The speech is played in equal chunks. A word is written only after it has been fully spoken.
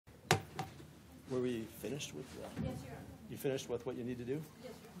Were we finished with Yes, you are. You finished with what you need to do?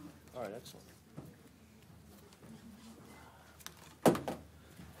 Yes, you are. All right, excellent.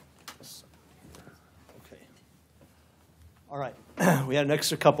 Okay. All right. We had an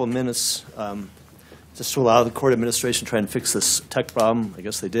extra couple of minutes just to allow the court administration to try and fix this tech problem. I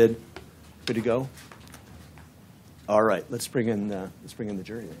guess they did. Good to go? All right, let's bring in the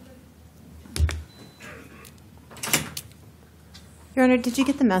jury. Your Honor, did you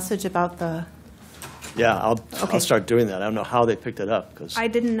get the message about the? Yeah, Okay. I'll start doing that. I don't know how they picked it up because. I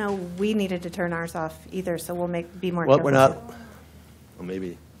didn't know we needed to turn ours off either, so we'll be more Well, careful. we're not. Well,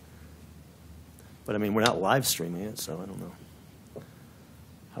 maybe. But I mean, we're not live streaming it, so I don't know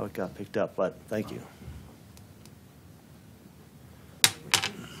how it got picked up. But thank you.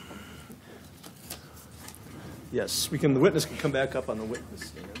 Yes, the witness can come back up on the witness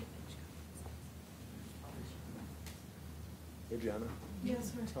stand. Adriana?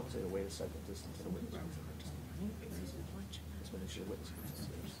 Yes, sir. Tell them to wait a second, just until the witness comes in. Just make sure the witness comes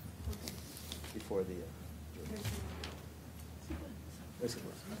upstairs before the jury. Yes, it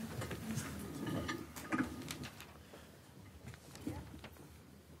was.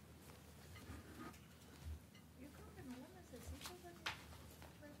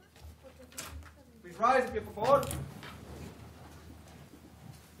 Please rise, por favor.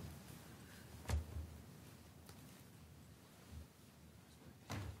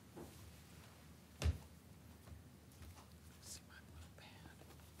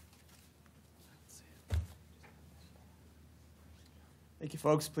 Thank you,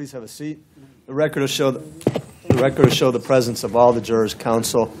 folks. Please have a seat. The record will show the presence of all the jurors,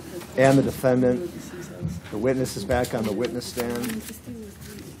 counsel, and the defendant. The witness is back on the witness stand.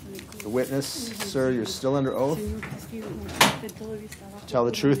 The witness, sir, you're still under oath. Tell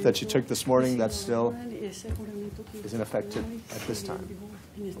the truth that you took this morning. That still is in effect at this time.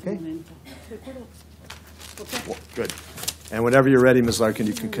 Okay? Well, good. And whenever you're ready, Ms. Larkin,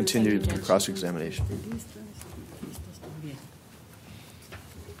 you can continue the cross-examination.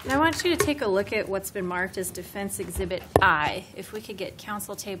 I want you to take a look at what's been marked as Defense Exhibit I. If we could get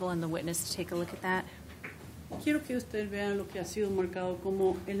counsel table and the witness to take a look at that. Quiero que usted vea lo que ha sido marcado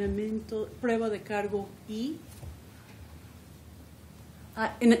como elemento, prueba de cargo I.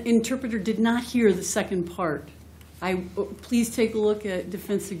 An interpreter did not hear the second part. Please take a look at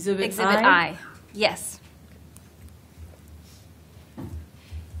Defense Exhibit I. Exhibit I. Yes.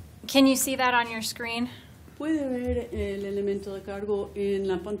 Can you see that on your screen? ¿Puede ver el elemento de cargo en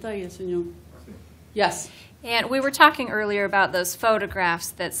la pantalla, señor? Yes. And we were talking earlier about those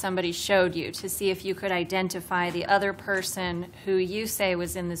photographs that somebody showed you to see if you could identify the other person who you say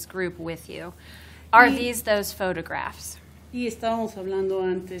was in this group with you. Are these those photographs? Y estábamos hablando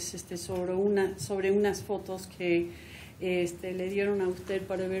antes sobre unas fotos que le dieron a usted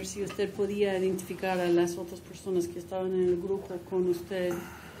para ver si usted podía identificar a las otras personas que estaban en el grupo con usted.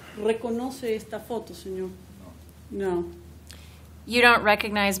 ¿Reconoce esta foto, señor? No. You don't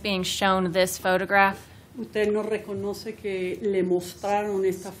recognize being shown this photograph? ¿Usted no reconoce que le mostraron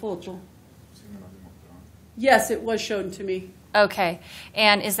esta foto? Yes, it was shown to me. Okay.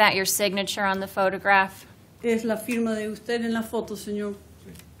 And is that your signature on the photograph? ¿Es la firma de usted en la foto, señor?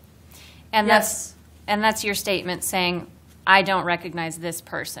 And Yes. that's your statement saying, I don't recognize this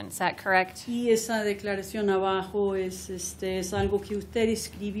person. Is that correct? Y esa declaración abajo es algo que usted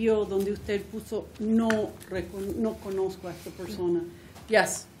escribió donde usted puso no conozco a esta persona.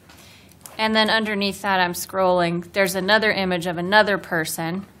 Yes. And then underneath that, I'm scrolling. There's another image of another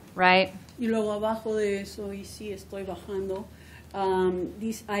person, right? Y luego abajo de eso, y sí estoy bajando,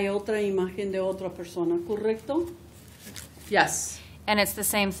 hay otra imagen de otra persona, ¿correcto? Yes. And it's the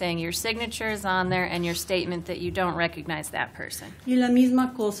same thing. Your signature is on there and your statement that you don't recognize that person. Y la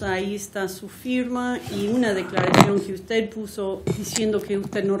misma cosa, ahí está su firma y una declaración que usted puso diciendo que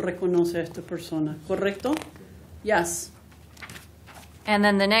usted no reconoce a esta persona, ¿correcto? Yes. And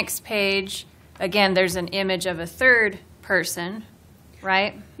then the next page, again, there's an image of a third person,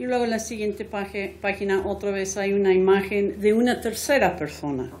 right? Y luego en la siguiente página otra vez hay una imagen de una tercera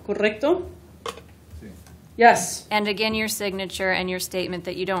persona, ¿correcto? Sí. Yes. And again, your signature and your statement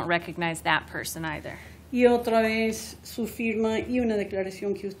that you don't recognize that person either. Y otra vez su firma y una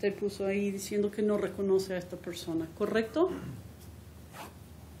declaración que usted puso ahí diciendo que no reconoce a esta persona, ¿correcto?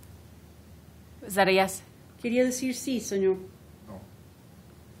 Is that a yes? Quería decir sí, señor.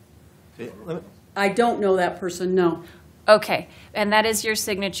 Okay, I don't know that person, no. Okay. And that is your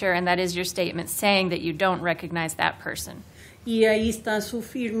signature and that is your statement saying that you don't recognize that person. Y ahí está su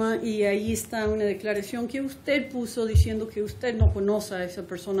firma y ahí está una declaración que usted puso diciendo que usted no conoce a esa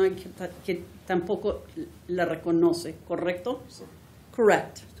persona que tampoco la reconoce, ¿correcto? Sí.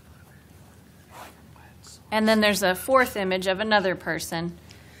 Correct. And then there's a fourth image of another person.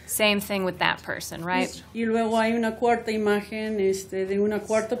 Same thing with that person, right? Y luego hay una cuarta imagen de una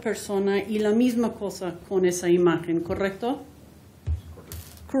cuarta persona y la misma cosa con esa imagen, ¿correcto?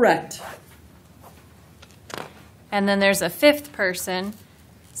 Correct. And then there's a fifth person,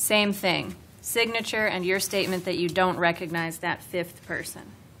 same thing. Signature and your statement that you don't recognize that fifth person.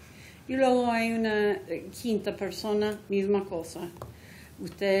 Y luego hay una quinta persona, misma cosa.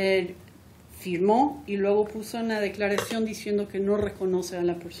 Usted firmó y luego puso una declaración diciendo que no reconoce a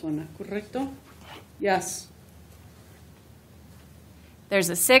la persona, ¿correcto? Yes. There's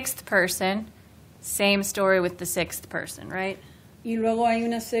a sixth person, same story with the sixth person, right? Y luego hay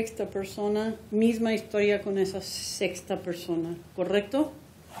una sexta persona, misma historia con esa sexta persona, ¿correcto?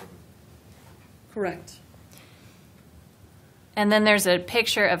 Correct. And then there's a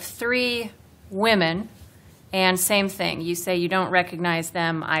picture of three women, and same thing. You say you don't recognize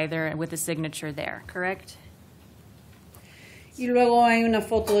them either with a signature there, correct? Y luego hay una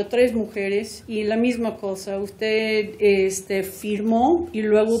foto de tres mujeres y la misma cosa. Usted firmó y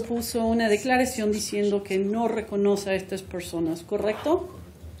luego puso una declaración diciendo que no reconoce a estas personas, ¿correcto?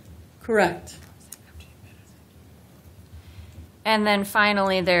 Correct. And then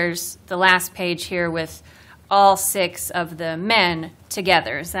finally, there's the last page here with all six of the men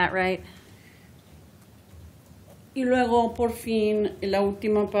together. Is that right? Y luego, por fin, la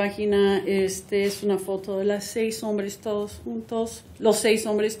última página es una foto de los seis hombres todos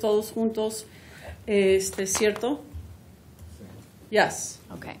juntos, ¿cierto? Yes.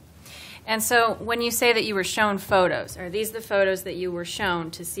 Okay. And so when you say that you were shown photos, are these the photos that you were shown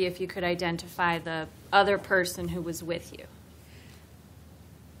to see if you could identify the other person who was with you?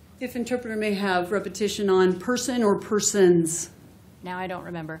 If interpreter may have repetition on person or persons. Now I don't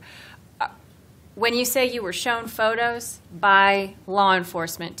remember. When you say you were shown photos by law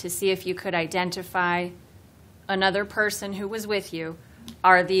enforcement to see if you could identify another person who was with you,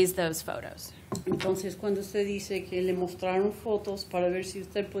 are these those photos? Entonces, cuando usted dice que le mostraron fotos para ver si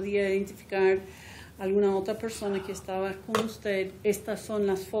usted podía identificar alguna otra persona que estaba con usted, estas son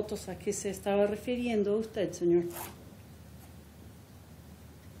las fotos a que se estaba refiriendo usted, señor.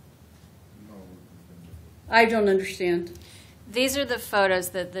 I don't understand. These are the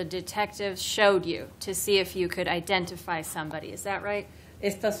photos that the detectives showed you to see if you could identify somebody. Is that right?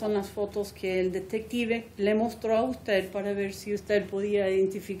 Estas son las fotos que el detective le mostró a usted para ver si usted podía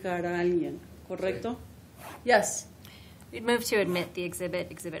identificar a alguien, ¿correcto? Yes. We'd move to admit the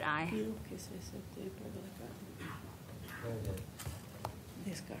exhibit, Exhibit I.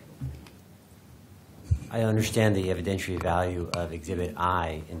 I understand the evidentiary value of Exhibit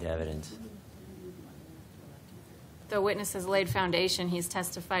I into evidence. The witness has laid foundation. He's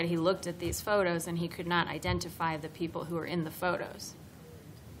testified he looked at these photos and he could not identify the people who were in the photos.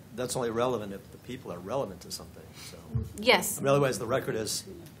 That's only relevant if the people are relevant to something. So, Yes. I mean, otherwise, the record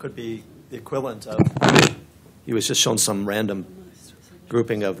could be the equivalent of he was just shown some random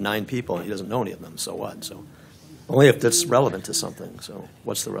grouping of 9 people and he doesn't know any of them. So what? So only if it's relevant to something. So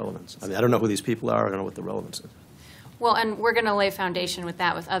what's the relevance? I mean, I don't know who these people are. I don't know what the relevance is. Well, and we're going to lay foundation with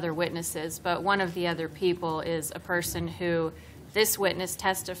that with other witnesses, but one of the other people is a person who this witness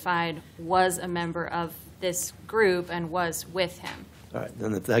testified was a member of this group and was with him. All right.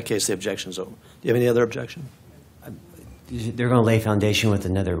 Then in that case, the objection's over. Do you have any other objection? They're going to lay foundation with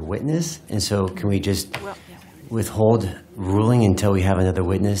another witness, and so can we just withhold ruling until we have another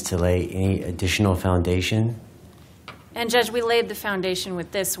witness to lay any additional foundation? And Judge, we laid the foundation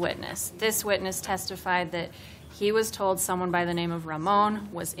with this witness. This witness testified that he was told someone by the name of Ramon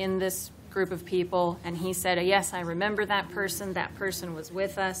was in this group of people, and he said, yes, I remember that person was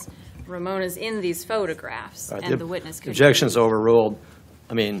with us. Ramon is in these photographs, Right, and the witness could... Objection's overruled.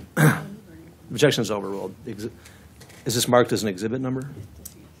 I mean, objection's overruled. Is this marked as an exhibit number?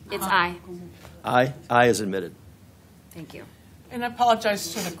 It's I. I is admitted. Thank you. And I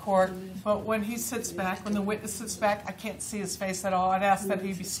apologize to the court, but when he sits back, when the witness sits back, I can't see his face at all. I'd ask that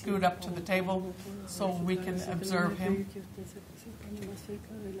he be scooted up to the table so we can observe him.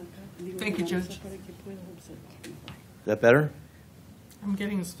 Thank you, Judge. Is that better? I'm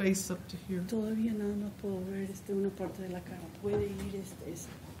getting his face up to here. Todavía nada más puedo ver una parte de la cara. Puede ir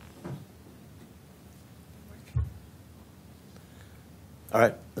All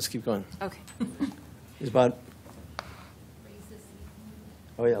right, let's keep going. Okay. He's about...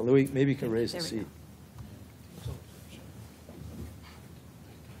 Oh, yeah, Louis, maybe you can raise the There we seat.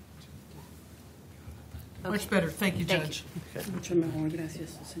 Much better. Thank you, Thank Judge. Mucho mejor,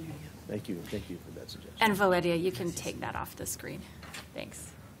 gracias, señoría. Thank you for that suggestion. And Valeria, you can take that off the screen.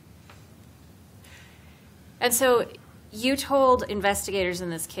 Thanks. And so You told investigators in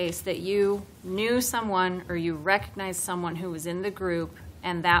this case that you knew someone or you recognized someone who was in the group,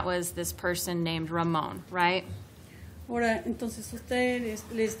 and that was this person named Ramon, right? Ahora, entonces usted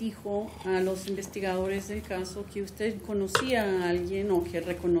les dijo a los investigadores del caso que usted conocía a alguien o que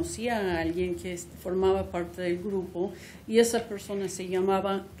reconocía a alguien que formaba parte del grupo y esa persona se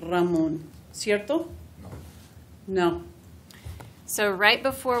llamaba Ramón, ¿cierto? No. So right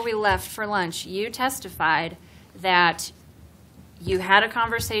before we left for lunch, you testified that you had a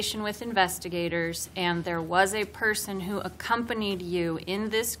conversation with investigators and there was a person who accompanied you in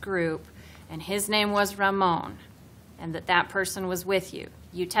this group and his name was Ramon and that person was with you.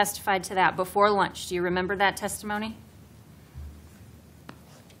 You testified to that before lunch. Do you remember that testimony?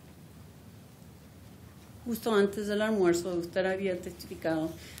 Justo antes del almuerzo usted había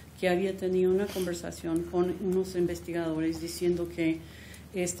testificado que había tenido una conversación con unos investigadores diciendo que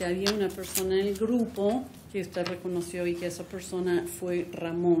había una persona en el grupo que usted reconoció y que esa persona fue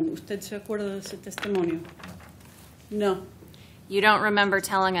Ramón. ¿Usted se acuerda de ese testimonio? No. You don't remember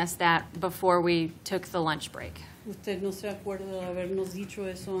telling us that before we took the lunch break. ¿Usted no se acuerda de habernos dicho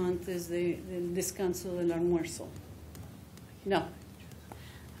eso antes del descanso del almuerzo? No.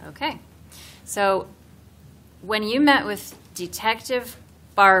 Okay. So when you met with Detective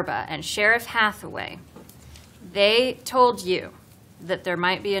Barba and Sheriff Hathaway, they told you that there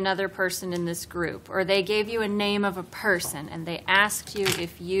might be another person in this group, or they gave you a name of a person and they asked you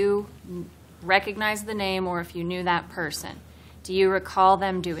if you recognized the name or if you knew that person. Do you recall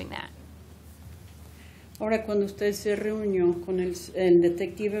them doing that? Ahora, cuando usted se reunió con el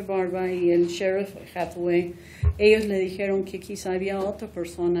detective Barba y el Sheriff Hathaway, ellos le dijeron que quizá había otra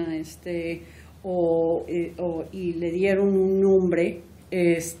persona y le dieron un nombre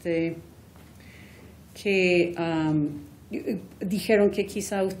que dijeron que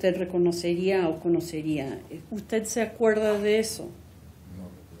quizá usted reconocería o conocería. ¿Usted se acuerda de eso?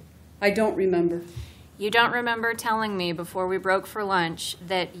 No. I don't remember. You don't remember telling me before we broke for lunch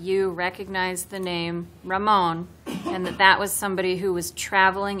that you recognized the name Ramon and that was somebody who was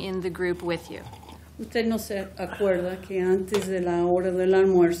traveling in the group with you. ¿Usted no se acuerda que antes de la hora del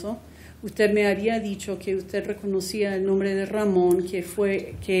almuerzo usted me había dicho que usted reconocía el nombre de Ramón, que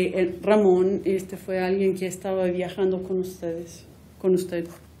Ramón fue alguien que estaba viajando con usted?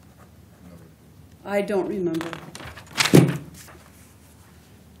 I don't remember.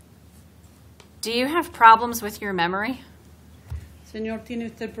 Do you have problems with your memory? Señor, ¿tiene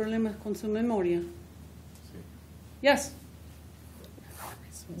usted problemas con su memoria? Sí. Yes.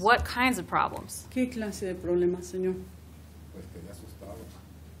 What kinds of problems? ¿Qué clase de problemas, señor? Pues quedé asustado.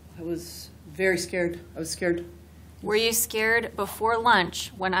 I was very scared. I was scared. Were you scared before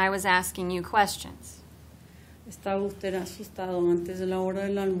lunch when I was asking you questions? ¿Estaba usted asustado antes de la hora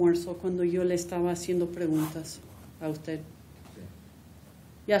del almuerzo cuando yo le estaba haciendo preguntas a usted? Sí.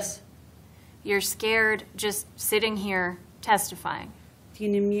 Yes. You're scared just sitting here testifying.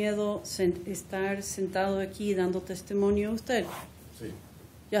 ¿Tiene miedo estar sentado aquí dando testimonio a usted? Sí.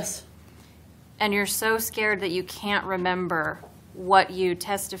 Yes. And you're so scared that you can't remember what you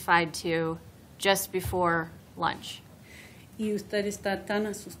testified to just before lunch. Y usted está tan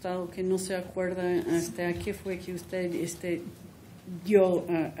asustado que no se acuerda a qué fue que usted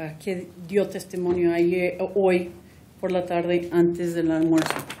dio testimonio hoy por la tarde antes del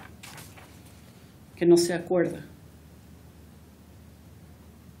almuerzo. Que no se acuerda.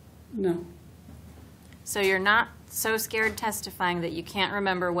 No. So you're not so scared testifying that you can't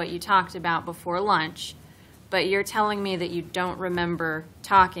remember what you talked about before lunch, but you're telling me that you don't remember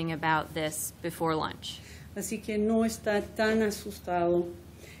talking about this before lunch. Así que no está tan asustado.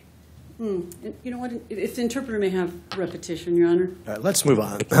 You know what? If the interpreter may have repetition, Your Honor. All right, let's move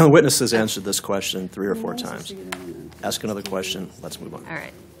on. Witnesses answered this question 3 or 4 times. Ask another question. Let's move on. All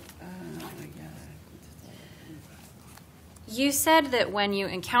right. You said that when you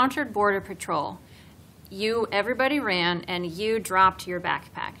encountered Border Patrol, everybody ran and you dropped your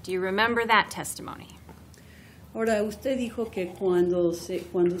backpack. Do you remember that testimony? Ahora, usted dijo que cuando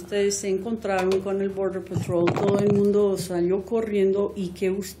ustedes se encontraron con el Border Patrol, todo el mundo salió corriendo y que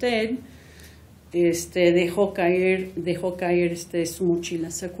usted dejó caer su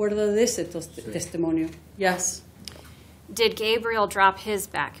mochila. ¿Se acuerda de ese testimonio? Yes. Did Gabriel drop his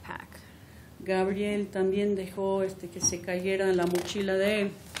backpack? Gabriel también dejó que se cayera la mochila de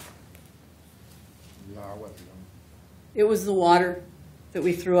él. La agua, digamos. It was the water that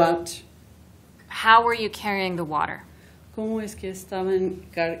we threw out. How were you carrying the water? ¿Cómo es que estaban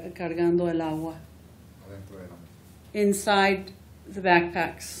cargando el agua? Adentro de la Inside the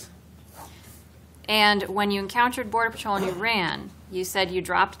backpacks. And when you encountered Border Patrol and you ran, you said you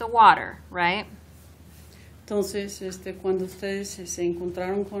dropped the water, right? Entonces, cuando ustedes se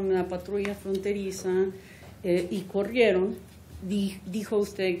encontraron con la patrulla fronteriza y corrieron, dijo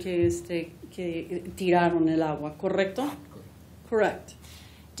usted que tiraron el agua, ¿correcto? Correct.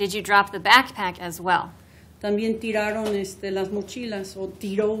 Did you drop the backpack as well? También tiraron las mochilas, o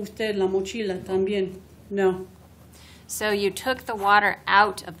tiró usted la mochila también. No. So you took the water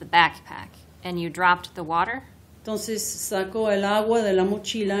out of the backpack and you dropped the water? Entonces sacó el agua de la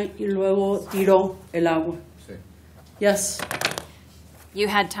mochila y luego tiró el agua. Sí. Yes. You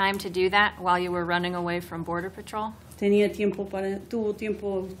had time to do that while you were running away from Border Patrol? Tuvo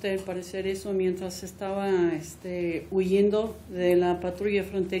tiempo usted para hacer eso mientras estaba huyendo de la patrulla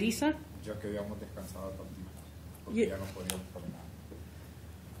fronteriza. Ya que habíamos descansado también, porque Yeah. ya no podíamos caminar.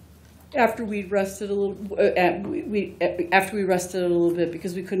 After we rested a little, after we rested a little bit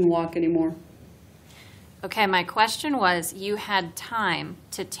because we couldn't walk anymore. Okay, my question was, you had time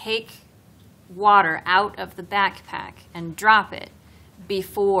to take water out of the backpack and drop it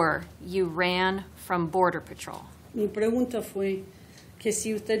before you ran from Border Patrol. Mi pregunta fue que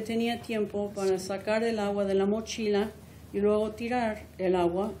si usted tenía tiempo para sacar el agua de la mochila y luego tirar el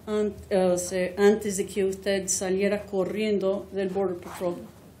agua antes de que usted saliera corriendo del Border Patrol.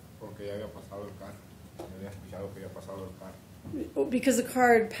 Porque ya había pasado el carro. Ya había escuchado que había pasado el carro. Because the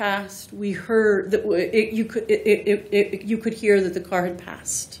car had passed, we heard that you could hear that the car had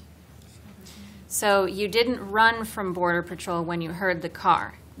passed. So you didn't run from Border Patrol when you heard the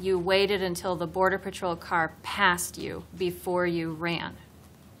car. You waited until the Border Patrol car passed you before you ran.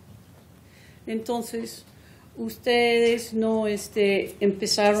 Entonces, ustedes no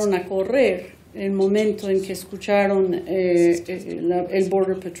empezaron a correr el momento en que escucharon el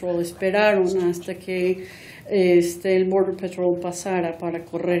Border Patrol. Esperaron hasta que el Border Patrol pasara para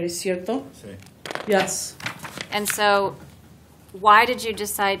correr, ¿es cierto? Sí. Yes. And so why did you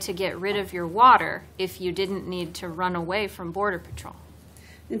decide to get rid of your water if you didn't need to run away from Border Patrol?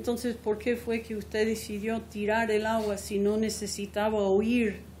 Entonces, ¿por qué fue que usted decidió tirar el agua si no necesitaba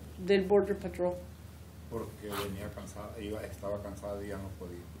huir del Border Patrol? Porque venía cansada, estaba cansada y ya no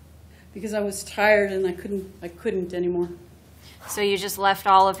podía. Because I was tired and I couldn't anymore. So you just left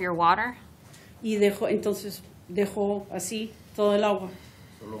all of your water? Y entonces dejó así todo el agua.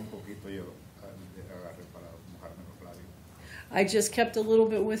 Solo un poquito yo agarré para mojarme los labios. I just kept a little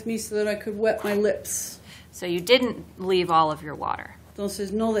bit with me so that I could wet my lips. So you didn't leave all of your water.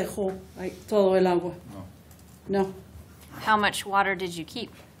 Entonces no dejó todo el agua. No. No. How much water did you keep?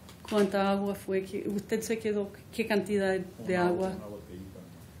 ¿Cuánta agua fue que usted se quedó? ¿Qué cantidad de agua? Una botellita.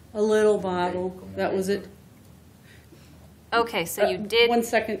 A little bottle. That was it. Okay, so you did. 1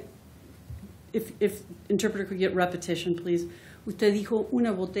 second. If interpreter could get repetition, please. Usted dijo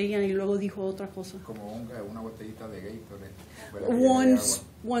una botella y luego dijo otra cosa. Como una botellita de Gatorade. Fue la que llené de agua.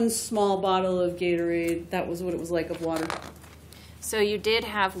 One small bottle of Gatorade. That was what it was like of water. So you did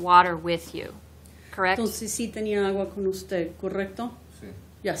have water with you, correct? Entonces sí tenía agua con usted, ¿correcto? Sí.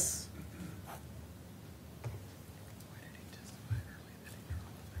 Yes.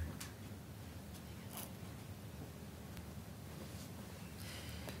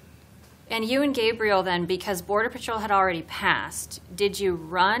 And you and Gabriel then, because Border Patrol had already passed, did you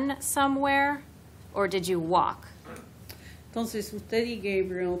run somewhere or did you walk? Entonces usted y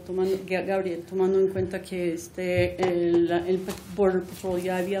Gabriel, tomando en cuenta que el Border Patrol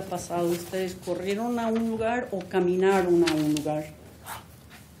ya había pasado, ¿ustedes corrieron a un lugar o caminaron a un lugar?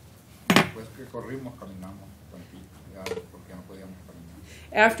 Después que corrimos, caminamos tantito, ya, porque no podíamos caminar.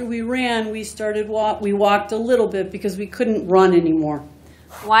 After we ran, we walked a little bit because we couldn't run anymore.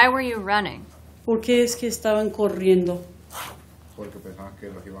 Why were you running? ¿Por qué es que estaban corriendo? Porque pensaban que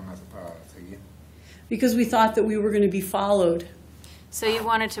los iban a seguir. Because we thought that we were going to be followed. So you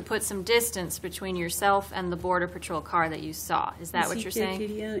wanted to put some distance between yourself and the Border Patrol car that you saw. Is that what Así you're que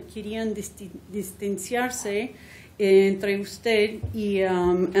saying? querían distanciarse entre usted y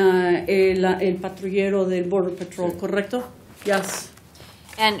el patrullero del Border Patrol, Sí. ¿correcto? Yes.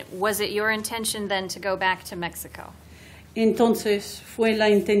 And was it your intention then to go back to Mexico? Entonces, ¿fue la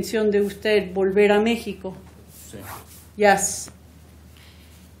intención de usted volver a México? Sí. Yes.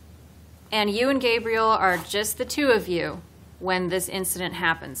 And you and Gabriel are just the two of you when this incident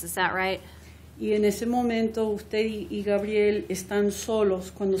happens. Is that right? Y en ese momento usted y Gabriel están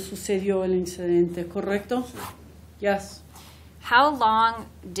solos cuando sucedió el incidente, ¿correcto? Sí. Yes. How long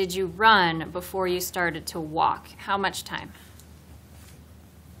did you run before you started to walk? How much time?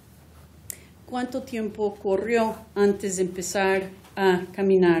 ¿Cuánto tiempo corrió antes de empezar a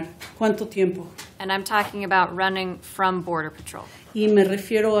caminar? ¿Cuánto tiempo? And I'm talking about running from Border Patrol. Y me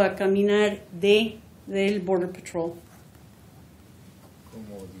refiero a caminar del Border Patrol.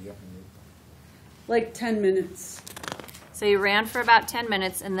 Como 10 minutos. like 10 minutes. So you ran for about 10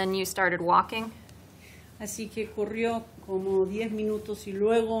 minutes and then you started walking? Así que corrió como 10 minutos y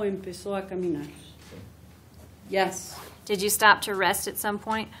luego empezó a caminar. Yes. Did you stop to rest at some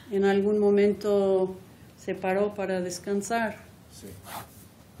point? En algún momento se paró para descansar. Sí.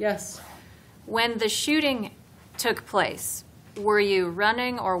 Yes. When the shooting took place, were you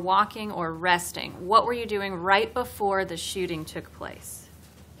running or walking or resting? What were you doing right before the shooting took place?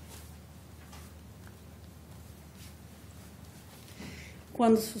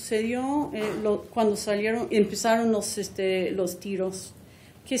 Cuando sucedió, cuando empezaron los tiros,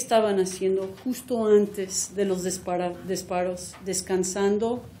 ¿qué estaban haciendo justo antes de los disparos?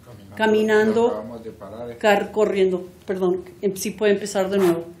 Descansando, caminando, Acabamos de parar. corriendo. Perdón, si puede empezar de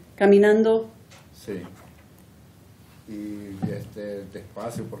nuevo. Caminando. Sí. Y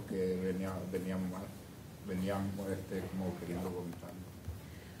despacio porque veníamos mal. Veníamos como queriendo vomitar.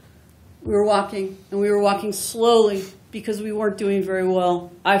 We were walking, and we were walking slowly because we weren't doing very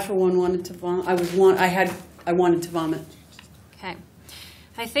well. I, for one, wanted to vomit. I wanted to vomit. Okay.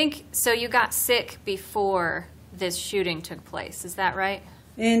 I think, so you got sick before this shooting took place, is that right?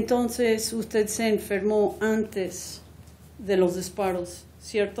 Entonces, usted se enfermó antes de los disparos,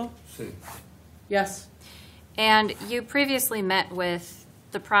 ¿cierto? Sí. Yes. And you previously met with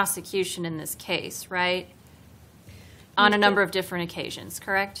the prosecution in this case, right? On a number of different occasions,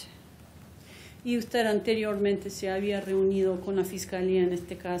 correct? Y usted anteriormente se había reunido con la fiscalía en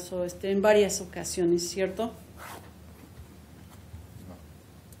este caso en varias ocasiones, ¿cierto?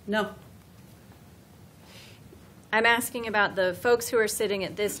 No. I'm asking about the folks who are sitting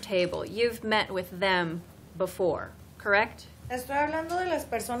at this table. You've met with them before, correct? Estoy hablando de las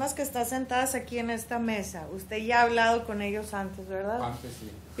personas que están sentadas aquí en esta mesa. Usted ya ha hablado con ellos antes, ¿verdad? Antes sí.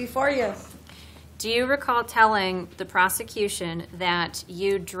 Before, yes. Do you recall telling the prosecution that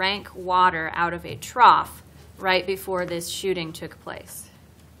you drank water out of a trough right before this shooting took place?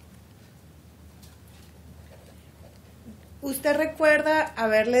 ¿Usted recuerda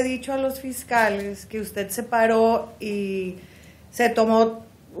haberle dicho a los fiscales que usted se paró y se tomó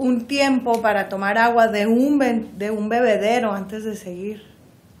un tiempo para tomar agua de un bebedero antes de seguir?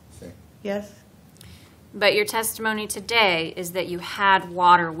 Sí. Yes. But your testimony today is that you had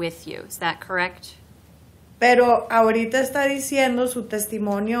water with you. Is that correct? Pero ahorita está diciendo, su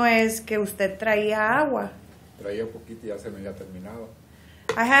testimonio es que usted traía agua. Traía poquito y ya se me había terminado.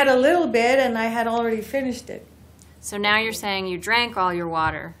 I had a little bit and I had already finished it. So now you're saying you drank all your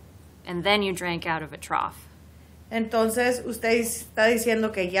water and then you drank out of a trough. Entonces usted está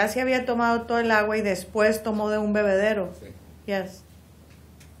diciendo que ya se había tomado todo el agua y después tomó de un bebedero. Sí. Yes.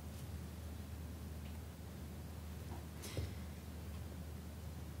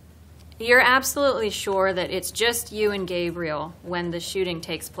 You're absolutely sure that it's just you and Gabriel when the shooting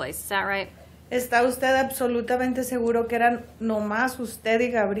takes place. Is that right? ¿Está usted absolutamente seguro que eran nomás usted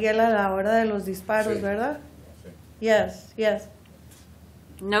y Gabriela a la hora de los disparos, Sí. verdad? Sí. Yes, yes.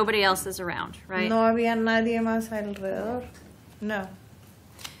 Nobody else is around, right? No había nadie más alrededor. No.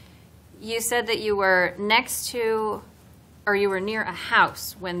 You said that you were next to, or you were near a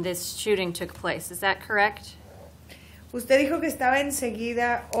house when this shooting took place. Is that correct? Usted dijo que estaba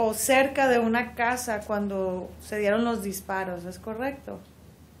enseguida o cerca de una casa cuando se dieron los disparos, ¿es correcto?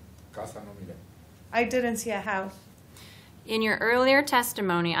 Casa no miré. I didn't see a house. In your earlier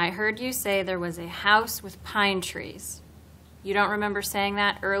testimony, I heard you say there was a house with pine trees. You don't remember saying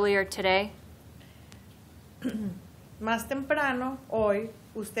that earlier today? Más temprano, hoy,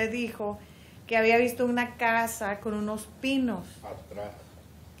 usted dijo que había visto una casa con unos pinos Atrás.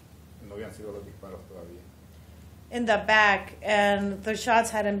 No habían sido los disparos todavía. in the back and the shots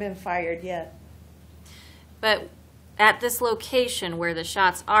hadn't been fired yet. But at this location where the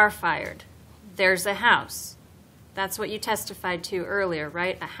shots are fired, there's a house. That's what you testified to earlier,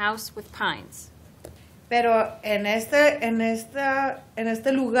 right? A house with pines. Pero en este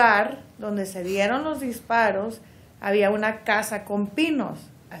lugar donde se dieron los disparos había una casa con pinos.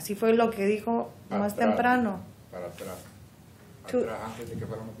 Así fue lo que dijo más Atrás, temprano. Para atrás. Tú- Atrás, antes de que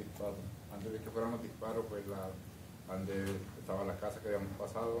fueran los disparos. Antes de que fueran los disparos, pues donde estaba la casa que habíamos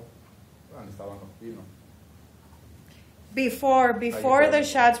pasado, donde estaban los pinos. Before Ahí the fue.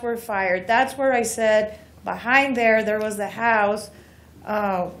 shots were fired, that's where I said behind there was the house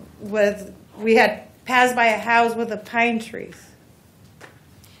we had passed by a house with the pine trees.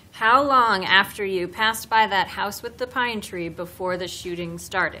 How long after you passed by that house with the pine tree before the shooting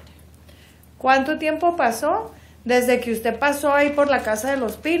started? ¿Cuánto tiempo pasó desde que usted pasó ahí por la casa de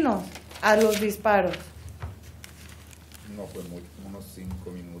los pinos a los disparos? No fue mucho, unos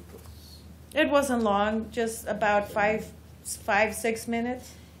 5 minutos. It wasn't long, just about 5, 6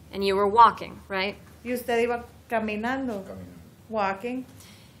 minutes. And you were walking, right? Y usted iba caminando, caminando. walking,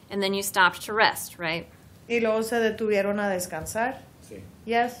 And then you stopped to rest, right? y luego se detuvieron a descansar. Sí.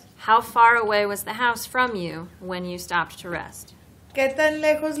 Yes. How far away was the house from you when you stopped to rest? ¿Qué tan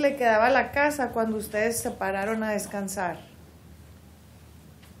lejos le quedaba la casa cuando ustedes se pararon a descansar?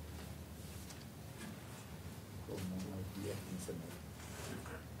 Como unos 10, 15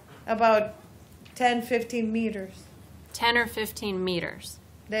 metros. About 10, 15 meters. 10 or 15 meters.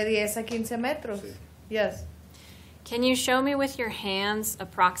 De 10 a 15 metros. Sí. Yes. Can you show me with your hands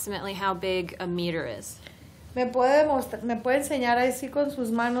approximately how big a meter is? ¿Me puede enseñar así con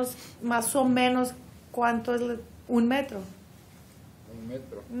sus manos más o menos cuánto es un metro? Un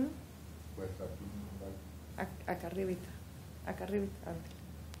metro. ¿Mm? Pues aquí, Acá arribita. Acá arribita.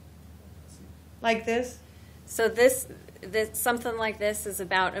 así. Like this? So this something like this is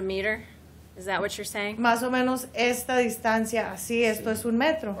about a meter? Is that what you're saying? Más o menos esta distancia, así, esto es un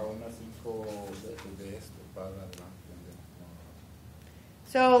metro. A unas 5 veces de esto para adelante.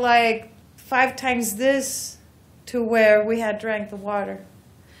 So like 5 times this to where we had drank the water.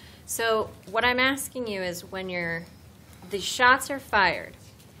 So what I'm asking you is when the shots are fired,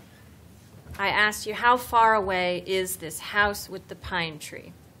 I asked you how far away is this house with the pine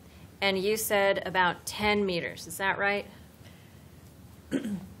tree? And you said about 10 meters. Is that right?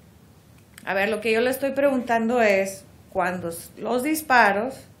 A ver, lo que yo le estoy preguntando es, cuando los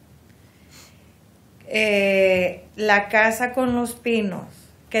disparos, la casa con los pinos,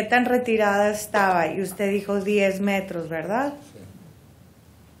 ¿qué tan retirada estaba? Y usted dijo 10 metros, ¿verdad? Sí.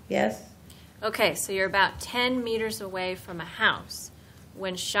 Yes. Okay, so you're about 10 meters away from a house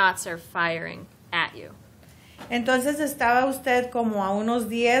when shots are firing at you. Entonces estaba usted como a unos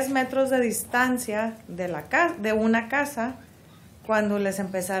 10 metros de distancia de una casa cuando les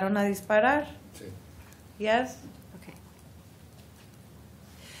empezaron a disparar. Sí. Yes. Okay.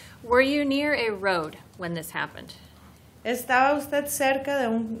 Were you near a road when this happened? ¿Estaba usted cerca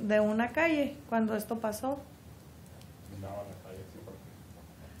de una calle cuando esto pasó? Miraba la calle así porque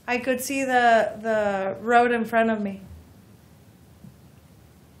I could see the road in front of me.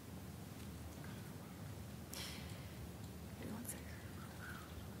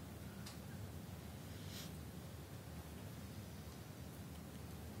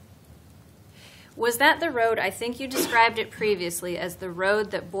 Was that the road, I think you described it previously as the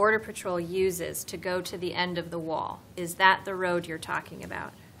road that Border Patrol uses to go to the end of the wall. Is that the road you're talking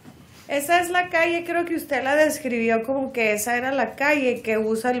about? Esa es la calle, creo que usted la describió como que esa era la calle que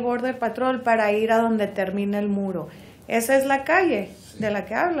usa el Border Patrol para ir a donde termina el muro. Esa es la calle de la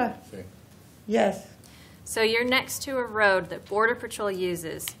que habla. sí. Yes. So you're next to a road that Border Patrol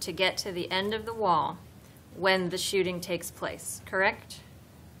uses to get to the end of the wall when the shooting takes place, correct?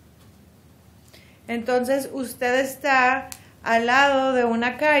 Entonces usted está al lado de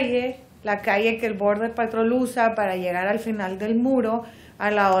una calle, la calle que el Border Patrol usa para llegar al final del muro a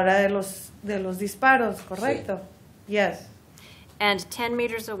la hora de los disparos, ¿correcto? Yes. And 10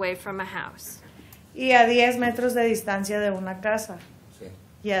 meters away from a house. Y a 10 metros de distancia de una casa. Sí.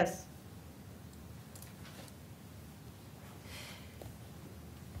 Yes.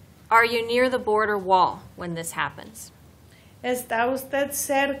 Are you near the border wall when this happens? ¿Está usted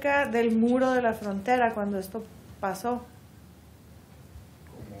cerca del muro de la frontera cuando esto pasó?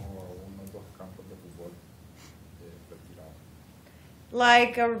 Como unos 2 campos de fútbol retirados.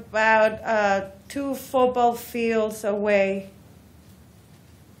 Like about 2 football fields away.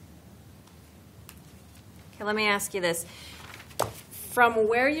 Okay, let me ask you this. From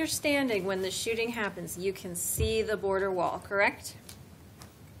where you're standing when the shooting happens, you can see the border wall, correct?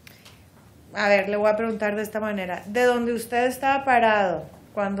 A ver, le voy a preguntar de esta manera. De donde usted estaba parado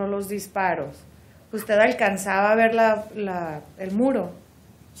cuando los disparos, ¿usted alcanzaba a ver el muro?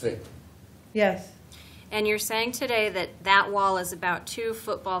 Sí. Yes. And you're saying today that that wall is about 2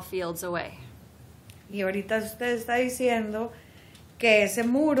 football fields away. Y ahorita usted está diciendo que ese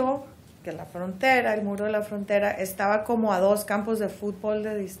muro, que la frontera, el muro de la frontera, estaba como a 2 campos de fútbol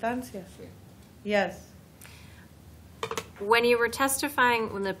de distancia. Sí. Yes. When you were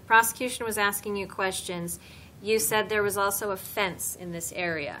testifying, when the prosecution was asking you questions, you said there was also a fence in this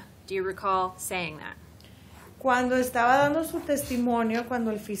area. Do you recall saying that? Cuando estaba dando su testimonio, cuando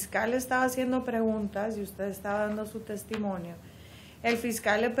el fiscal estaba haciendo preguntas y usted estaba dando su testimonio, el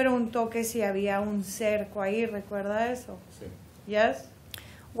fiscal le preguntó que si había un cerco ahí, ¿recuerda eso? Sí. Yes.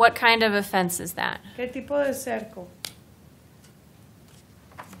 What kind of a fence is that? ¿Qué tipo de cerco?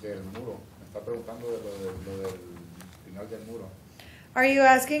 Del muro. Me está preguntando de lo del final del muro. Are you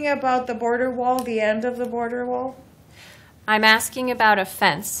asking about the border wall, the end of the border wall? I'm asking about a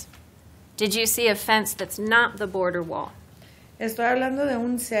fence. Did you see a fence that's not the border wall? Estoy hablando de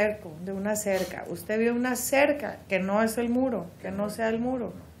un cerco, de una cerca. Usted vio una cerca que no es el muro, que no sea el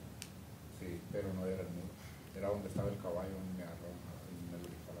muro. Sí, pero no era el muro. Era donde estaba el caballo y me agarraron y me lo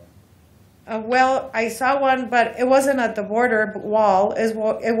dispararon. Well, I saw one, but it wasn't at the border wall. It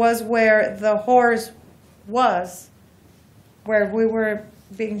was where the horse was, where we were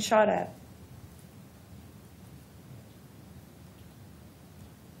being shot at.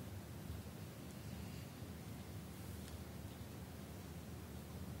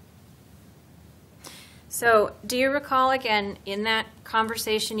 So, do you recall again in that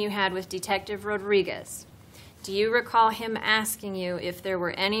conversation you had with Detective Rodriguez, do you recall him asking you if there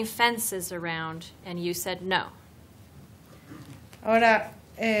were any fences around and you said no? Ahora,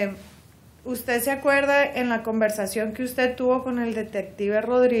 ¿usted se acuerda en la conversación que usted tuvo con el detective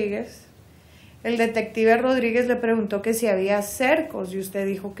Rodríguez? El detective Rodríguez le preguntó que si había cercos y usted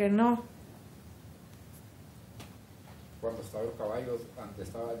dijo que no. Cuando estaba el caballo, antes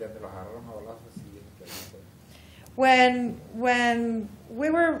estaba ya te lo agarraron a balazos y que ahí fue. When we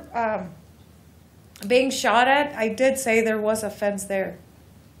were being shot at, I did say there was a fence there.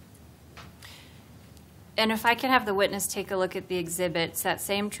 And if I could have the witness take a look at the exhibits, that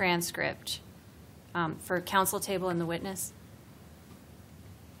same transcript for counsel table and the witness.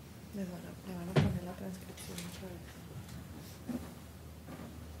 Le van a poner la transcripción otra vez.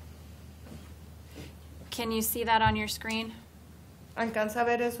 Can you see that on your screen? ¿Alcanza a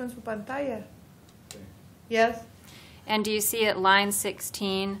ver eso en su pantalla? Sí. Yes. And do you see at line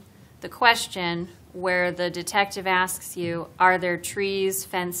 16 the question where the detective asks you, are there trees,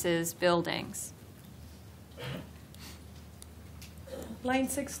 fences, buildings? Line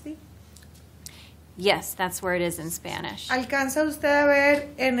 60. Yes, that's where it is in Spanish. ¿Alcanza usted a ver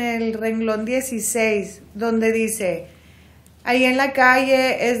en el renglón 16 donde dice, ahí en la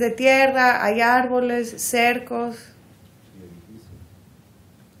calle es de tierra, hay árboles, cercos,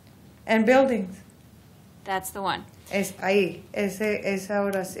 and buildings? That's the one. Es ahí, ese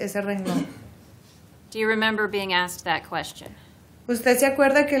renglón. Do you remember being asked that question? ¿Usted se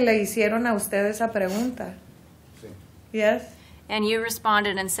acuerda que le hicieron a usted esa pregunta? Sí. Yes. And you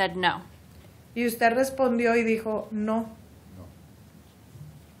responded and said no. Y usted respondió y dijo no. No.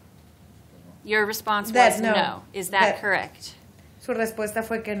 Your response That was no. no. Is that That- correct? Su respuesta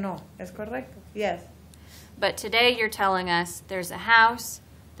fue que no. ¿Es correcto? Yes. But today you're telling us there's a house,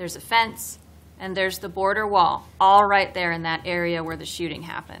 there's a fence, and there's the border wall, all right there in that area where the shooting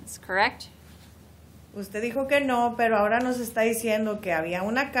happens, correct? Usted dijo que no, pero ahora nos está diciendo que había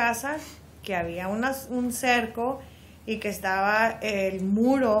una casa, que había un cerco y que estaba el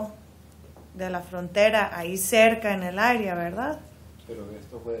muro de la frontera ahí cerca en el área, ¿verdad? Pero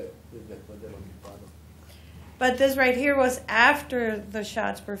esto fue después de los disparos. But this right here was after the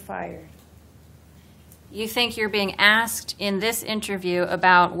shots were fired. You think you're being asked in this interview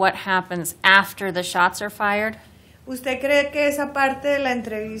about what happens after the shots are fired? ¿Usted cree que esa parte de la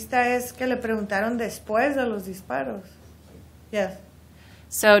entrevista es que le preguntaron después de los disparos? Yes.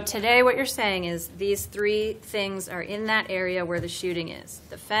 So today what you're saying is these three things are in that area where the shooting is.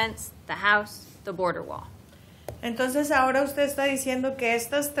 The fence, the house, the border wall. Entonces ahora usted está diciendo que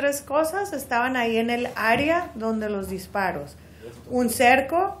estas tres cosas estaban ahí en el área donde los disparos. Un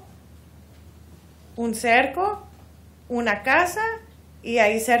cerco, una casa y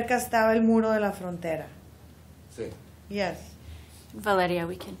ahí cerca estaba el muro de la frontera. Sí. Yes. Valeria,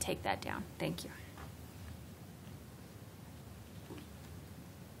 we can take that down. Thank you.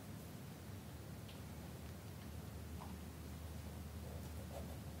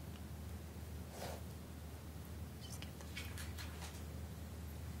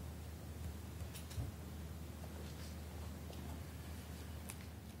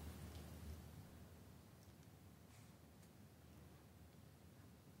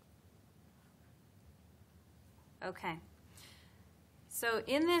 Okay. So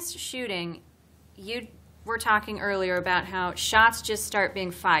in this shooting, you were talking earlier about how shots just start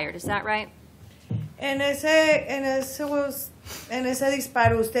being fired. Is that right? En ese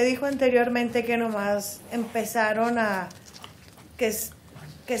disparo, usted dijo anteriormente que nomás empezaron que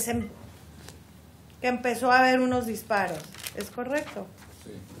empezó a haber unos disparos. ¿Es correcto?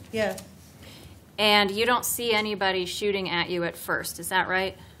 Sí. Yes. And you don't see anybody shooting at you at first. Is that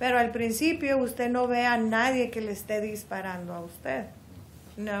right? Pero al principio usted no ve a nadie que le esté disparando a usted.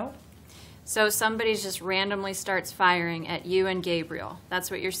 No. So somebody just randomly starts firing at you and Gabriel. That's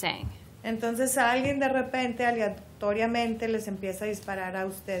what you're saying. Entonces alguien de repente, aleatoriamente, les empieza a disparar a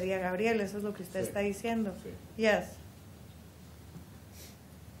usted y a Gabriel. Eso es lo que usted Sí. está diciendo. Sí. Yes.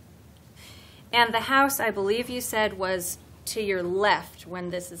 And the house, I believe you said, was to your left when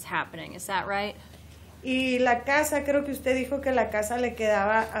this is happening. Is that right? Y la casa, creo que usted dijo que la casa le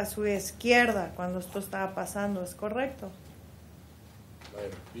quedaba a su izquierda cuando esto estaba pasando, ¿es correcto? La de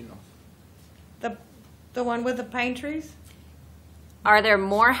los pinos. The one with the pine trees? Are there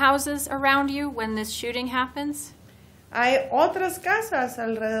more houses around you when this shooting happens? Hay otras casas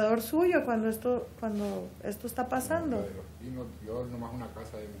alrededor suyo cuando esto está La pasando. de los pinos, yo nomás una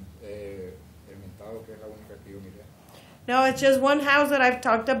casa he inventado, que es la única que yo miré. No, it's just one house that I've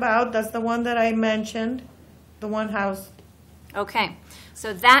talked about. That's the one that I mentioned. The one house. Okay,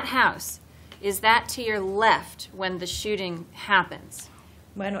 so that house, is that to your left when the shooting happens?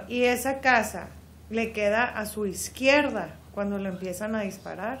 Bueno, y esa casa le queda a su izquierda cuando le empiezan a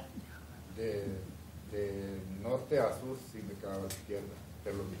disparar. De norte a sur sí me quedaba a la izquierda,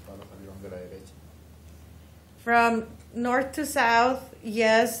 pero los disparos salieron de la derecha. From north to south,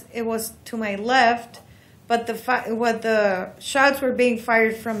 yes, it was to my left, but the shots were being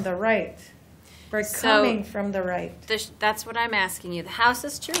fired from the right. Were So- coming from the right. That's what I'm asking you. The house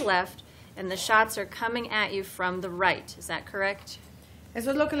is to your left, and the shots are coming at you from the right. Is that correct?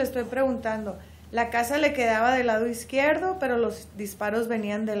 Eso es lo que le estoy preguntando. La casa le quedaba del lado izquierdo, pero los disparos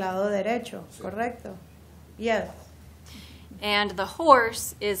venían del lado derecho, Sí. ¿correcto? Yes. And the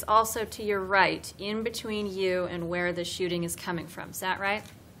horse is also to your right, in between you and where the shooting is coming from. Is that right?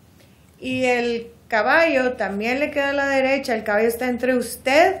 Y el caballo también le queda a la derecha. El caballo está entre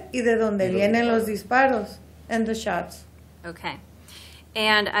usted y de donde Y los vienen los disparos. disparos. And the shots. Okay.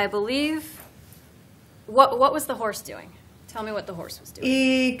 And I believe, what was the horse doing? Tell me what the horse was doing.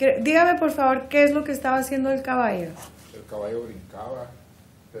 Y dígame, por favor, ¿qué es lo que estaba haciendo el caballo? El caballo brincaba,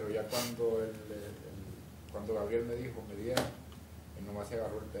 pero ya cuando cuando Gabriel me dijo, me diera, él nomás se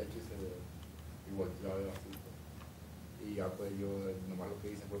agarró el pecho y volteó a ver así. Y ya pues yo nomás lo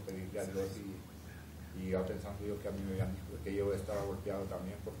que hice fue pedirle a Dios y iba pensando yo que a mí me habían dicho que yo estaba golpeado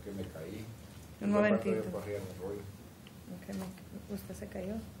también porque me caí. Un Y fue cuando momentito. yo corría en el rollo. Okay, ¿usted se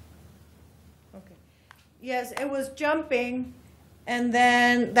cayó? Okay. Yes, it was jumping, and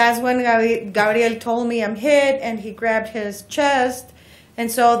then that's when Gabriel told me I'm hit, and he grabbed his chest, and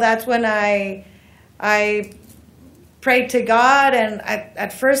so that's when I prayed to God, and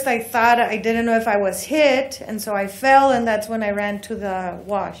at first I thought I didn't know if I was hit, and so I fell, and that's when I ran to the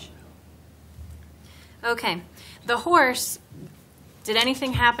wash. Okay. The horse, did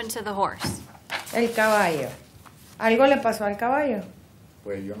anything happen to the horse? El caballo. ¿Algo le pasó al caballo?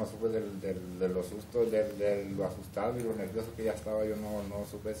 Pues yo no supe de los sustos, de lo asustado y lo nervioso que ya estaba. Yo no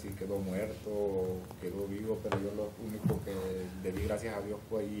supe si quedó muerto o quedó vivo, pero yo lo único que le di gracias a Dios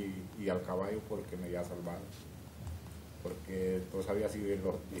fue y al caballo porque me había salvado. Porque no sabía si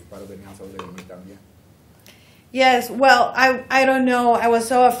los disparos venían sobre mí también. Yes, well, I don't know. I was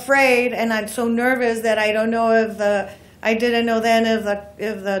so afraid and I'm so nervous that I don't know I didn't know then if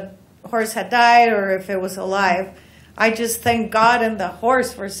the horse had died or if it was alive. I just thank God and the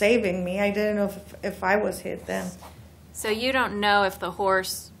horse for saving me. I didn't know if I was hit then. So you don't know if the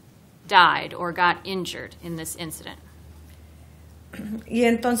horse died or got injured in this incident? Y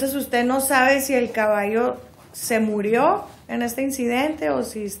entonces usted no sabe si el caballo se murió en este incidente o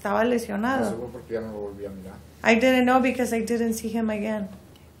si estaba No lesionado. supe porque ya no lo volví a mirar. I didn't know because I didn't see him again.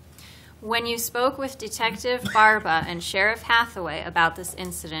 When you spoke with Detective Barba and Sheriff Hathaway about this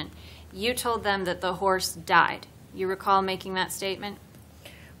incident, you told them that the horse died. You recall making that statement?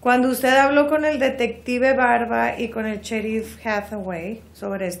 Cuando usted habló con el detective Barba y con el sheriff Hathaway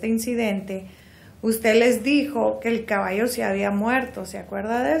sobre este incidente, usted les dijo que el caballo se había muerto. ¿Se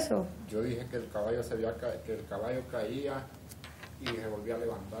acuerda de eso? Yo dije que el caballo que el caballo caía y se volvía a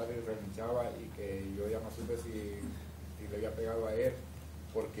levantar y relinchaba y que yo ya no supe si le había pegado a él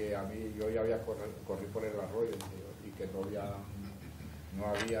porque a mí yo ya había corrí por el arroyo y que no había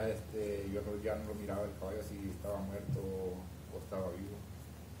yo ya no lo miraba el caballo si estaba muerto o estaba vivo.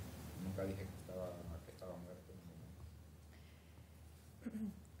 Nunca dije que estaba muerto.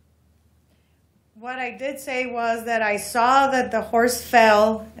 What I did say was that I saw that the horse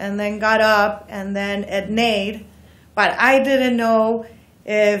fell and then got up and then it neighed, but I didn't know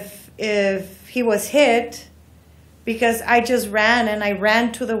if he was hit because I just ran and I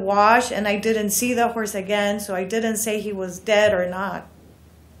ran to the wash and I didn't see the horse again, so I didn't say he was dead or not.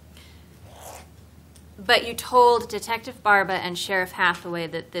 But you told Detective Barba and Sheriff Hathaway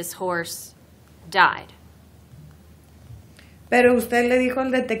that this horse died. Pero usted le dijo al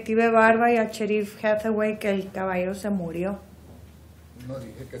detective Barba y al sheriff Hathaway que el caballo se murió. No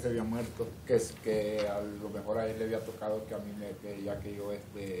dije que se había muerto, que a lo mejor a él le había tocado que a mí ya que yo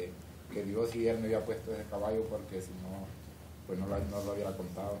que Dios y él me había puesto ese caballo porque si no pues no lo hubiera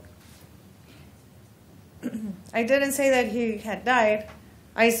contado. I didn't say that he had died.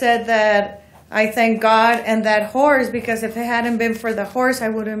 I said that I thank God and that horse, because if it hadn't been for the horse, I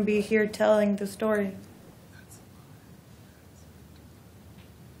wouldn't be here telling the story.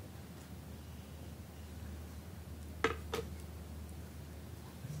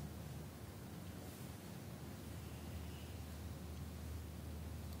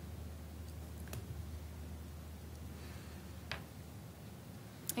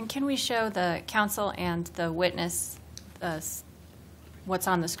 And can we show the counsel and the witness what's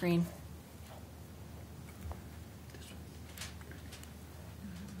on the screen?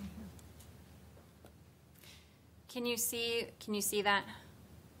 Can you see that?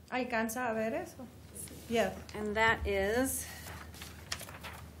 ¿Alcanza a ver eso? Yes. And that is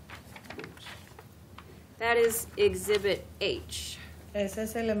Exhibit H. Ese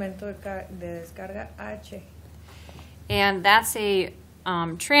es elemento de descarga H. And that's a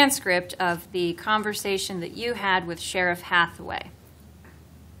transcript of the conversation that you had with Sheriff Hathaway.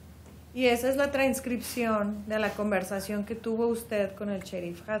 Y esa es la transcripción de la conversación que tuvo usted con el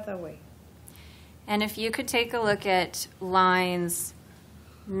Sheriff Hathaway. And if you could take a look at lines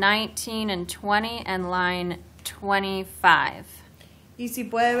 19 and 20 and line 25. Y si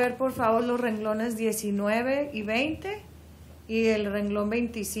puede ver por favor los renglones 19 y 20 y el renglón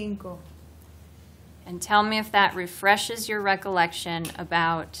 25. And tell me if that refreshes your recollection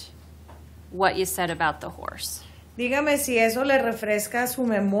about what you said about the horse. Dígame si eso le refresca su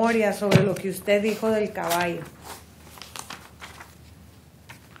memoria sobre lo que usted dijo del caballo.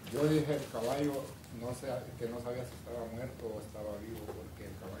 Yo dije el caballo, que no sabía si estaba muerto o estaba vivo, porque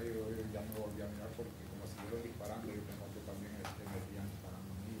el caballo yo ya me volví a mirar porque como siguieron disparando, yo pensaba que también me seguían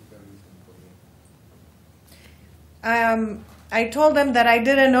disparando a mí, pero dicen por bien. I told them that I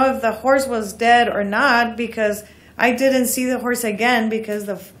didn't know if the horse was dead or not because I didn't see the horse again because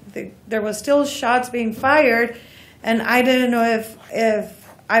there was still shots being fired and I didn't know if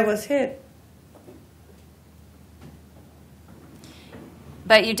I was hit.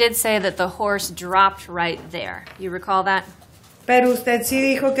 But you did say that the horse dropped right there. You recall that? Pero usted sí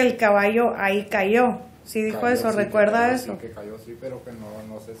dijo que el caballo ahí cayó. Sí dijo Cayó, eso, sí, ¿recuerda sí, eso? que cayó, sí, pero que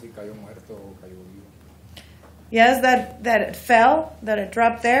no sé si cayó muerto o cayó vivo. Yes, that it fell, that it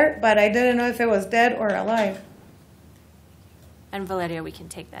dropped there, but I didn't know if it was dead or alive. And Valeria, we can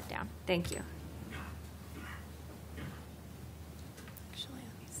take that down. Thank you. Actually,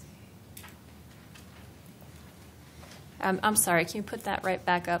 let me see. I'm sorry, can you put that right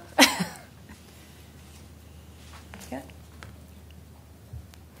back up? Yeah.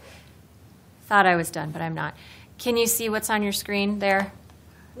 Thought I was done, but I'm not. Can you see what's on your screen there?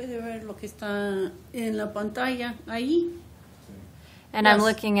 Puede ver lo que está en la pantalla ahí. And I'm Yes.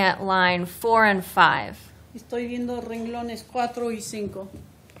 looking at line 4 and 5. Estoy viendo renglones 4 y 5.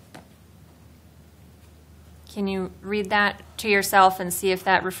 Can you read that to yourself and see if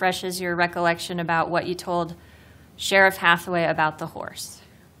that refreshes your recollection about what you told Sheriff Hathaway about the horse?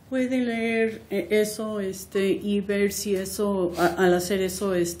 Puede leer eso y ver si eso, al hacer eso,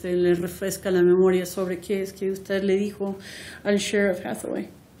 le refresca la memoria sobre qué es que usted le dijo al Sheriff Hathaway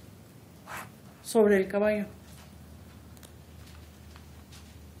sobre el caballo.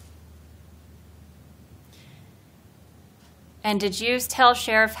 And did you tell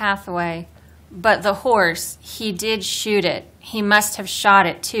Sheriff Hathaway, but the horse, he did shoot it. He must have shot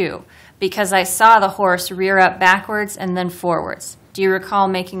it too, because I saw the horse rear up backwards and then forwards. Do you recall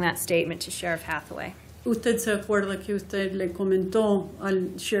making that statement to Sheriff Hathaway? ¿Usted se acuerda que usted le comentó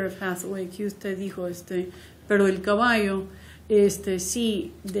al Sheriff Hathaway que usted dijo, pero el caballo,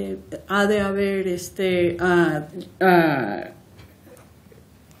 sí, ha de haber,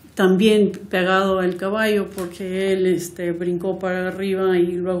 también pegado al caballo porque él, brincó para arriba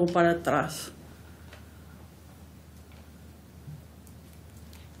y luego para atrás?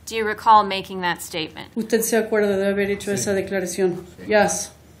 Do you recall making that statement? ¿Usted se acuerda de haber hecho esa declaración? Sí.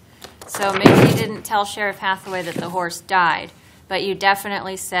 Yes. So maybe you didn't tell Sheriff Hathaway that the horse died, but you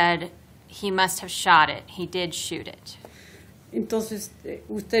definitely said he must have shot it. He did shoot it. Entonces,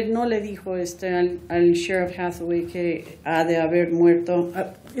 usted no le dijo al Sheriff Hathaway que ha de haber muerto.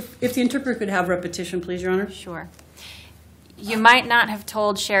 If the interpreter could have repetition, please, Your Honor. Sure. You might not have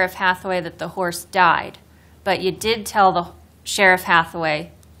told Sheriff Hathaway that the horse died, but you did tell the Sheriff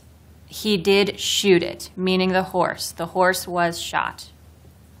Hathaway he did shoot it, meaning the horse. The horse was shot.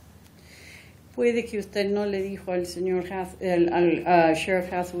 Puede que usted no le dijo al señor al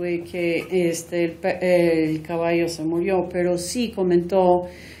Sheriff Hathaway que el caballo se murió, pero sí comentó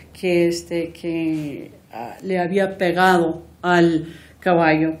que le había pegado al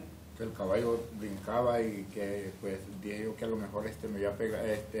caballo. Que el caballo brincaba y que pues dije yo que a lo mejor me había pegado,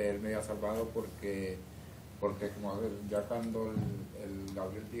 él me había salvado porque Porque como ya cuando el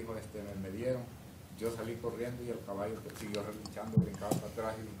Gabriel dijo, me dieron, yo salí corriendo y el caballo siguió relinchando, brincaba para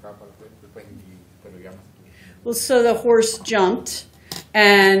atrás y brincaba para el frente, pues, pero ya no se pudo. Well, so the horse jumped,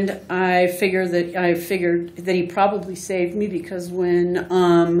 and I figured that he probably saved me because when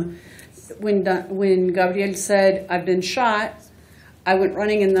Gabriel said, "I've been shot," I went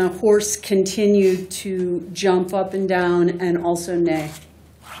running, and the horse continued to jump up and down and also neigh.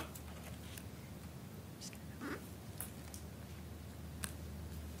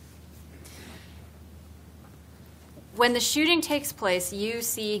 When the shooting takes place, you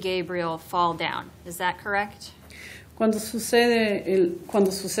see Gabriel fall down. Is that correct? Cuando suceden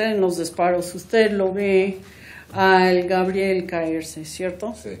los disparos, usted lo ve al Gabriel caerse,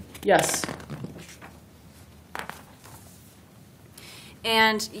 ¿cierto? Sí. Yes.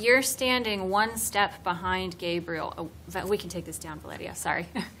 And you're standing one step behind Gabriel. Oh, we can take this down, Valeria, sorry.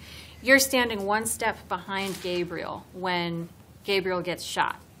 You're standing one step behind Gabriel when Gabriel gets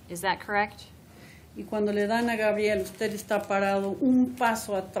shot. Is that correct? Y cuando le dan a Gabriel, usted está parado un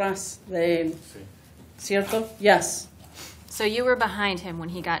paso atrás de él, Sí. ¿cierto? Yes. So you were behind him when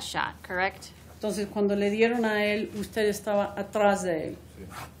he got shot, correct? Entonces, cuando le dieron a él, usted estaba atrás de él. Sí.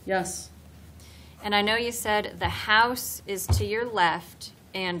 Yes. And I know you said the house is to your left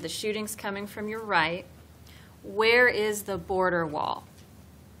and the shooting's coming from your right. Where is the border wall?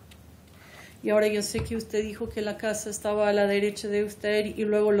 Y ahora yo sé que usted dijo que la casa estaba a la derecha de usted y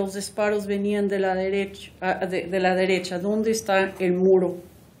luego los disparos venían de la derecha. De la derecha. ¿Dónde está el muro?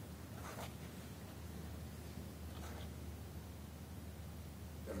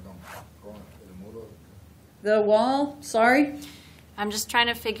 Perdón, con el muro. The wall? Sorry? I'm just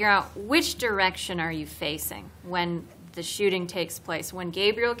trying to figure out which direction are you facing when the shooting takes place. When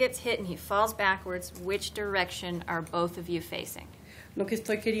Gabriel gets hit and he falls backwards, which direction are both of you facing? Lo que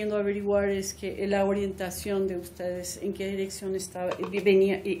estoy queriendo averiguar es que la orientación de ustedes, en qué dirección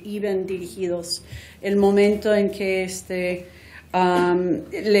iban dirigidos. El momento en que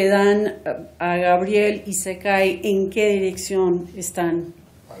le dan a Gabriel y se cae, ¿en qué dirección están?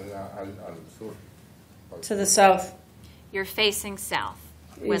 Al sur. To the south. You're facing south.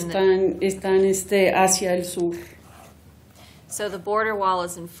 Están hacia el sur. So the border wall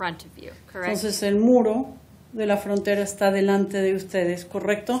is in front of you, correct? Entonces el muro de la frontera está delante de ustedes,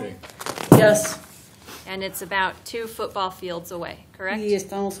 ¿correcto? Sí. Yes. And it's about 2 football fields away, correct? Y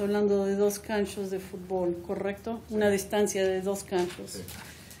estamos hablando de 2 canchos de fútbol, ¿correcto? Una distancia de 2 canchos. Sí.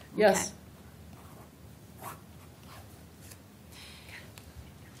 Yes.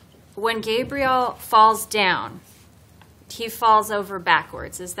 When Gabriel falls down, he falls over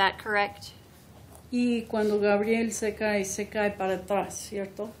backwards. Is that correct? Y cuando Gabriel se cae para atrás,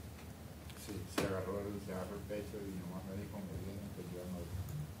 ¿cierto? Sí, se agarró el pecho y nomás me dijo, me viene, pues yo no.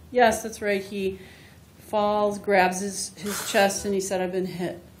 Yes, that's right. He falls, grabs his chest, and he said, "I've been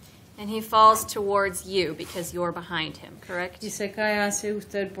hit." And he falls towards you because you're behind him, correct? Y se cae hacia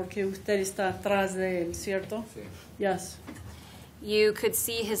usted porque usted está atrás de él, ¿cierto? Sí. Yes. You could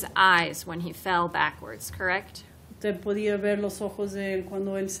see his eyes when he fell backwards, correct? Usted podía ver los ojos de él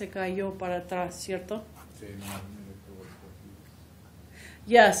cuando él se cayó para atrás, ¿cierto? Sí, nomás me tuvo el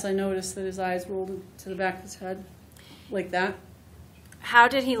Yes, I noticed that his eyes rolled to the back of his head, like that. How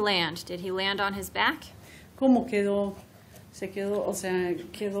did he land? Did he land on his back? ¿Cómo quedó? Se quedó, o sea,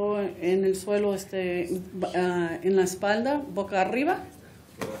 quedó en el suelo, en la espalda, boca arriba.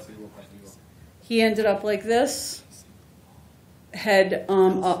 quedó así boca arriba. He ended up like this, head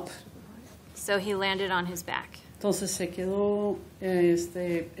up. So he landed on his back. Entonces se quedó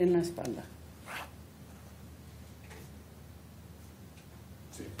en la espalda.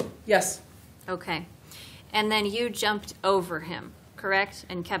 Sí. Yes. Okay. And then you jumped over him, correct?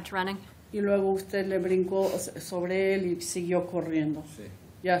 And kept running? Y luego usted le brincó sobre él y siguió corriendo. Sí.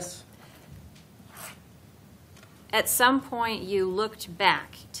 Yes. At some point, you looked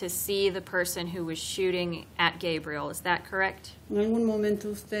back to see the person who was shooting at Gabriel. Is that correct? En algún momento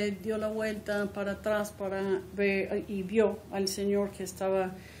usted dio la vuelta para atrás para ver y vio al señor que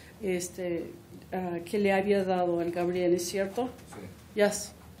estaba, que le había dado al Gabriel, ¿es cierto? Sí.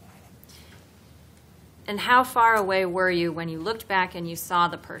 Yes. And how far away were you when you looked back and you saw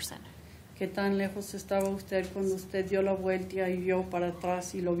the person? ¿Qué tan lejos estaba usted cuando usted dio la vuelta y vio para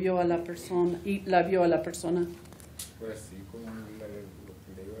atrás y lo vio a la persona y la vio a la persona? Pues sí, como lo que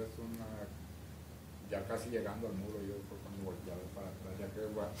le digo es ya casi llegando al muro, yo fue cuando volteaba para atrás, ya que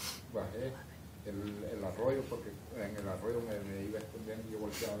bajé el arroyo, porque en el arroyo me iba escondiendo y yo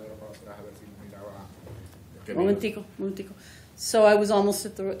volteaba a ver para atrás a ver si miraba. Momentico. So I was almost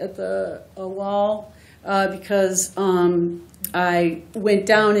at the wall. because I went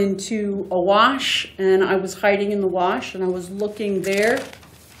down into a wash, and I was hiding in the wash, and I was looking there.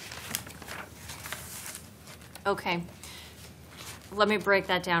 Okay. Let me break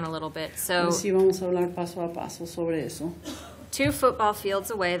that down a little bit. So, Así vamos a hablar paso a paso sobre eso. 2 football fields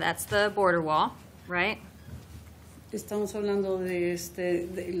away, that's the border wall, right? Estamos hablando de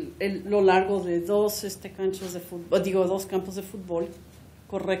lo largo de dos canchas de fútbol, digo, 2 campos de fútbol,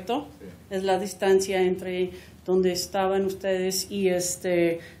 ¿correcto? Sí. Es la distancia entre donde estaban ustedes y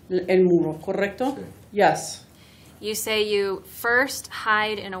el muro, ¿correcto? Sí. Yes. You say you first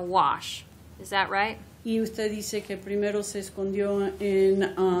hide in a wash. Is that right? Y usted dice que primero se escondió en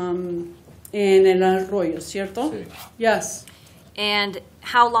el arroyo, ¿cierto? Sí. Yes. And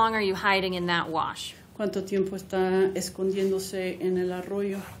how long are you hiding in that wash? ¿Cuánto tiempo está escondiéndose en el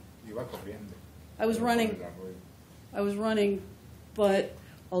arroyo? Iba corriendo. I was Por running. el arroyo. I was running, but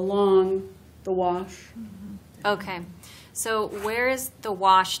along the wash. Okay. So where is the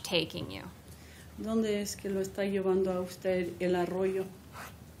wash taking you? ¿Dónde es que lo está llevando a usted el arroyo?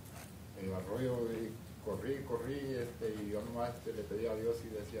 El arroyo, corrí, y yo nomás le pedí a Dios y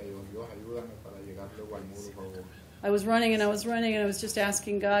decía, Dios, ayúdame para llegar luego al muro, por favor. I was running and I was running and I was just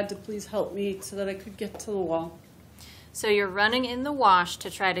asking God to please help me so that I could get to the wall. So you're running in the wash to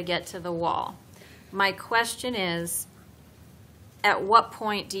try to get to the wall. My question is, at what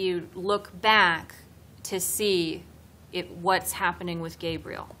point do you look back to see what's happening with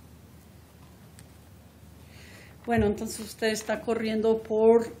Gabriel? Bueno, entonces usted está corriendo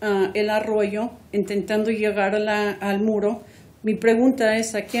por el arroyo, intentando llegar al muro. Mi pregunta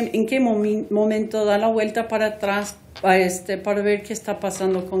es, ¿en qué momento da la vuelta para atrás para ver qué está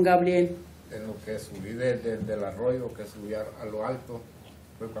pasando con Gabriel? En lo que subí del arroyo, que subí a lo alto,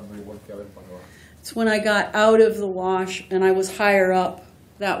 fue cuando yo volteé a ver para abajo. It's when I got out of the wash and I was higher up.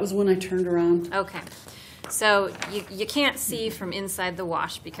 That was when I turned around. Okay. So you can't see from inside the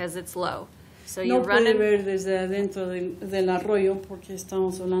wash because it's low. So you No run puede in, ver desde adentro del arroyo porque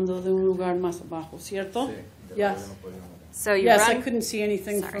estamos hablando de un lugar más abajo, ¿cierto? Sí, del Yes. arroyo no podía mirar. so you Yes, I run. couldn't see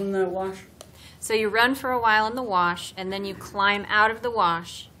anything Sorry. from the wash. So you run for a while in the wash, and then you climb out of the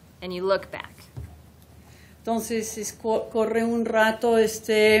wash, and you look back. Entonces corre un rato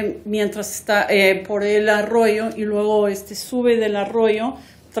mientras está por el arroyo y luego sube del arroyo,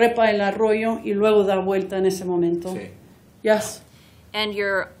 trepa el arroyo y luego da vuelta en ese momento. Sí. Yes. And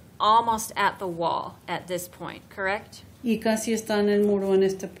you're almost at the wall at this point, correct? Y casi está en el muro en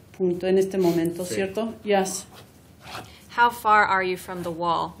este punto, en este momento, Sí. ¿cierto? Yes. How far are you from the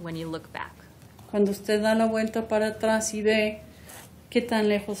wall when you look back? Cuando usted da la vuelta para atrás y ve qué tan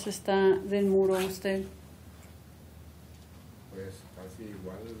lejos está del muro usted. Pues casi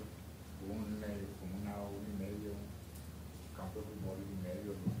igual, como una hora y medio, campo de fútbol y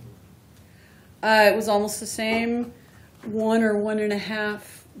medio. It was almost the same, 1 or 1.5,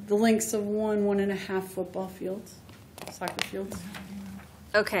 the lengths of 1.5 football fields, soccer fields.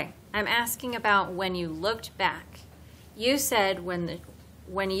 Okay, I'm asking about when you looked back. You said when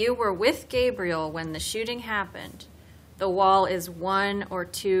you were with Gabriel when the shooting happened, the wall is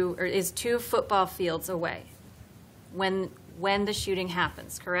 2 football fields away. When the shooting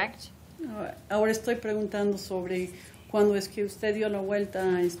happens, correct? Ahora estoy preguntando sobre cuando es que usted dio la vuelta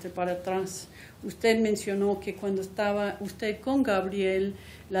para atrás. Usted mencionó que cuando estaba usted con Gabriel,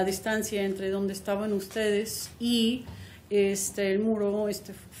 la distancia entre donde estaban ustedes y el muro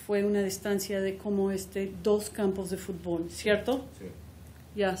fue una distancia de como 2 campos de fútbol, ¿cierto? Sí.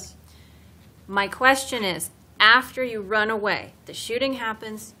 Yes. My question is, after you run away, the shooting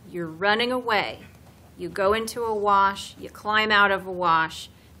happens, you're running away, you go into a wash, you climb out of a wash,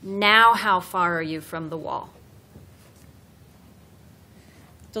 now how far are you from the wall?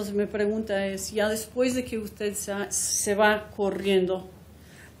 Entonces mi pregunta es, ya después de que usted se va corriendo,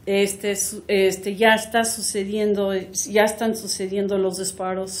 ya están sucediendo los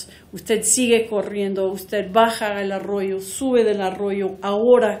disparos, usted sigue corriendo, usted baja el arroyo, sube del arroyo,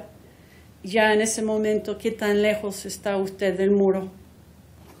 ahora, ya en ese momento, ¿qué tan lejos está usted del muro?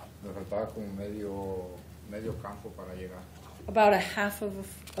 Me faltaba como medio campo para llegar. About a half of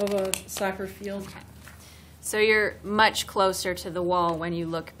a soccer field. So you're much closer to the wall when you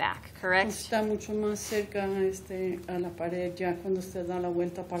look back, correct? Está mucho más cerca a la pared ya cuando usted da la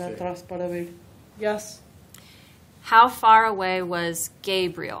vuelta para Sí. atrás para ver. Yes. How far away was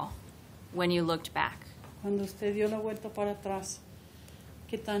Gabriel when you looked back? Cuando usted dio la vuelta para atrás,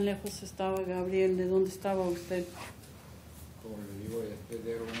 ¿qué tan lejos estaba Gabriel? ¿De dónde estaba usted? Como le digo,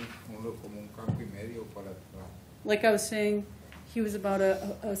 era como un campo y medio para atrás. Like I was saying, he was about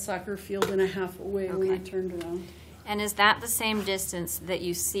a soccer field and a half away when I Okay. turned around. And is that the same distance that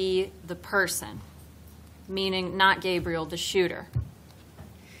you see the person? meaning not Gabriel, the shooter.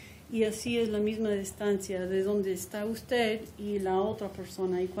 Y así es la misma distancia de donde está usted y la otra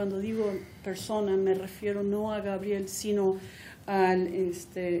persona. Y cuando digo persona me refiero no a Gabriel, sino al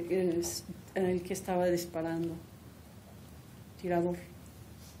el que estaba disparando. Tirador.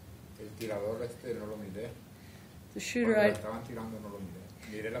 El tirador no lo miré. The shooter, Cuando estaban tirando no lo miré.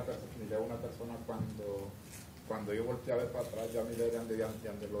 Miré a una persona cuando yo volteé a ver para atrás, ya miré de donde yo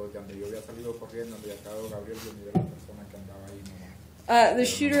había salido corriendo, donde había quedado Gabriel, yo miré a la persona que andaba ahí nomás. The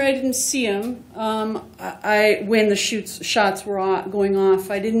shooter, I didn't see him. When the shots were going off,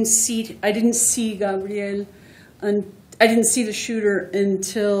 I didn't see Gabriel, and I didn't see the shooter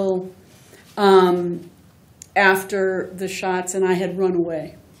until after the shots, and I had run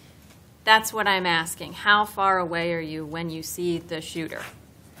away. That's what I'm asking. How far away are you when you see the shooter?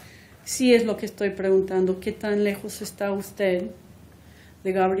 Sí, es lo que estoy preguntando. ¿Qué tan lejos está usted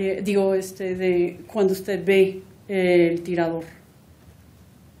de Gabriel? Digo, de cuando usted ve el tirador.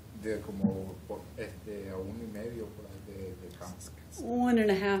 De como a 1.5 por ahí de campo.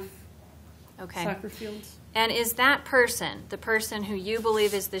 1.5 Okay. soccer fields. And is that person, the person who you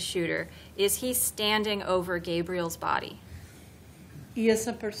believe is the shooter, is he standing over Gabriel's body? Y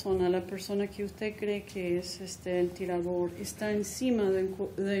esa persona, la persona que usted cree que es el tirador, está encima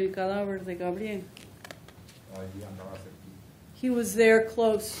del cadáver de Gabriel. Ahí andaba cerquita. He was there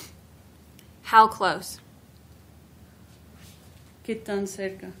close. How close? ¿Qué tan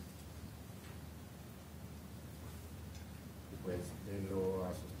cerca? Pues de lo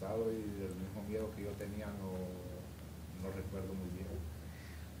asustado y del mismo miedo que yo tenía no recuerdo muy bien.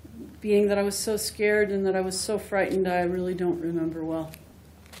 Being that I was so scared and that I was so frightened, I really don't remember well.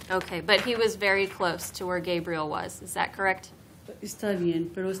 Okay, but he was very close to where Gabriel was. Is that correct? Está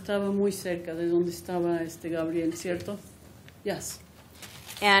bien, pero estaba muy cerca de donde estaba Gabriel, ¿cierto? Yes.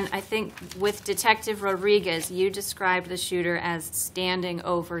 And I think with Detective Rodriguez, you described the shooter as standing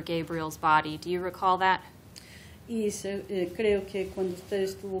over Gabriel's body. Do you recall that? Y creo que cuando usted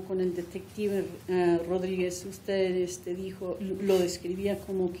estuvo con el detective Rodríguez, usted lo describía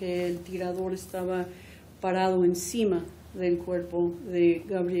como que el tirador estaba parado encima del cuerpo de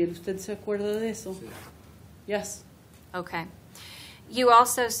Gabriel. ¿Usted se acuerda de eso? Sí. Yes. Okay. You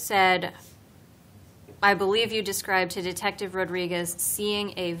also said, I believe you described to Detective Rodriguez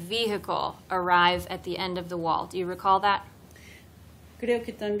seeing a vehicle arrive at the end of the wall. Do you recall that? Creo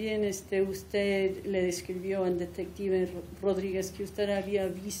que también usted le describió al detective Rodríguez que usted había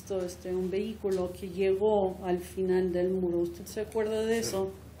visto un vehículo que llegó al final del muro. ¿Usted se acuerda de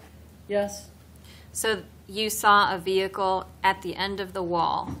eso? Yes. So you saw a vehicle at the end of the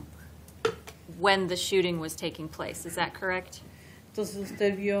wall when the shooting was taking place. Is that correct? Entonces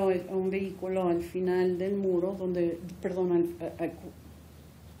usted vio un vehículo al final del muro,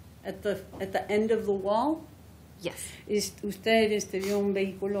 at the end of the wall. Yes. Usted vio un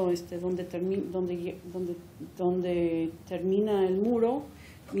vehículo donde termina el muro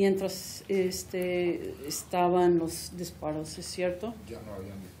mientras estaban los disparos, ¿es cierto? Ya no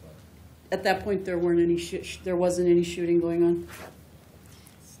habían disparado. At that point there wasn't any shooting going on.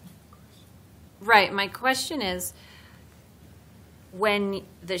 Right. My question is, when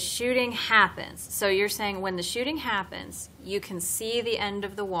the shooting happens, so you're saying when the shooting happens, you can see the end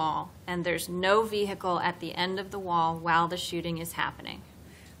of the wall, and there's no vehicle at the end of the wall while the shooting is happening.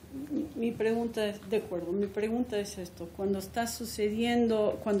 Mi pregunta es esto: cuando están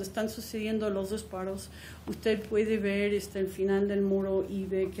sucediendo los disparos, usted puede ver el final del muro y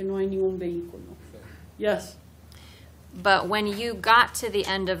ve que no hay ningún vehículo. Yes. But when you got to the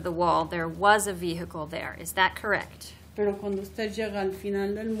end of the wall, there was a vehicle there. Is that correct? Pero cuando usted llega al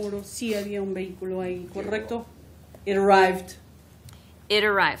final del muro, sí había un vehículo ahí, ¿correcto? It arrived. It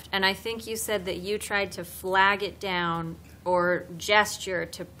arrived. And I think you said that you tried to flag it down or gesture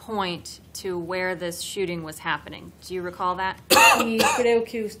to point to where this shooting was happening. Do you recall that? Y creo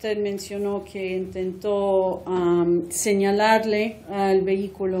que usted mencionó que intentó señalarle al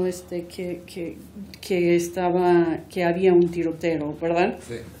vehículo que había un tiroteo, ¿verdad?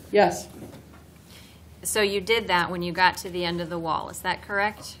 Sí. Yes. So you did that when you got to the end of the wall. Is that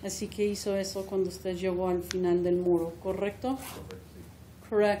correct? Así que hizo eso cuando usted llegó al final del muro, ¿correcto?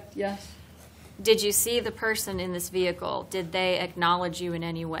 Correct, yes. Did you see the person in this vehicle? Did they acknowledge you in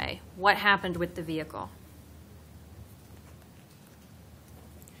any way? What happened with the vehicle?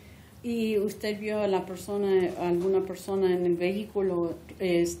 Y usted vio a alguna persona en el vehículo,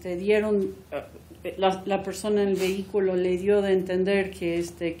 la persona en el vehículo le dio de entender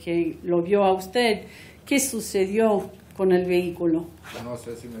que lo vio a usted. ¿Qué sucedió con el vehículo? No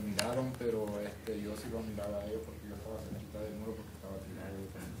sé si me miraron, pero yo sí lo miraba a ellos porque yo estaba cerquita del muro porque estaba tirado y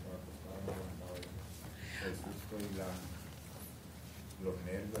estaba acostado, no aguantaba yo. el susto y los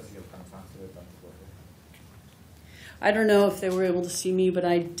nervios y el cansancio de tanto correr. I don't know if they were able to see me, but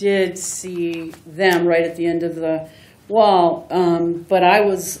I did see them right at the end of the wall. But I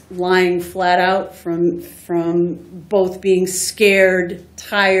was lying flat out from both being scared,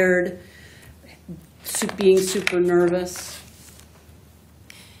 tired, being super nervous.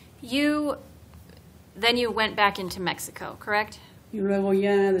 Then you went back into Mexico, correct? Y luego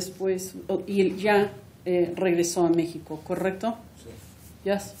ya después, y ya regresó a México, ¿correcto? Sí.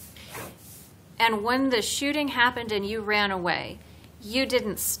 Yes. And when the shooting happened and you ran away, you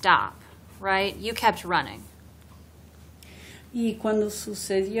didn't stop, right? You kept running. Y cuando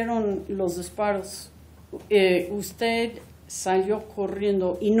sucedieron los disparos, usted salió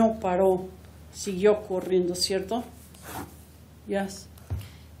corriendo y no paró, siguió corriendo, ¿cierto? Yes.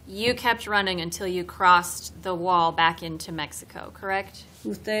 You kept running until you crossed the wall back into Mexico, correct?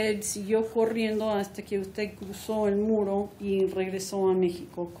 Usted siguió corriendo hasta que usted cruzó el muro y regresó a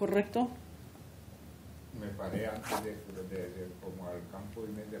México, ¿correcto? Me paré antes de como al campo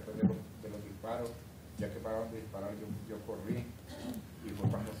y después de los disparos, ya que pararon de disparar, yo corrí y fue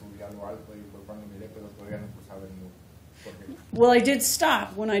cuando subí a lo alto y fue cuando miré, pero todavía no cruzaba el muro. Well, I did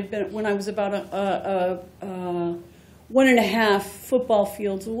stop when I was about a 1.5 football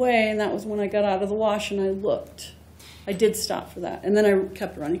fields away, and that was when I got out of the wash and I looked. I did stop for that, and then I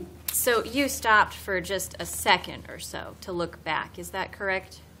kept running. So you stopped for just a second or so to look back, is that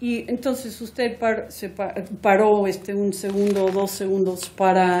correct? Y entonces usted paró un segundo o 2 segundos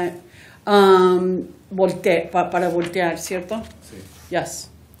para voltear, ¿cierto? Sí. Yes.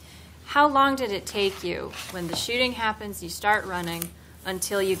 How long did it take you when the shooting happens, you start running,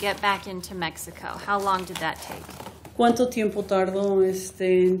 until you get back into Mexico? How long did that take? ¿Cuánto tiempo tardó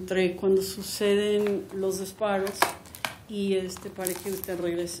entre cuando suceden los disparos y para que usted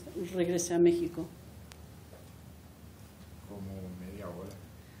regrese a México? Como media hora,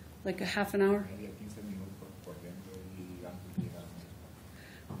 Like a half an hour? media 15 minutos corriendo y antes de llegar a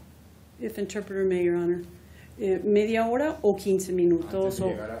México. If interpreter may, Your Honor. ¿Media hora o 15 minutos?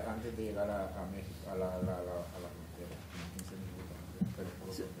 Antes de llegar a México, a la frontera, 15 minutos antes, pero por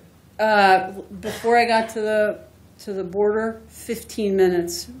correr. Before I got to the border, 15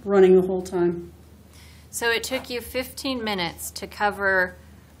 minutes running the whole time. So it took you 15 minutes to cover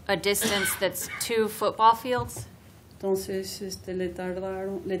a distance that's 2 football fields? Entonces le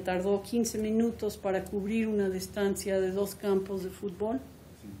tardó 15 minutos para cubrir una distancia de 2 campos de fútbol.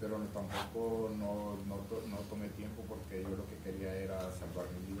 Sí, pero tampoco no tomé tiempo porque yo lo que quería era salvar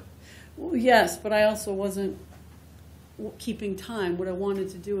mi vida. Well, yes, but I also wasn't keeping time. What I wanted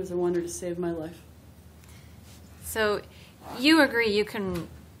to do is I wanted to save my life. So you agree you can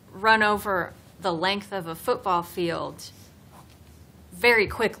run over the length of a football field very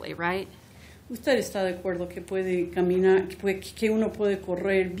quickly, right? Usted está de acuerdo que puede caminar, que uno puede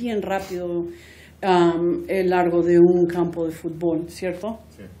correr bien rápido el largo de un campo de fútbol, ¿cierto?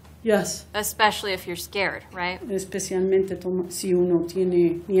 Sí. Yes. Especially if you're scared, right? Especialmente si uno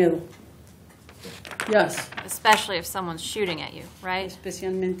tiene miedo. Yes. Especially if someone's shooting at you, right?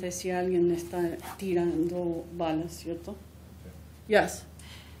 Especialmente si alguien le está tirando balas, ¿cierto? Yes.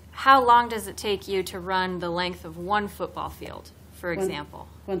 How long does it take you to run the length of one football field, for example?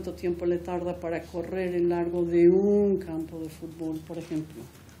 ¿Cuánto tiempo le tarda para correr el largo de un campo de fútbol, por ejemplo?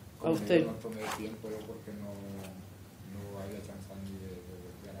 A Como usted. yo no tomé tiempo yo porque no había chance ni de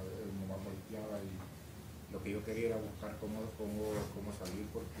voltear a ver, nomás volteaba y lo que yo quería era buscar cómo salir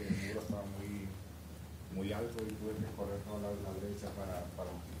porque el muro estaba muy alto y tuve que correr toda la derecha para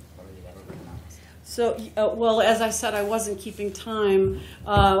llegar al final. So, well, as I said, I wasn't keeping time.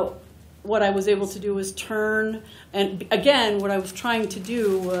 What I was able to do was turn, and again, what I was trying to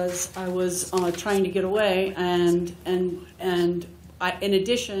do was I was trying to get away, and in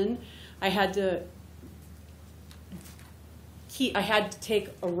addition, I had to take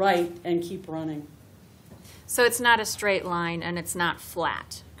a right and keep running. So it's not a straight line and it's not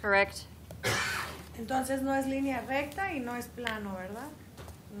flat, correct? Entonces no es línea recta y no es plano, ¿verdad?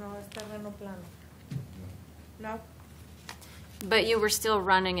 No es terreno plano. No. But you were still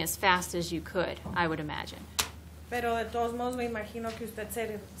running as fast as you could, I would imagine. Pero de todos modos me imagino que usted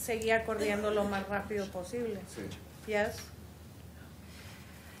seguía corriendo lo más rápido posible. Sí. Yes.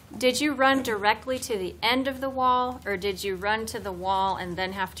 Did you run directly to the end of the wall, or did you run to the wall and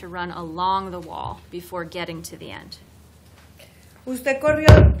then have to run along the wall before getting to the end? ¿Usted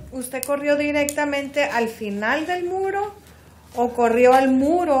corrió directamente al final del muro o corrió al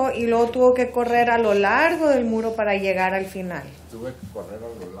muro y luego tuvo que correr a lo largo del muro para llegar al final? Tuve que correr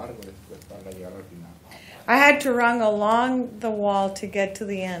a lo largo después para llegar al final. I had to run along the wall to get to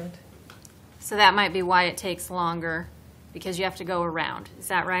the end. So that might be why it takes longer, because you have to go around. Is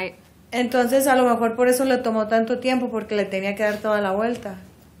that right? Entonces, a lo mejor por eso le tomó tanto tiempo, porque le tenía que dar toda la vuelta.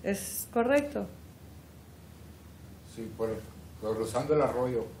 ¿Es correcto? Sí, cruzando el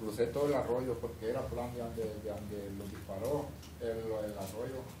arroyo, crucé todo el arroyo porque era plan de donde lo disparó el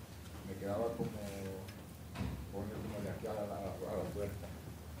arroyo, me quedaba como de aquí a la puerta,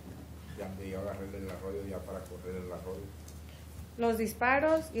 de donde yo agarré el arroyo ya para correr el arroyo. Los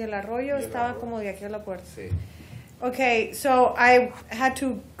disparos y el arroyo estaba como de aquí a la puerta. Sí. Okay, so I had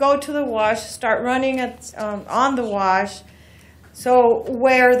to go to the wash, start running on the wash. So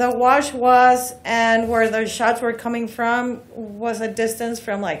where the wash was and where the shots were coming from was a distance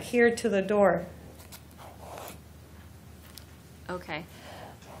from like here to the door. Okay.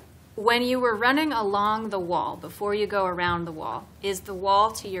 When you were running along the wall, before you go around the wall, is the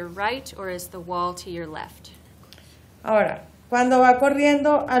wall to your right or is the wall to your left? Ahora, cuando va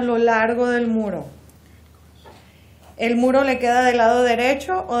corriendo a lo largo del muro, ¿el muro le queda del lado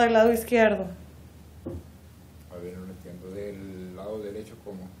derecho o del lado izquierdo? A ver, no entiendo. ¿Del lado derecho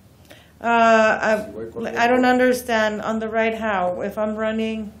cómo? I don't understand on the right how, if I'm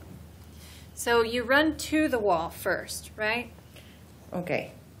running. So you run to the wall first, right?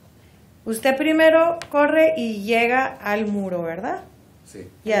 Okay. Usted primero corre y llega al muro, ¿verdad? Sí.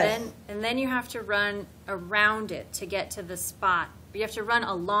 Yes. And then you have to run around it to get to the spot. You have to run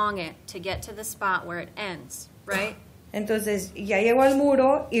along it to get to the spot where it ends, right? Entonces ya llegó al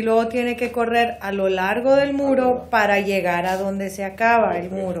muro y luego tiene que correr a lo largo del muro para llegar a donde se acaba el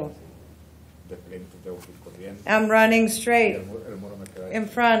muro. De frente tengo que ir corriendo. I'm running straight El muro me queda ahí. in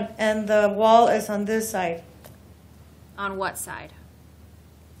front and the wall is on this side. On what side?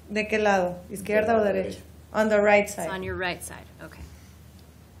 ¿De qué lado? ¿Izquierda o Del lado derecha? derecho. On the right It's side. on your right side. Okay.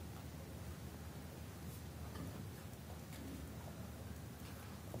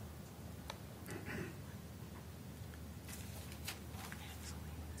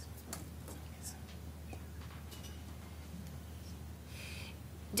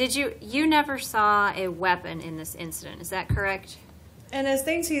 You never saw a weapon in this incident, is that correct? En este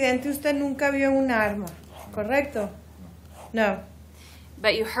incidente usted nunca vio un arma, ¿correcto? No,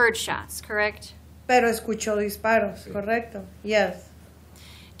 But you heard shots, correct? pero escuchó disparos, Sí. ¿correcto? Yes.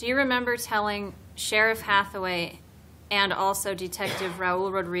 Do you remember telling Sheriff Hathaway and also Detective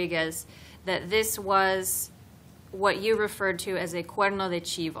Raul Rodriguez that this was what you referred to as a cuerno de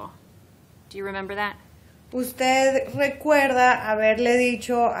chivo? Do you remember that? ¿Usted recuerda haberle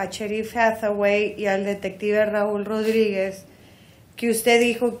dicho a Sheriff Hathaway y al detective Raúl Rodríguez que usted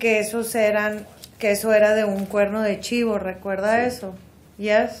dijo que eso era de un cuerno de chivo? ¿Recuerda eso?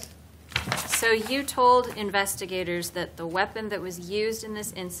 Yes. So you told investigators that the weapon that was used in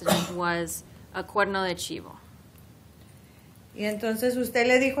this incident was a cuerno de chivo. Y entonces usted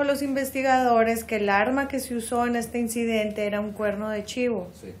le dijo a los investigadores que el arma que se usó en este incidente era un cuerno de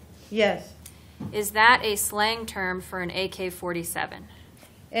chivo. Sí. Yes. Is that a slang term for an AK-47?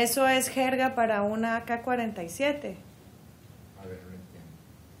 Eso es jerga para una AK-47. A ver,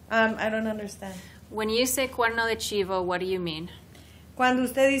 no entiendo. I don't understand. When you say cuerno de chivo, what do you mean? Cuando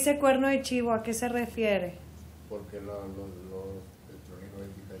usted dice cuerno de chivo, ¿a qué se refiere? Porque el sonido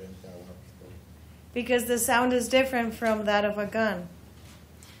es diferente a una pistola. Because the sound is different from that of a gun.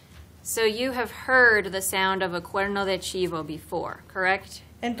 So you have heard the sound of a cuerno de chivo before, correct?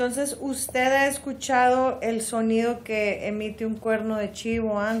 Entonces, usted ha escuchado el sonido que emite un cuerno de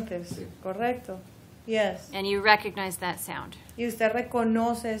chivo antes, Sí. ¿correcto? Yes. And you recognize that sound Y usted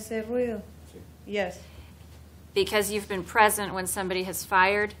reconoce ese ruido. Sí. Yes. because you've been present when somebody has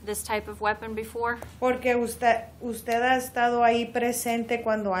fired this type of weapon before? Porque usted ha estado ahí presente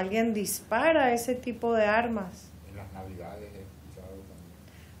cuando alguien dispara ese tipo de armas. En las navidades he escuchado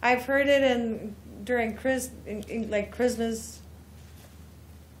también. I've heard it during like Christmas.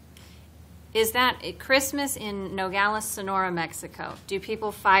 Is that at Christmas in Nogales, Sonora, Mexico? Do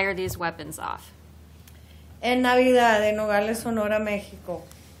people fire these weapons off? En Navidad, en Nogales, Sonora, México,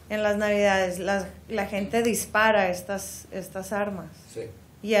 en las Navidades, la gente dispara estas armas. Sí.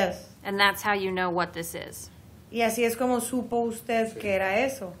 Yes. And that's how you know what this is. Y así es como supo usted Sí. que era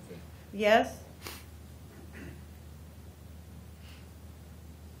eso. Sí. Yes.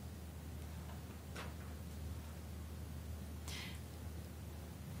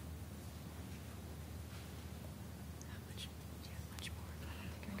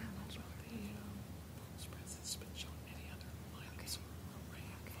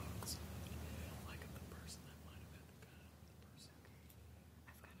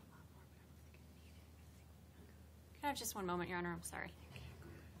 Can I have just one moment, Your Honor? I'm sorry.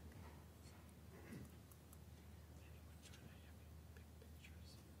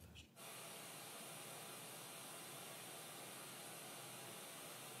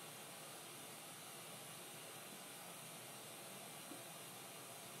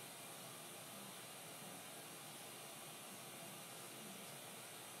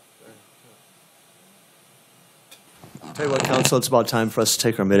 Tell you what, council, it's about time for us to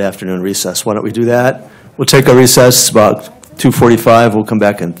take our mid-afternoon recess. Why don't we do that? We'll take our recess about 2:45. We'll come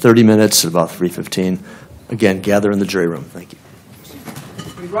back in 30 minutes at about 3:15. Again, gather in the jury room. Thank you.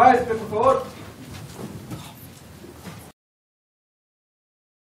 Please rise, por favor.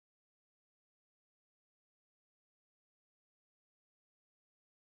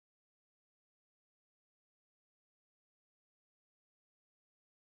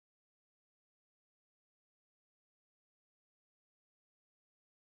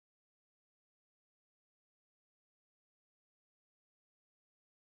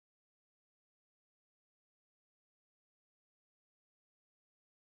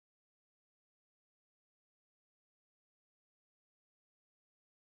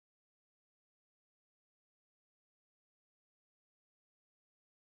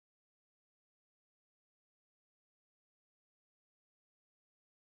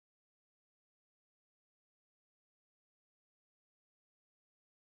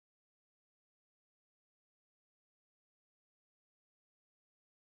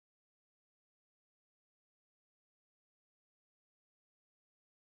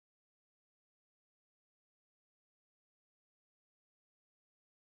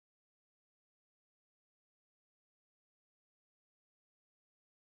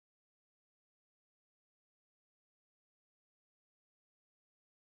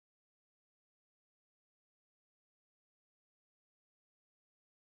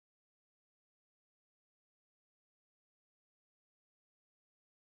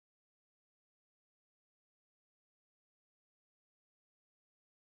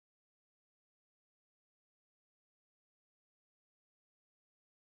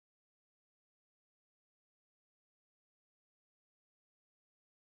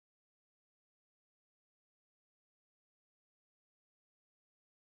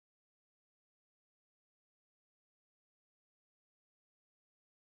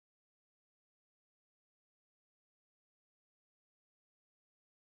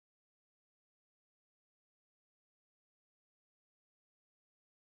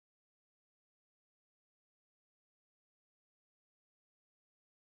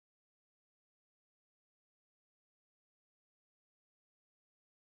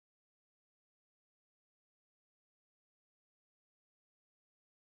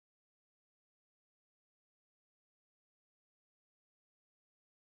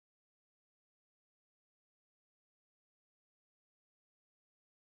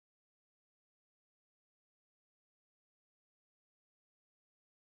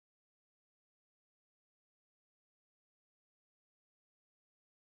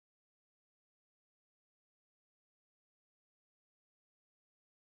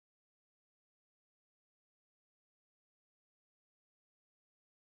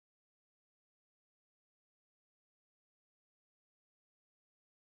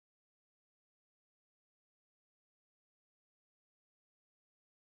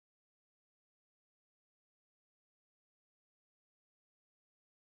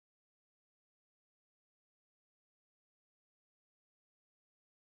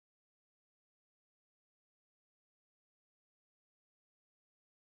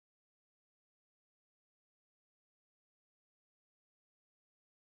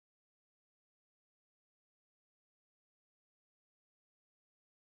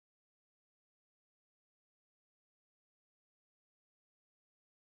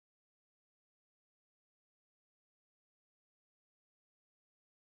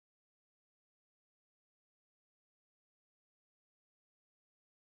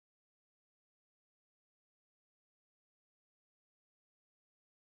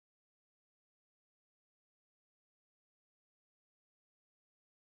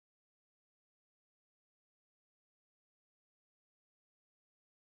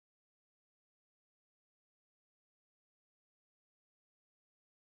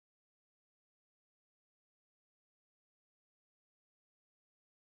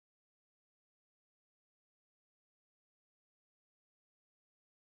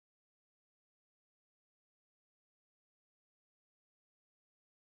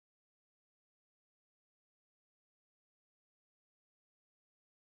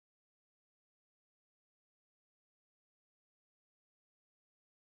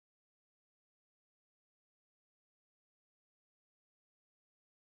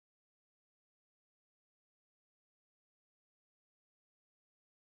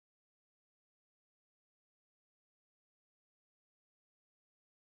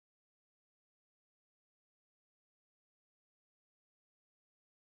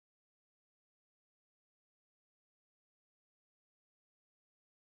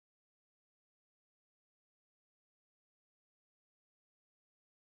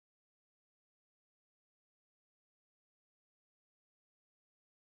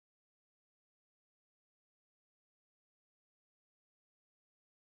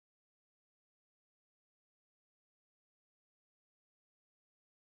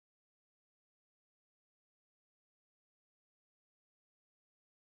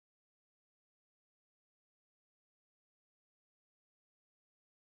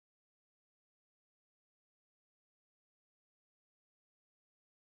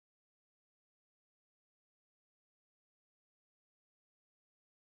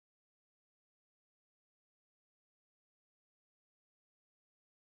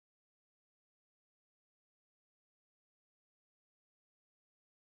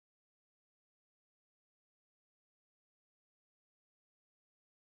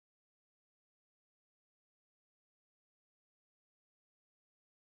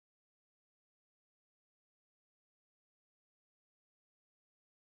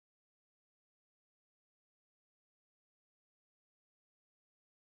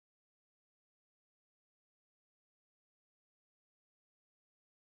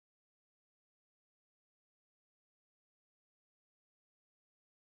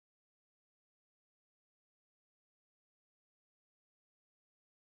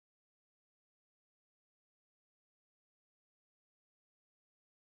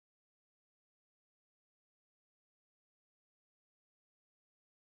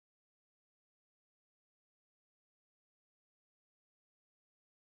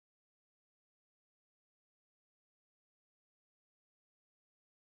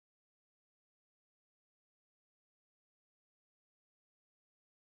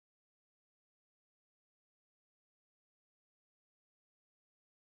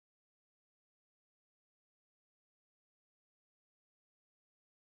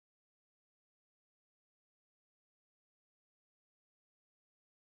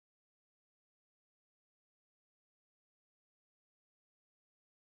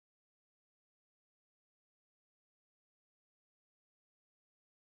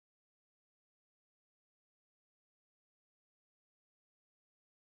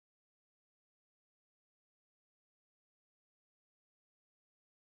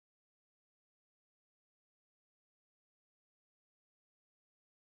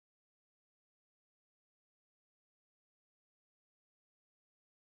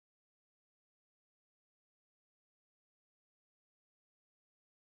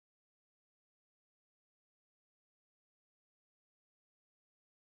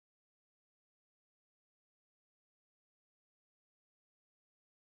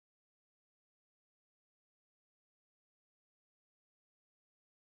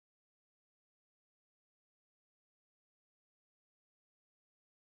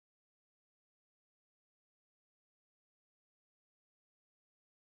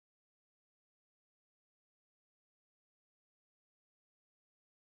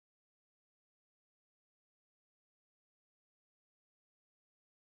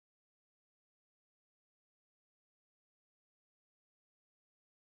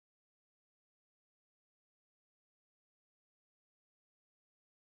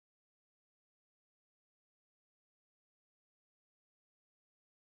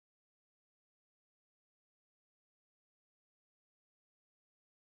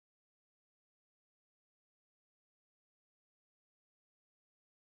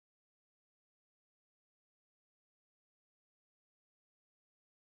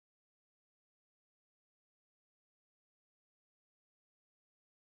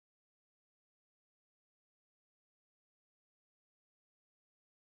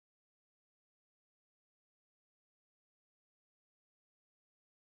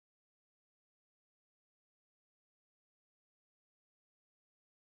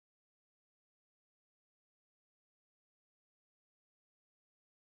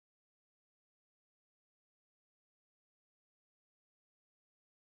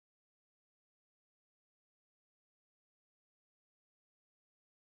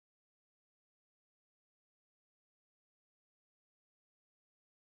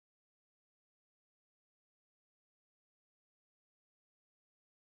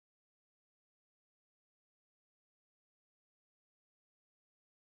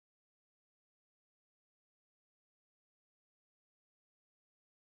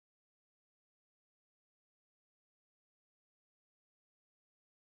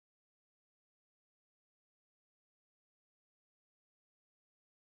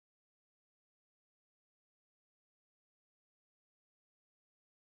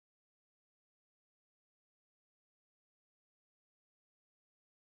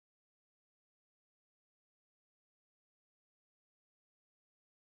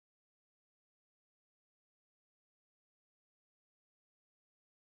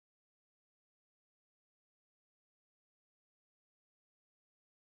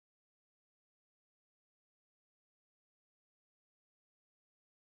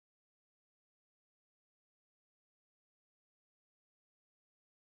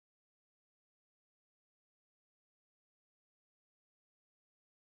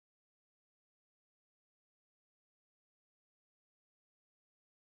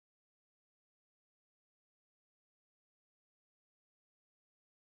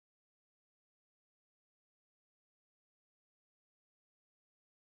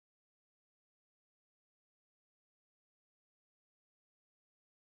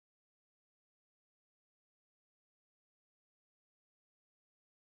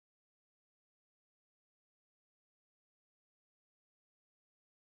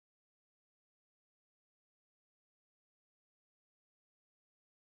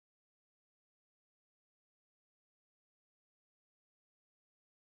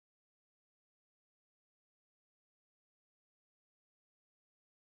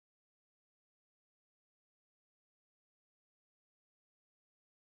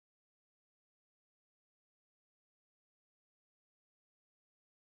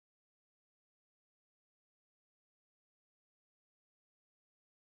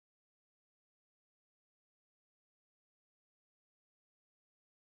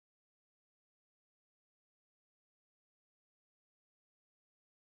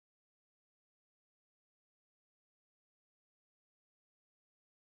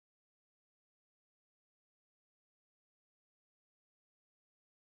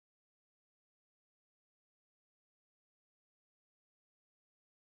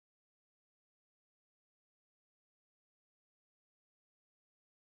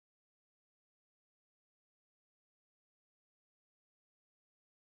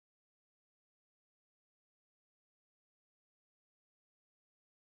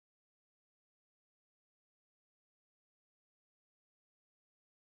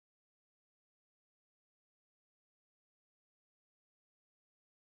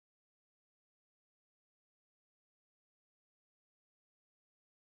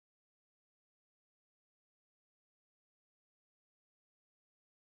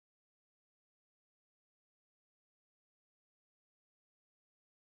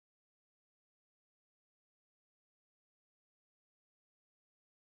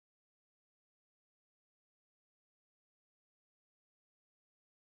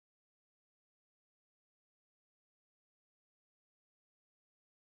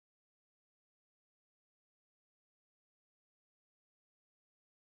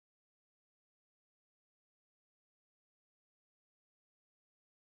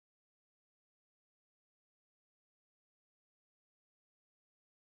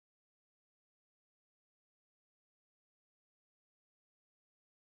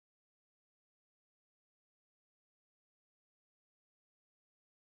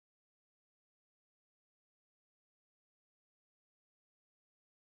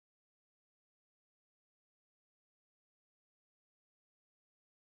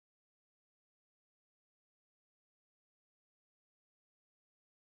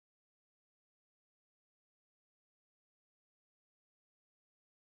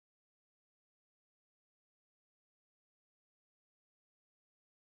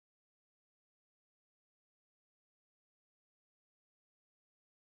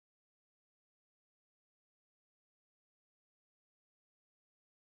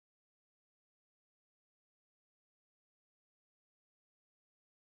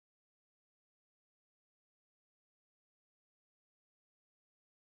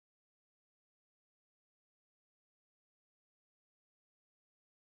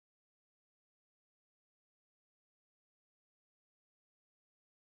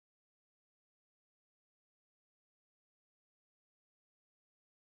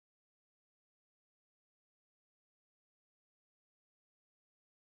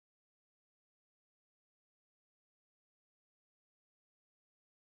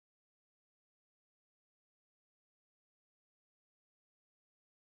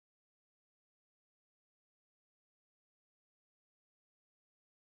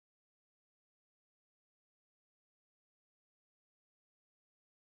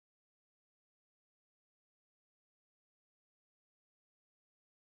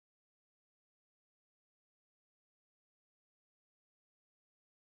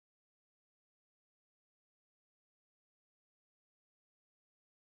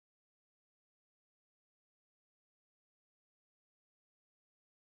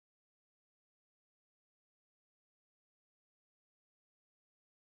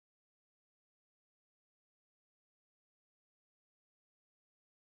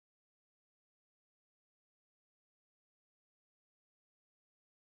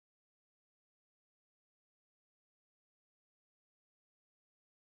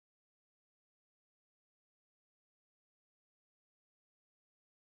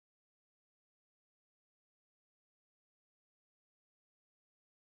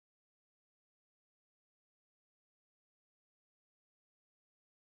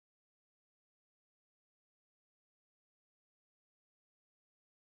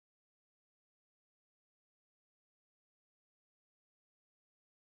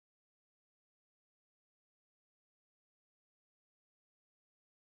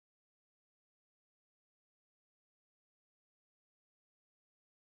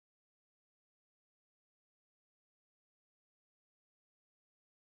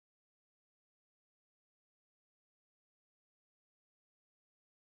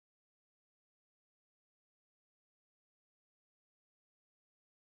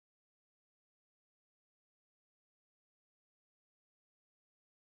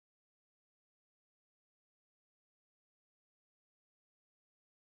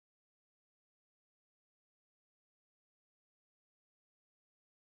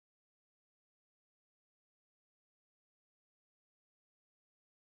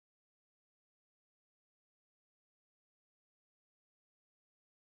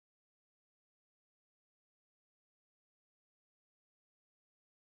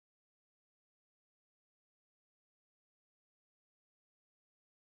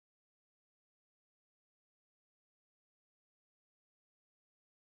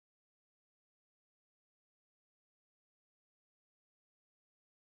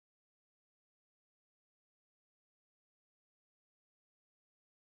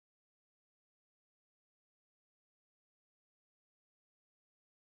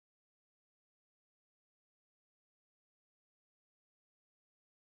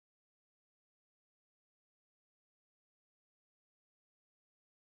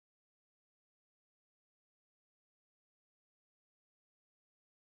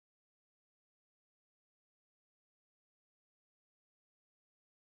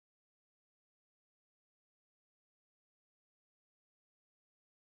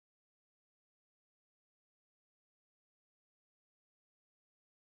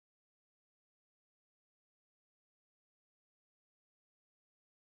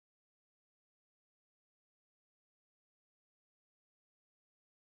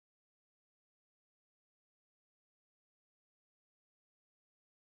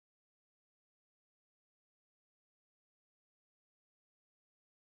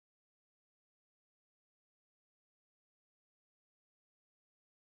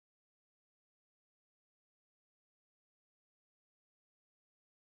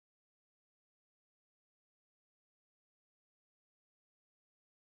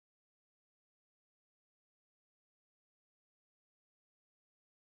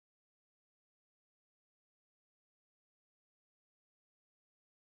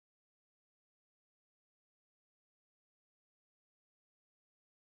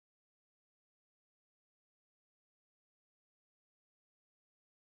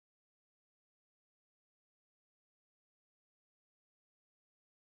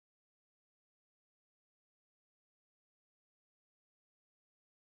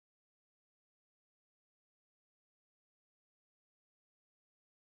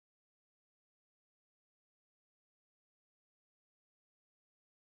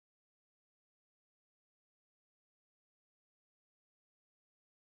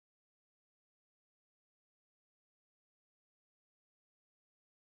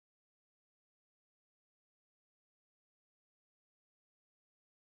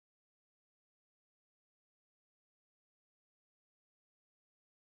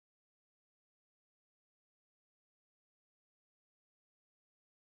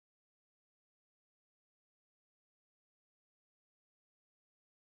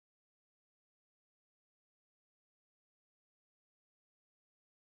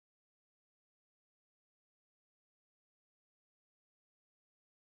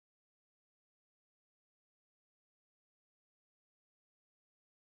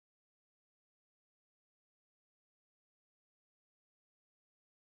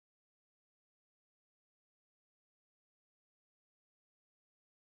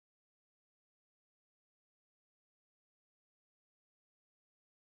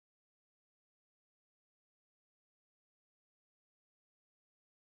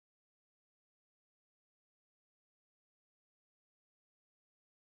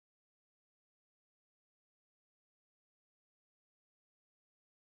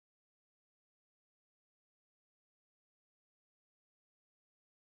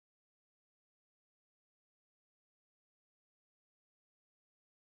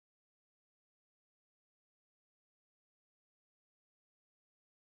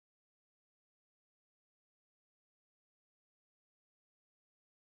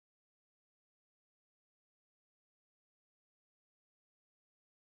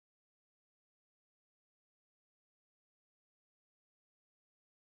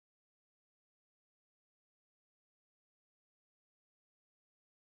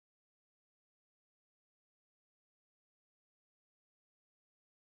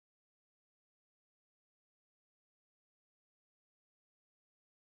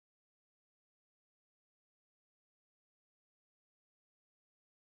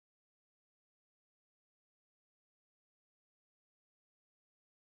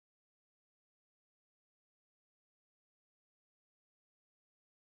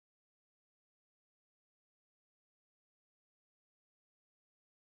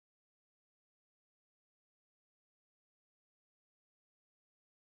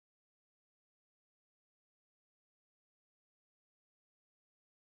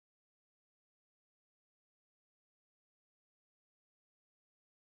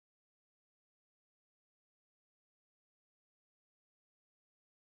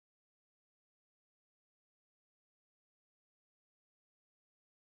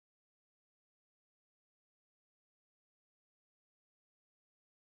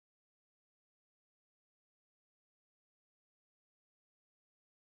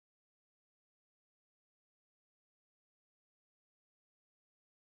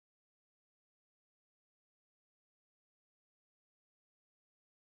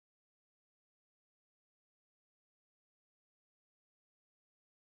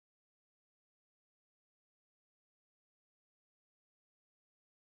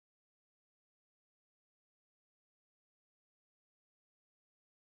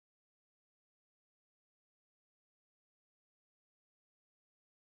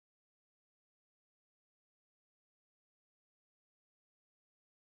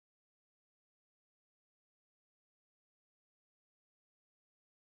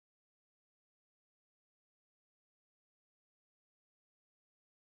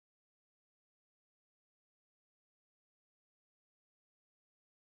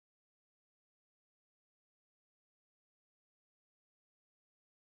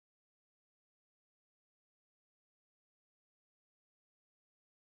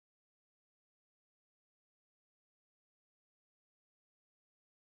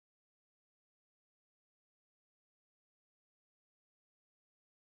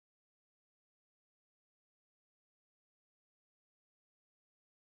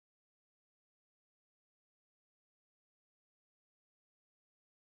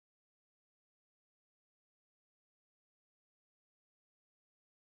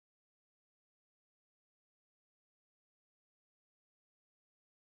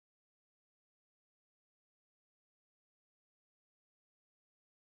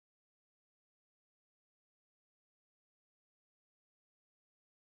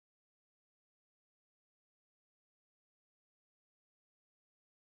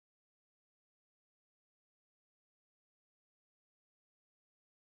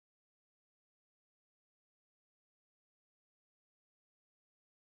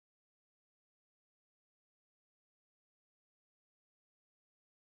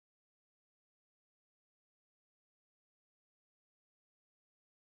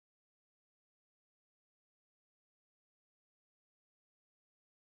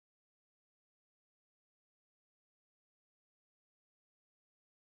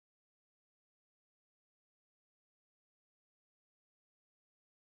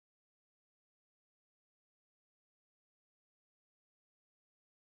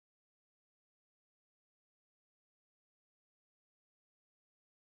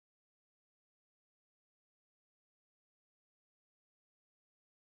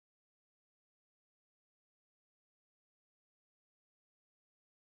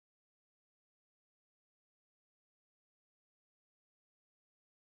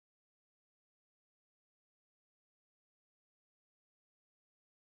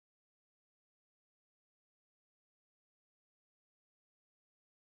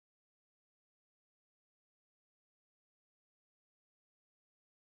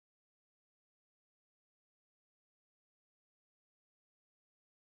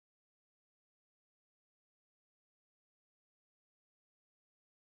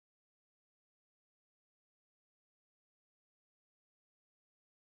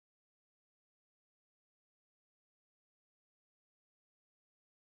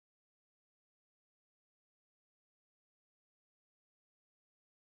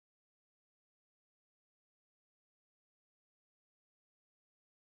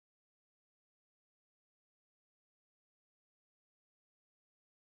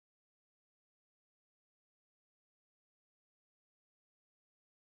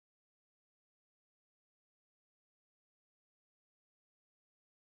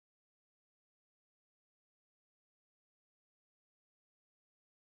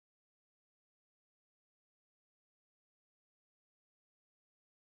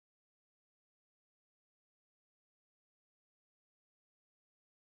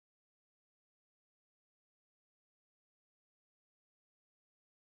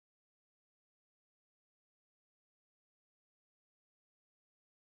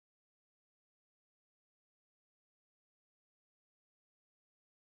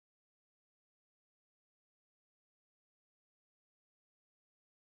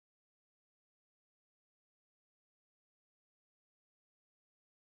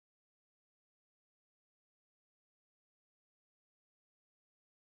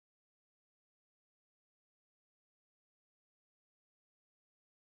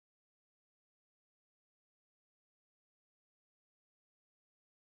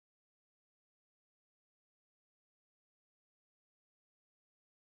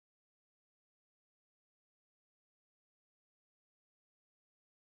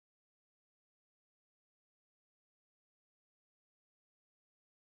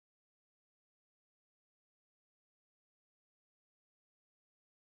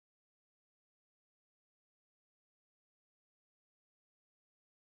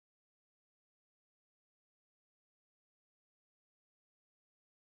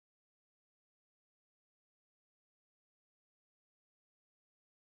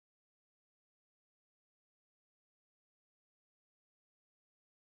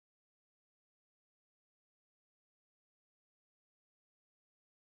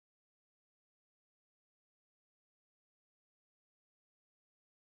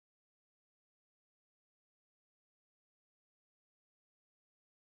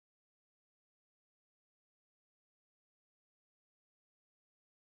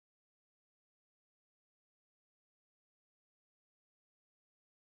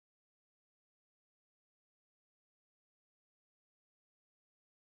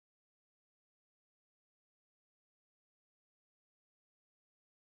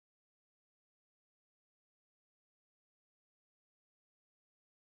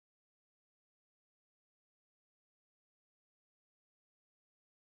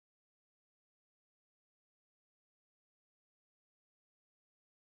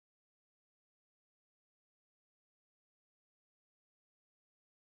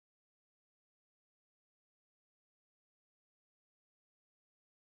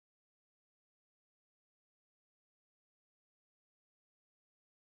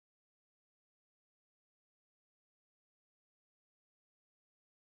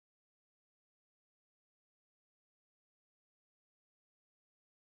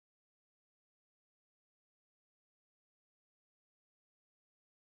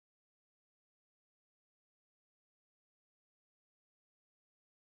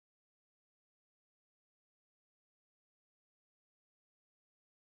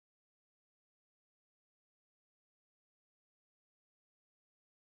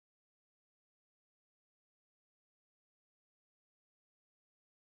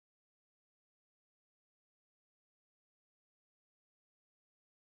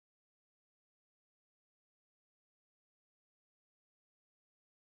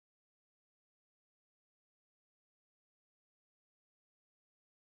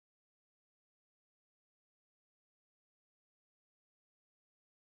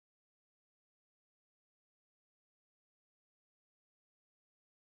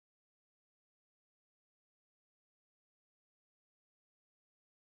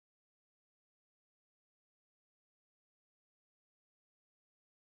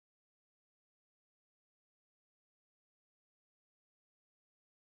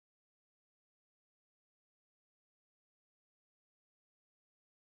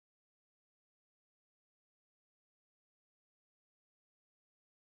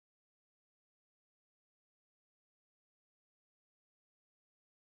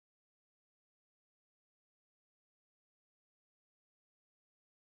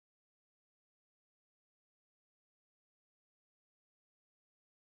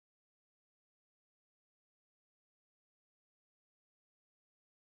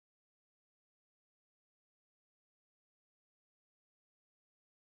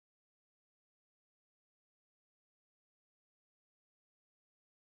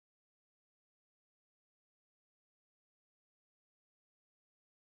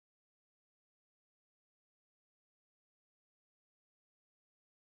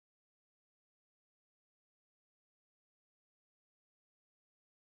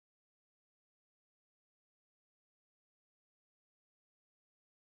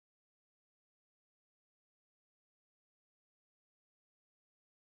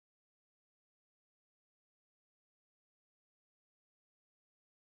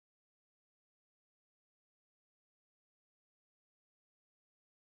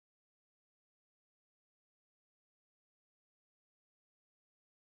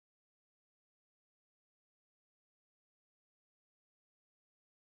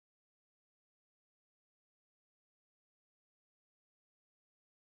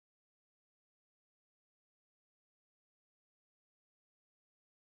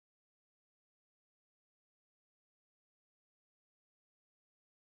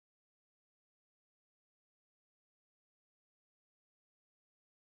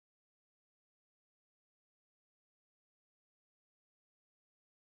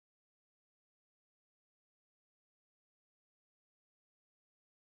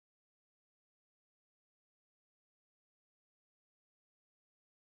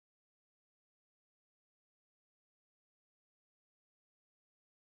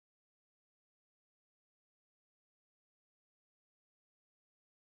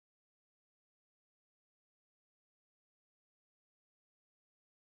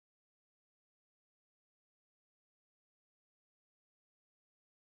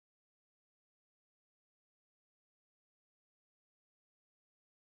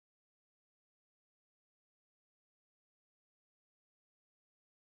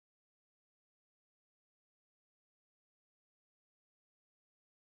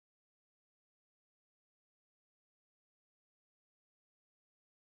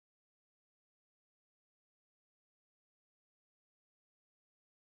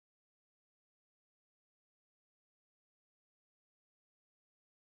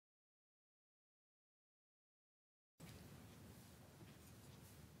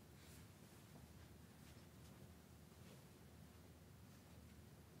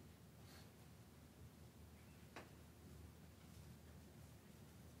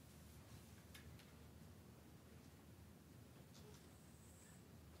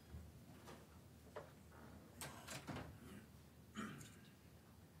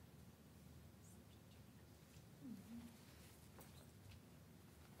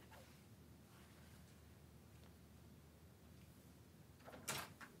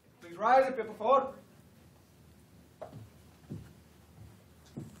 Please rise de pie, por favor.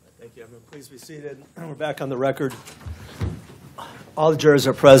 Thank you, everyone. Please be seated. We're back on the record. All the jurors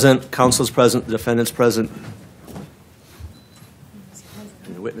are present, counsel's present, the defendant's present.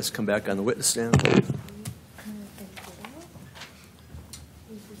 Can the witness come back on the witness stand?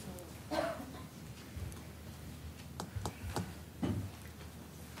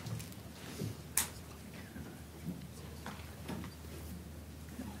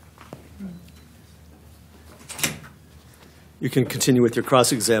 You can continue with your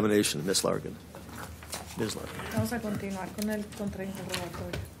cross-examination, Ms. Largan. Ms. Largan. Vamos a continuar con el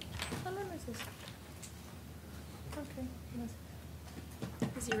contrainterrogatorio. No lo necesito. Okay,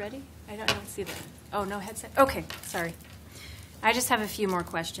 gracias. Is he ready? I don't see that. Oh, no headset? Okay, sorry. I just have a few more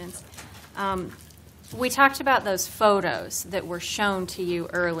questions. We talked about those photos that were shown to you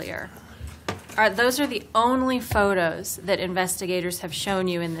earlier. Those are the only photos that investigators have shown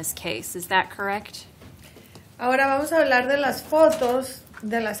you in this case. Is that correct? Ahora vamos a hablar de las fotos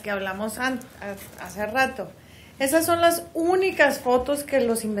de las que hablamos hace rato. Esas son las únicas fotos que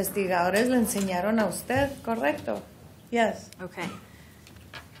los investigadores le enseñaron a usted, ¿correcto? Yes. Okay.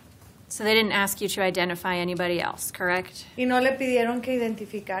 So they didn't ask you to identify anybody else, correct? Y no le pidieron que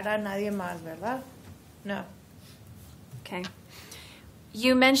identificara a nadie más, ¿verdad? No. Okay.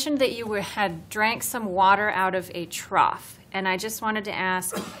 You mentioned that you had drank some water out of a trough, and I just wanted to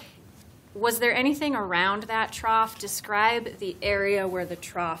ask, was there anything around that trough? Describe the area where the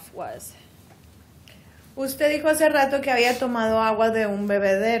trough was. Usted dijo hace rato que había tomado agua de un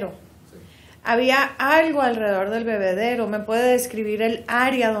bebedero. Había algo alrededor del bebedero. ¿Me puede describir el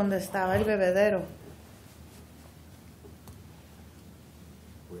área donde estaba el bebedero?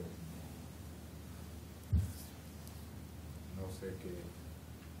 Pues, no sé qué.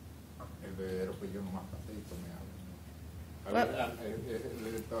 El bebedero, pues yo nomás pasé y tomé agua.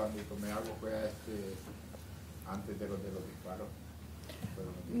 Le estaba dando y tomé agua, fue antes de los disparos.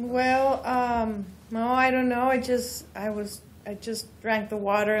 Well, no, I don't know. I just drank the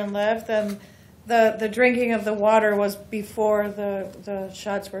water and left, and the drinking of the water was before the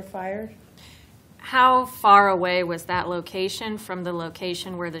shots were fired. How far away was that location from the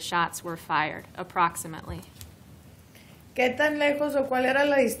location where the shots were fired, approximately? ¿Qué tan lejos o cuál era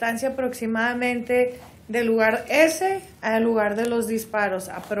la distancia aproximadamente del lugar ese al lugar de los disparos?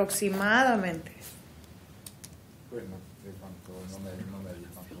 Aproximadamente. Pues no sé cuánto, no me di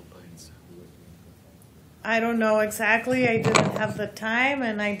cuánto. I don't know exactly. I didn't have the time,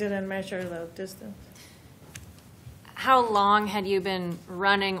 and I didn't measure the distance. How long had you been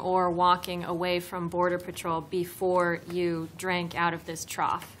running or walking away from Border Patrol before you drank out of this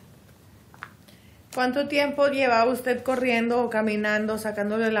trough? ¿Cuánto tiempo llevaba usted corriendo o caminando,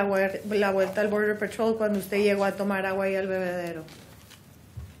 sacándole la vuelta al Border Patrol cuando usted llegó a tomar agua ahí al bebedero?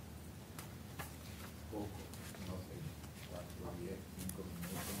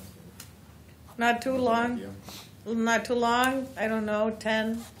 Not too long. Not too long. I don't know,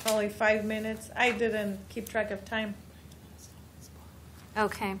 10, probably 5 minutes. I didn't keep track of time.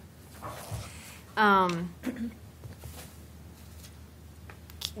 Okay.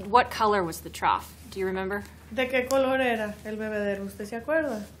 What color was the trough? Do you remember? ¿De qué color era el bebedero? ¿Usted se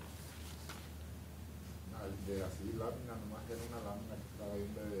acuerda? De así lámina, nomás era una lámina que estaba ahí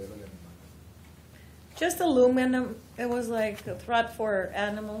un bebedero de animales. Just aluminum. It was like a threat for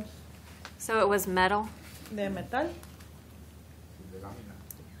animals. So it was metal? ¿De metal? De lámina.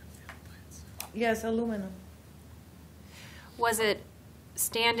 Yes, aluminum. Was it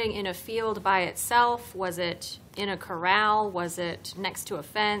standing in a field by itself? Was it in a corral? Was it next to a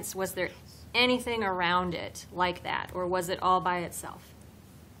fence? Was there anything around it like that? Or was it all by itself?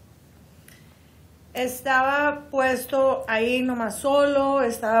 Estaba puesto ahí nomás solo,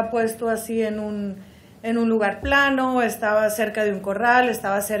 estaba puesto así en un lugar plano, estaba cerca de un corral,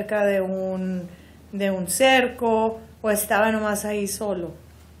 estaba cerca de un cerco, o estaba nomás ahí solo.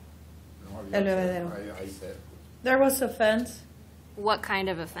 No, había El bebedero. Hay cerco, There was a fence. What kind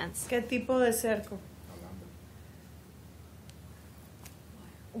of a fence? ¿Qué tipo de cerco? alambre.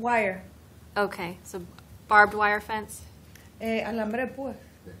 Wire. Okay, so barbed wire fence? Alambre pues.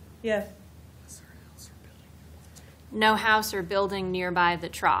 Yes. No house or building nearby the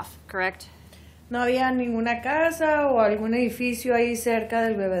trough, correct? No había ninguna casa o algún edificio ahí cerca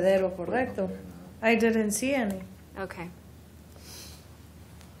del bebedero, ¿correcto? I didn't see any. Okay.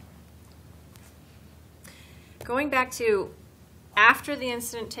 Going back to after the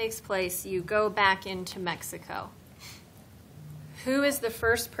incident takes place, you go back into Mexico. Who is the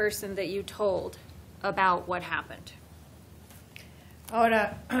first person that you told about what happened?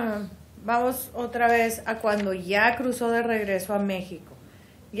 Ahora, vamos otra vez a cuando ya cruzó de regreso a México.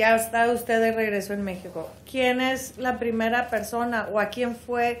 Ya está usted de regreso en México. ¿Quién es la primera persona o a quién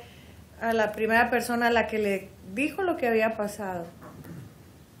fue a la primera persona a la que le dijo lo que había pasado?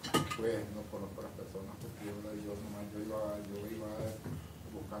 Pues no conozco a las personas porque yo iba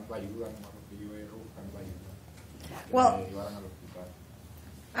buscando ayuda, nomás porque yo iba buscando ayuda. Que Well, me llevaran al hospital.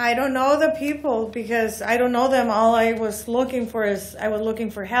 I don't know the people because I don't know them. All I was looking for is I was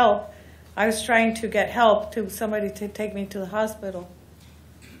looking for help. I was trying to get help to somebody to take me to the hospital.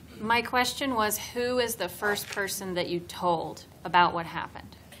 My question was, who is the first person that you told about what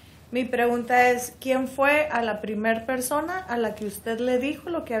happened? Mi pregunta es, ¿quién fue a la primera persona a la que usted le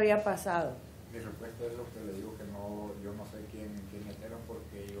dijo lo que había pasado? Mi respuesta es lo que le digo, que no, yo no sé quiénes eran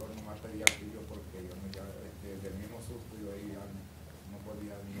porque yo nomás pedí auxilio porque yo no, del mismo susto yo ya no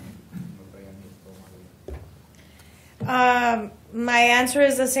podía no traía ni estómago. My answer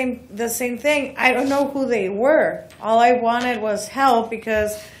is the same thing. I don't know who they were. All I wanted was help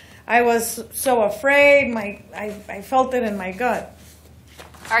because I was so afraid. I felt it in my gut.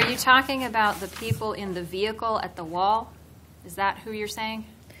 Are you talking about the people in the vehicle at the wall? Is that who you're saying?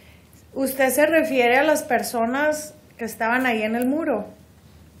 ¿Usted se refiere a las personas que estaban ahí en el muro?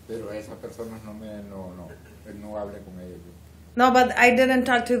 Pero esas personas no hablé con ellos. No, but I didn't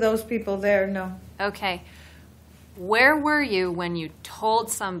talk to those people there, no. Okay. Where were you when you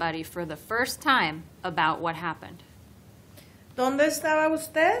told somebody for the first time about what happened? ¿Dónde estaba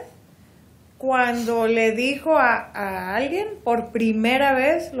usted cuando le dijo a alguien por primera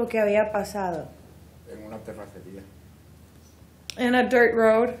vez lo que había pasado? En una terracería, In a dirt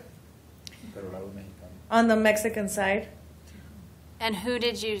road pero lado mexicano. on the Mexican side. And who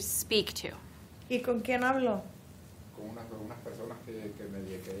did you speak to? ¿Y con quién habló? Con unas personas que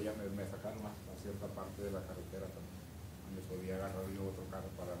ellas me sacaron a cierta parte de la carretera también, donde podía agarrar yo otro carro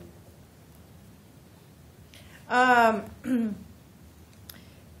para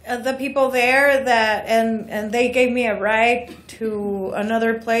The people there that and they gave me a ride to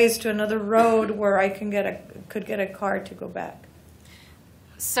another place, to another road where I could get a car to go back.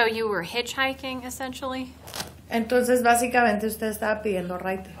 So you were hitchhiking, essentially? Entonces básicamente usted estaba pidiendo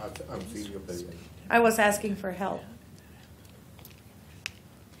ride. auxilio pedía. I was asking for help.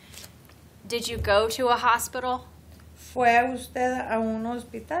 Did you go to a hospital? ¿Fue usted a un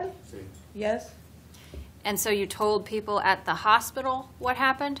hospital? Sí. Yes. And so you told people at the hospital what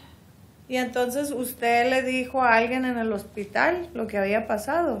happened? Y entonces usted le dijo a alguien en el hospital lo que había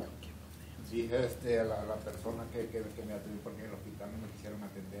pasado. Dije a la persona que me atendió porque en el hospital no me quisieron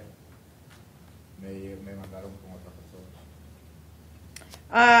atender. Me mandaron con otra persona.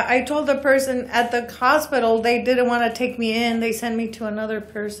 I told the person at the hospital they didn't want to take me in. They sent me to another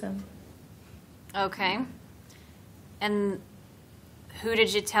person. Okay. And who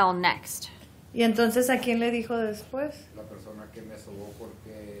did you tell next? Y entonces ¿a quién le dijo después? La persona que me sobó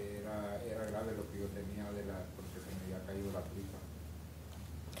porque era grave lo que yo tenía porque se me había caído la tripa.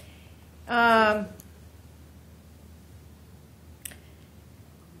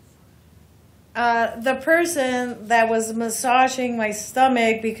 The person that was massaging my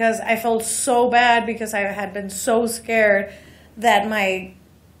stomach because I felt so bad because I had been so scared that my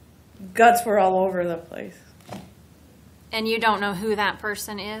guts were all over the place. And you don't know who that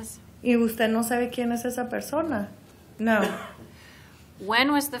person is? ¿Y usted no sabe quién es esa persona? No.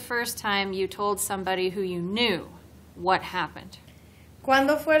 When was the first time you told somebody who you knew what happened?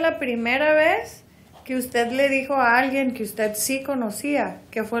 ¿Cuándo fue la primera vez que usted le dijo a alguien que usted sí conocía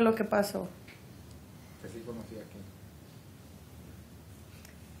qué fue lo que pasó? Que sí conocía aquí.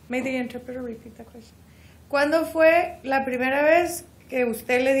 May the interpreter repeat that question? ¿Cuándo fue la primera vez que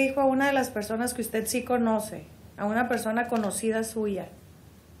usted le dijo a una de las personas que usted sí conoce, a una persona conocida suya?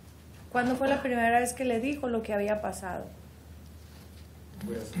 ¿Cuándo fue la primera vez que le dijo lo que había pasado?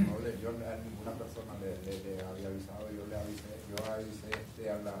 Pues no, yo a ninguna persona le había avisado. Yo avisé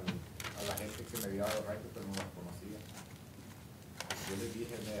a la gente que me había dado rayo, pero no las conocía. Yo les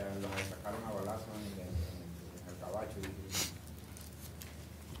dije, los sacaron a balazos en el cabacho.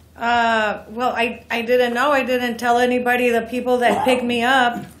 Well, I didn't know. I didn't tell anybody. The people that picked me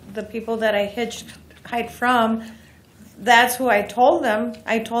up, the people that I hitchhiked from, that's who I told them.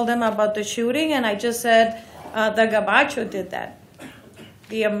 I told them about the shooting, and I just said the Gabacho did that,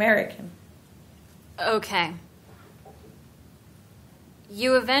 the American. Okay.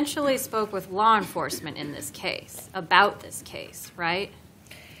 You eventually spoke with law enforcement in this case, about this case, right?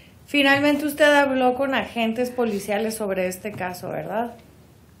 Finalmente usted habló con agentes policiales sobre este caso, ¿verdad?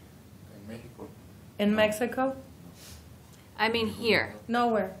 En México. In Mexico? I mean here.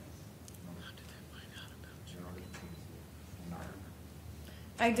 Nowhere.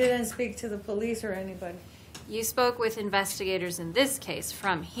 I didn't speak to the police or anybody. You spoke with investigators in this case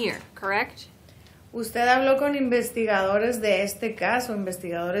from here, correct? Usted habló con investigadores de este caso,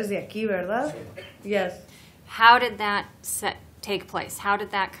 investigadores de aquí, ¿verdad? Yes. How did that take place? How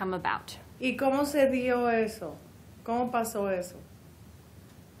did that come about? ¿Y cómo se dio eso? ¿Cómo pasó eso?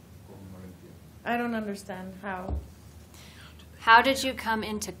 I don't understand how. How did you come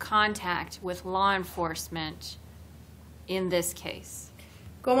into contact with law enforcement in this case?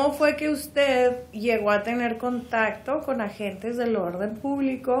 ¿Cómo fue que usted llegó a tener contacto con agentes del orden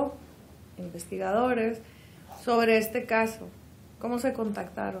público, investigadores, sobre este caso? ¿Cómo se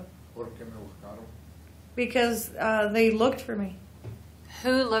contactaron? Porque me buscaron. Because they looked for me.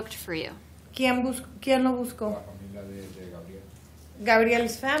 Who looked for you? ¿Quién lo buscó? La familia de Gabriel.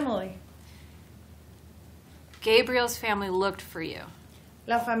 Gabriel's family. Gabriel's family looked for you.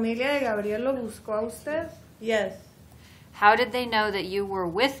 ¿La familia de Gabriel lo buscó a usted? Yes. How did they know that you were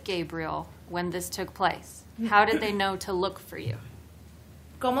with Gabriel when this took place? How did they know to look for you?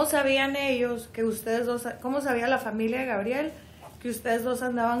 ¿Cómo sabían ellos que ustedes dos, cómo sabía la familia de Gabriel que ustedes dos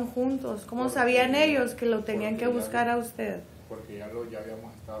andaban juntos? ¿Cómo sabían ellos que lo tenían que buscar a usted? Porque ya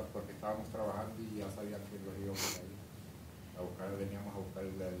habíamos estado, porque estábamos trabajando y ya sabían que los íbamos a ir a buscar, veníamos a buscar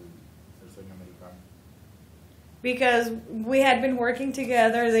el sueño americano. Because we had been working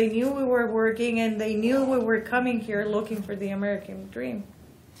together, they knew we were working, and they knew we were coming here looking for the American dream.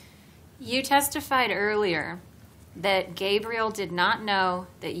 You testified earlier that Gabriel did not know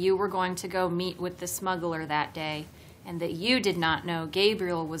that you were going to go meet with the smuggler that day, and that you did not know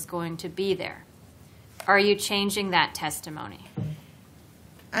Gabriel was going to be there. Are you changing that testimony?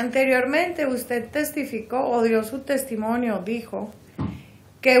 Anteriormente usted testificó o dio su testimonio, dijo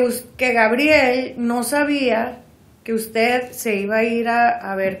que Gabriel no sabía que usted se iba a ir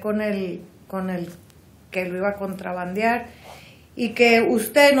a ver con el que lo iba a contrabandear y que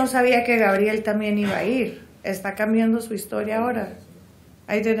usted no sabía que Gabriel también iba a ir. Está cambiando su historia ahora.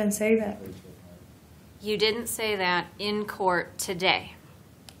 I didn't say that. You didn't say that in court today.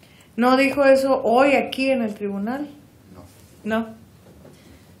 ¿No dijo eso hoy aquí en el tribunal? No.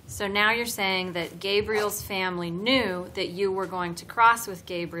 So now you're saying that Gabriel's family knew that you were going to cross with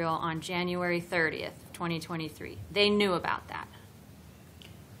Gabriel on January 30th, 2023. They knew about that.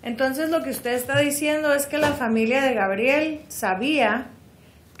 Entonces lo que usted está diciendo es que la familia de Gabriel sabía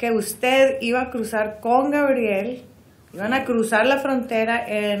que usted iba a cruzar con Gabriel, iban a cruzar la frontera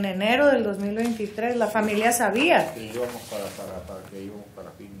en enero del 2023. La familia sabía Que íbamos para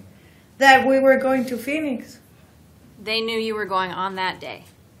Phoenix. that we were going to Phoenix. They knew you were going on that day.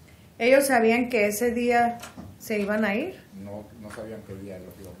 Ellos sabían que ese día se iban a ir. No sabían qué día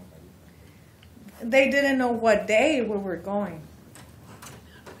los íbamos a ir. They didn't know what day we were going.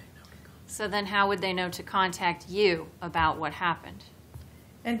 So then how would they know to contact you about what happened?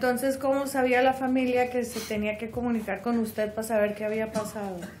 Entonces, ¿cómo sabía la familia que se tenía que comunicar con usted para saber qué había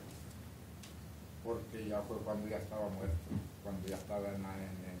pasado? Porque ya fue cuando ya estaba muerto, cuando ya estaba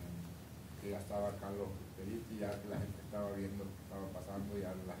que ya estaba Carlos Periti, ya que la gente estaba viendo lo que estaba pasando, ya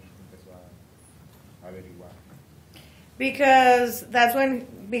la gente empezó a averiguar.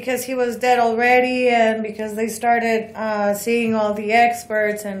 Because he was dead already, and because they started seeing all the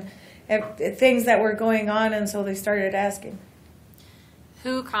experts and things that were going on, and so they started asking.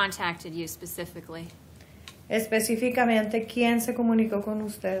 Who contacted you specifically? Específicamente, ¿quién se comunicó con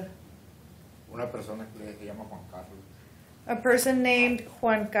usted? Una persona que se llama Juan Carlos. A person named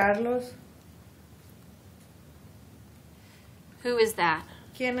Juan Carlos. Who is that?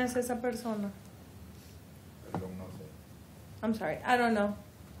 ¿Quién es esa persona? Perdón, no sé. I'm sorry, I don't know.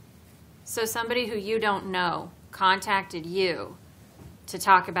 So somebody who you don't know contacted you to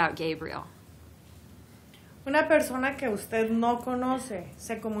talk about Gabriel. Una persona que usted no conoce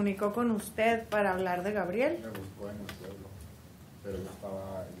se comunicó con usted para hablar de Gabriel. Me buscó en el pueblo, pero yo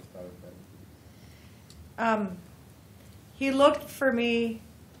estaba enfermo. He looked for me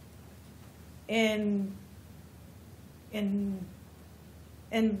in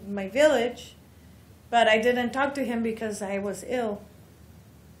my village, but I didn't talk to him because I was ill.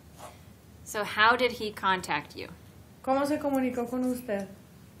 So how did he contact you? ¿Cómo se comunicó con usted?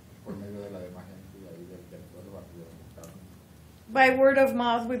 Por medio de la demás gente y ahí del pueblo acudieron a buscarme. By word of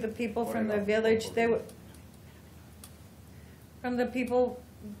mouth with the people from the village. From the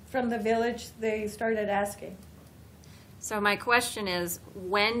village, they started asking. So my question is,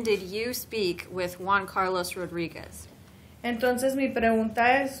 when did you speak with Juan Carlos Rodriguez? Entonces mi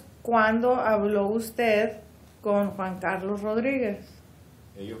pregunta es, ¿cuándo habló usted con Juan Carlos Rodríguez?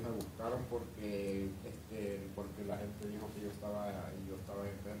 Ellos me buscaron porque la gente dijo que yo estaba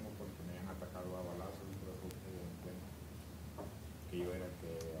enfermo porque me habían atacado a balazos y por eso que yo era el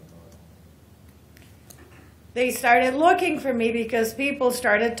que andaba. they started looking for me because people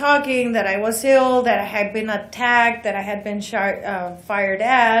started talking that I was ill, that I had been attacked, that I had been fired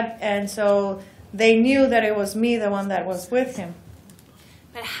at, and so they knew that it was me, the one that was with him.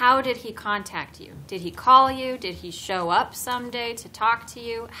 But how did he contact you? Did he call you? Did he show up someday to talk to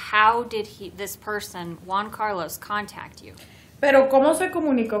you? How did this person, Juan Carlos, contact you? Pero ¿cómo se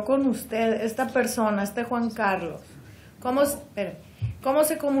comunicó con usted, esta persona, este Juan Carlos? ¿Cómo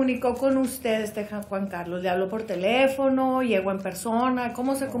se comunicó con usted, este Juan Carlos? ¿Le habló por teléfono? ¿Llegó en persona?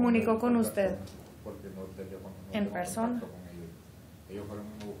 ¿Cómo se comunicó con usted? Porque no En persona. con ellos. Ellos fueron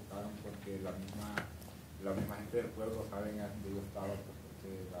y me buscaron porque la misma gente del pueblo saben a dónde yo estaba,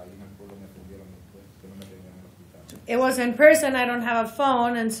 porque ahí en el pueblo me atendieron después, que no me tenían en el hospital. It was in person. I don't have a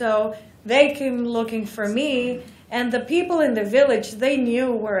phone, and so they came looking for me. And the people in the village, they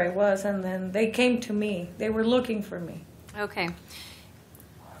knew where I was, and then they came to me. They were looking for me. Okay.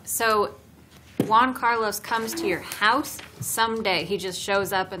 So Juan Carlos comes to your house someday. He just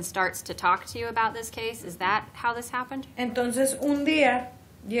shows up and starts to talk to you about this case. Is that how this happened? Entonces, un día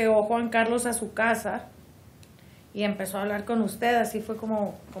llegó Juan Carlos a su casa y empezó a hablar con usted. Así fue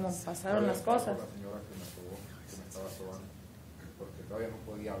como pasaron las cosas. La señora que me estaba sobando, porque todavía no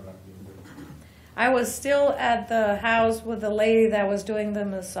podía hablar bien. I was still at the house with the lady that was doing the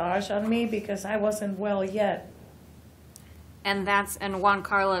massage on me because I wasn't well yet. And Juan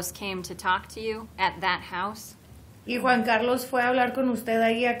Carlos came to talk to you at that house? Y Juan Carlos fue a hablar con usted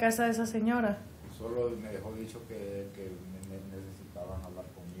ahí a casa de esa señora. Solo me dejó dicho que necesitaban hablar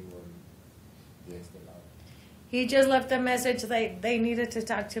conmigo de este lado. He just left a message that they needed to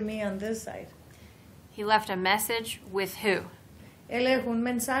talk to me on this side. He left a message with who? Él dejó un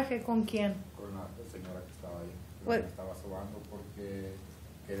mensaje con quién. Con la señora que estaba ahí. What? Me estaba sobando porque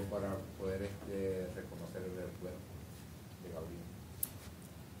era para poder reconocer el cuerpo de Gabriel.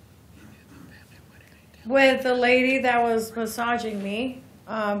 With the lady that was massaging me,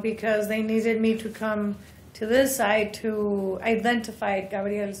 because they needed me to come to this side to identify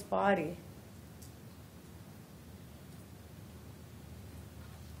Gabriel's body.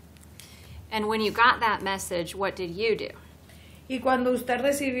 And when you got that message, what did you do? Y cuando usted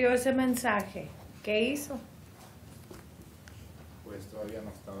recibió ese mensaje, ¿qué hizo? Pues todavía no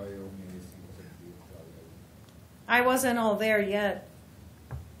estaba yo en mis 5 sentidos todavía. I wasn't all there yet.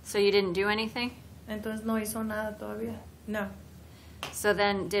 So you didn't do anything? Entonces no hizo nada todavía. No. So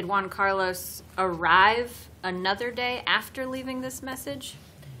then did Juan Carlos arrive another day after leaving this message?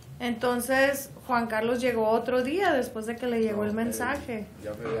 Entonces Juan Carlos llegó otro día después de que le llegó el mensaje.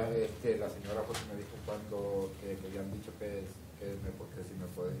 Ya la señora pues me dijo cuando que me habían dicho porque si me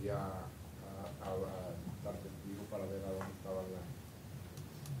podía dar testigo para ver a dónde estaba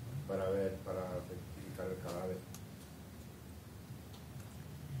para certificar el cadáver.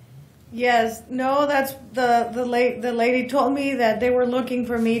 Yes, no, that's the lady told me that they were looking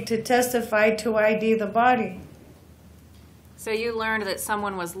for me to testify to ID the body. So you learned that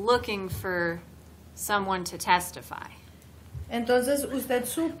someone was looking for someone to testify. Entonces usted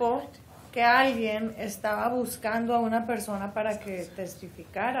supo que alguien estaba buscando a una persona para que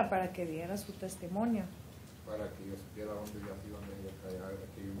testificara, para que diera su testimonio. Para que yo supiera dónde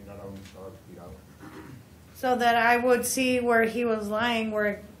que yo mirara dónde estaba tirado. So that I would see where he was lying,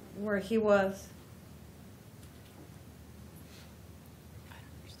 where he was.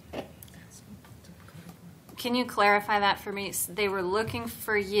 Can you clarify that for me? They were looking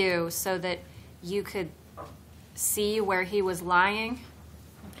for you so that you could see where he was lying?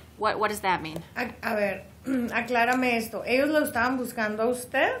 What does that mean? A ver, aclárame esto. Ellos lo estaban buscando a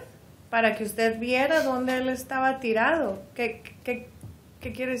usted para que usted viera dónde él estaba tirado. ¿Qué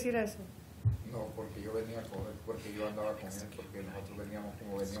quiere decir eso? No, porque yo venía con él, porque yo andaba con él, porque nosotros veníamos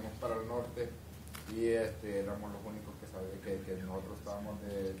para el norte y éramos los únicos que sabían que nosotros estábamos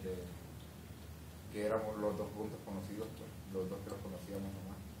que éramos los dos juntos conocidos, pues, los dos que los conocíamos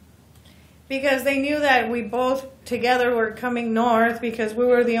nomás. Because they knew that we both together were coming north because we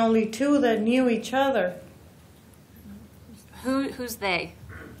were the only two that knew each other. Who's they?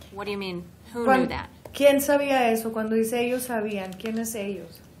 What do you mean? Who knew that? ¿Quién sabía eso? Cuando dice ellos sabían, ¿quiénes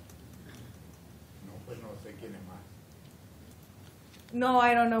ellos? No, pues no sé quién es más. No,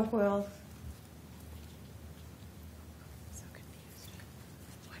 I don't know who else.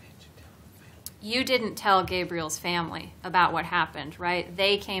 You didn't tell Gabriel's family about what happened, right?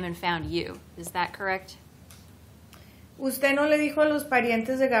 They came and found you. Is that correct? Usted no le dijo a los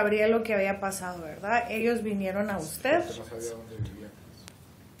parientes de Gabriel lo que había pasado, ¿verdad? Ellos vinieron a usted. Porque no sabía dónde vivían.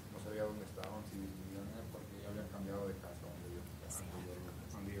 No sabía dónde estaban, si vivían porque ya habían cambiado de casa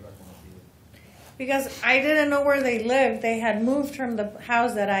donde yo era conocido. Because I didn't know where they lived. They had moved from the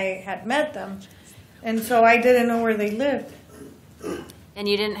house that I had met them. And so I didn't know where they lived. And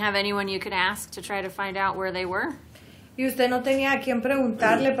you didn't have anyone you could ask to try to find out where they were? ¿Y usted no tenía a quién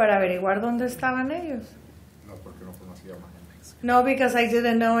preguntarle para averiguar dónde estaban ellos? No, porque no conocía más gente. No, because I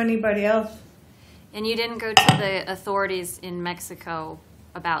didn't know anybody else. And you didn't go to the authorities in Mexico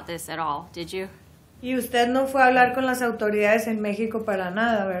about this at all, did you? Y usted no fue a hablar con las autoridades en México para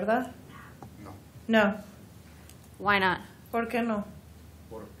nada, ¿verdad? No, No. Why not? ¿Por qué no?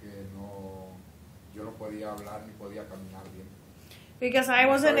 porque no, yo no podía hablar ni podía caminar bien. Because I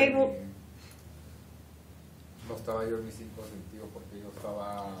wasn't able. No estaba yo en mis cinco sentidos porque yo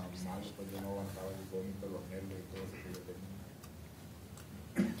estaba mal, pues yo no aguantaba el vómito, los nervios y todo eso que yo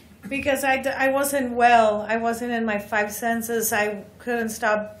tenía. Because I wasn't well. I wasn't in my five senses. I couldn't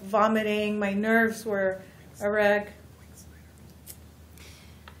stop vomiting. My nerves were a wreck.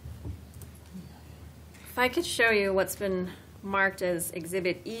 If I could show you what's been marked as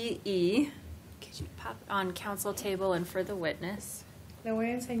Exhibit EE, could you pop it on council table and for the witness? Le voy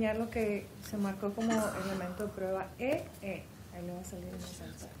a enseñar lo que se marcó como elemento de prueba EE. Ahí le va a salir en esa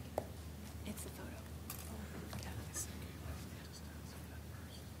alta. It's a photo.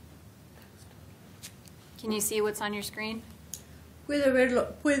 Can you see what's on your screen? ¿Puede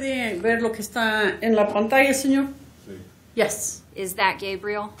ver lo que está en la pantalla, señor? Sí. Yes. Is that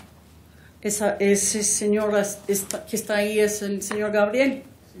Gabriel? Ese señor que está ahí es el señor Gabriel.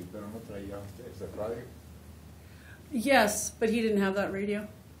 Sí, pero no traía ese radio. Yes, but he didn't have that radio.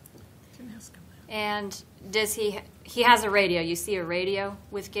 And does he has a radio? You see a radio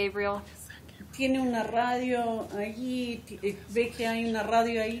with Gabriel? ¿Tiene una radio allí? ¿Ve que hay una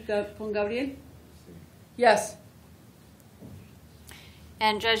radio ahí con Gabriel? Yes.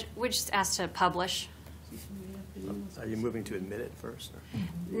 And Judge, we just asked to publish. Are you moving to admit it first? Or?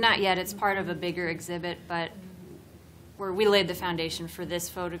 Not yet. It's part of a bigger exhibit, but we laid the foundation for this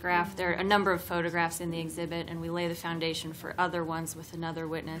photograph. There are a number of photographs in the exhibit, and we lay the foundation for other ones with another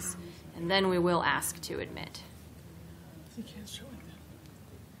witness, and then we will ask to admit.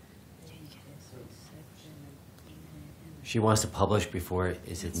 She wants to publish before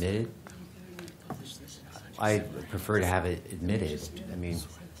it's admitted? I prefer to have it admitted. I mean,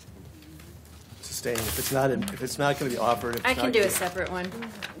 Sustain. If it's not going to be offered. If I it's can not do a gonna- separate one.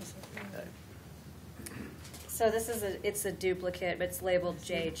 So this is it's a duplicate, but it's labeled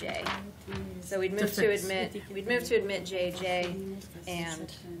JJ. So we'd move to admit JJ and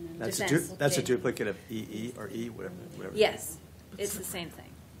defense That's a JJ. duplicate of EE or E, whatever. Yes, it's the same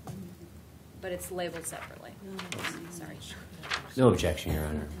thing, but it's labeled separately. Sorry. no objection, Your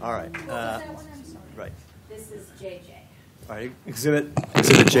Honor. All right. Right. This is JJ. All right. Exhibit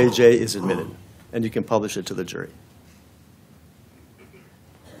JJ is admitted, and you can publish it to the jury.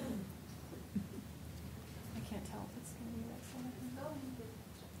 I can't tell if it's going to be right side up.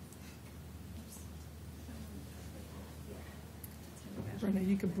 Brenda,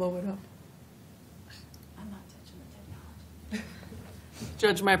 you could blow it up. I'm not touching the technology.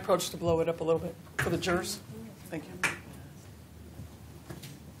 Judge, my approach to blow it up a little bit for the jurors. Thank you.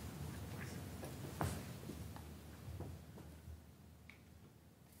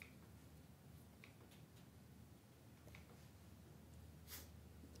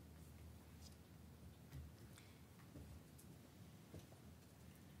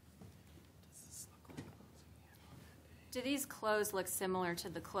 Do these clothes look similar to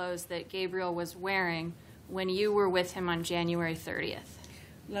the clothes that Gabriel was wearing when you were with him on January 30th?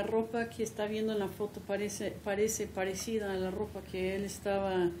 La ropa que está viendo en la foto parece parecida a la ropa que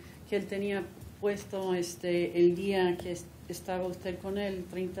él tenía puesto el día que estaba usted con él, el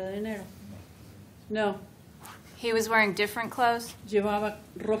 30 de enero. No, He was wearing different clothes? llevaba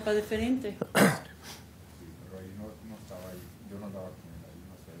ropa diferente. Pero ahí no estaba ahí. Yo no andaba con él ahí,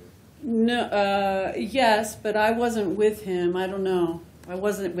 no sé. No, yes, but I wasn't with him. I don't know. I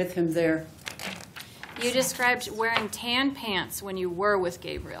wasn't with him there. You described wearing tan pants when you were with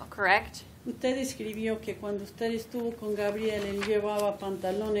Gabriel, correct? Usted escribió que cuando usted estuvo con Gabriel, él llevaba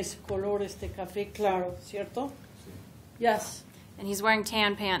pantalones color café claro, ¿cierto? Sí. Yes. And he's wearing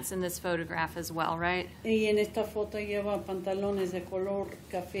tan pants in this photograph as well, right? Y en esta foto lleva pantalones de color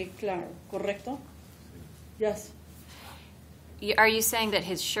café claro, ¿correcto? Yes. Are you saying that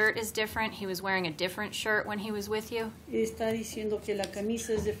his shirt is different? He was wearing a different shirt when he was with you? Está diciendo que la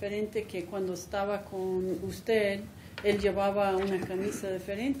camisa es diferente, que cuando estaba con usted, él llevaba una camisa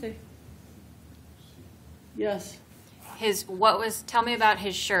diferente. Yes. Tell me about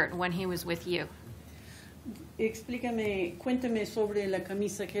his shirt when he was with you. Cuénteme sobre la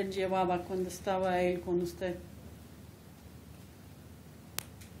camisa que él llevaba cuando estaba él con usted.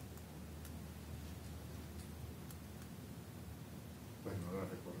 Pues no la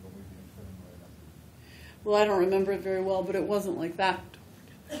recuerdo muy bien, pero no era así. Well, I don't remember it very well, but it wasn't like that.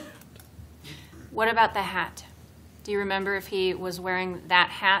 What about the hat? Do you remember if he was wearing that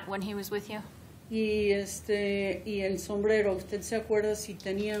hat when he was with you? Y el sombrero, ¿usted se acuerda si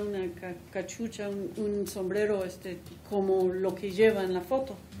tenía una cachucha, un sombrero como lo que lleva en la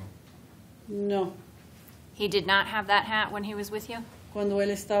foto? No. He did not have that hat when he was with you? Cuando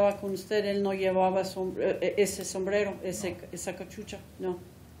él estaba con usted, él no llevaba ese sombrero, esa cachucha, no.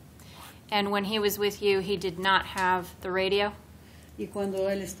 And when he was with you, he did not have the radio? Y cuando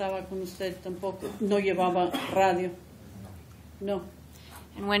él estaba con usted, tampoco, no llevaba radio, no.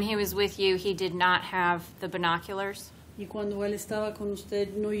 And when he was with you, he did not have the binoculars? Y cuando él estaba con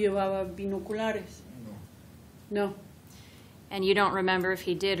usted, no llevaba binoculares, no. And you don't remember if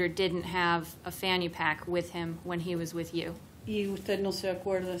he did or didn't have a fanny pack with him when he was with you? Y usted no se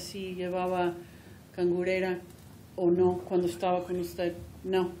acuerda si llevaba cangurera o no cuando estaba con usted,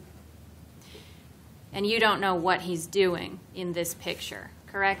 no. And you don't know what he's doing in this picture,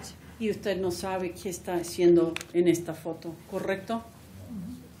 correct? Y usted no sabe qué está haciendo en esta foto, ¿correcto?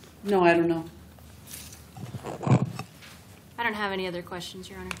 No, I don't know. I don't have any other questions,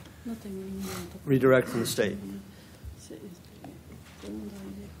 Your Honor. No tengo ninguna otra Redirect from the state. pregunta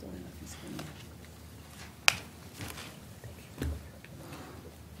directa de la fiscalía.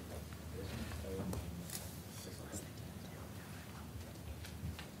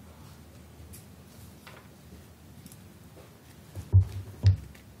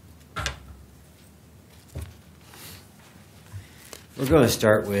 We're going to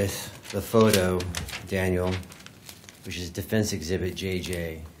start with the photo, Daniel, which is Defense Exhibit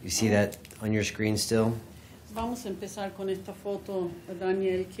JJ. You see that on your screen still? Vamos a empezar con esta foto,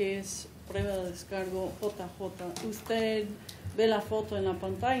 Daniel, que es prueba de descargo JJ. ¿Usted ve la foto en la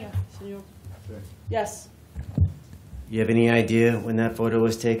pantalla, señor? Sí. Yes. You have any idea when that photo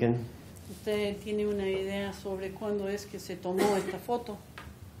was taken? ¿Usted tiene una idea sobre cuándo es que se tomó esta foto?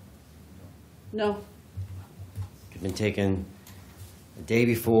 No. It had been taken a day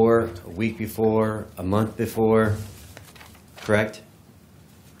before, a week before, a month before, correct?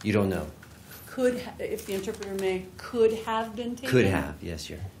 You don't know. Could, if the interpreter may, could have been taken. Could have, yes,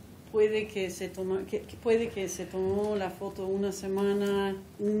 sir. Puede que se tomó la foto una semana,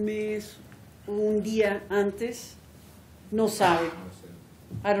 un mes, un día antes. No sabe. No sé.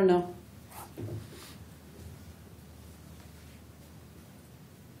 I don't know.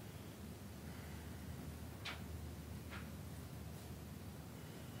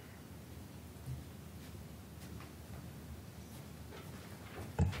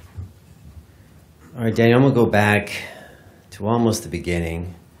 All right, Daniel, I'm going to go back to almost the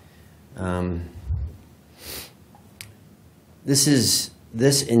beginning. This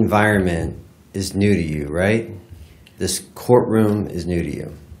environment is new to you, right? This courtroom is new to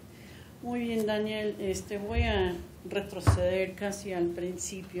you. Muy bien, Daniel. Voy a retroceder casi al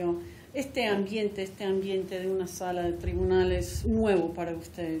principio. Este ambiente de una sala de tribunal es nuevo para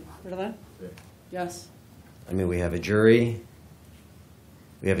usted, ¿verdad? Sí. Yes. I mean, we have a jury,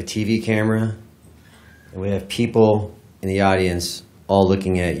 we have a TV camera, and we have people in the audience all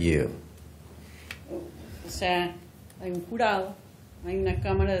looking at you. O sea, hay un jurado, hay una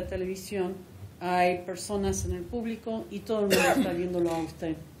cámara de televisión, hay personas en el público y todo el mundo está viéndolo a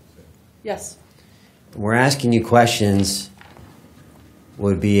usted. Yes. We're asking you questions.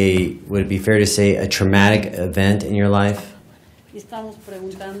 Would it be fair to say a traumatic event in your life? Y estamos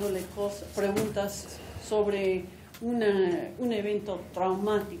preguntándole preguntas sobre un evento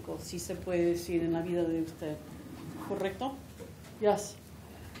traumático, si se puede decir, en la vida de usted. ¿Correcto? Yes.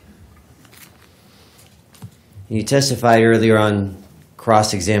 You testified earlier on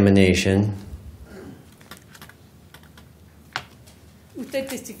cross-examination Usted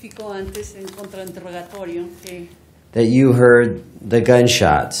testificó antes en contrainterrogatorio that you heard the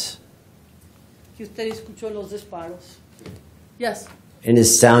gunshots que usted escuchó los disparos. Yes. and it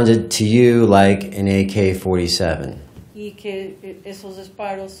sounded to you like an AK-47. Y que esos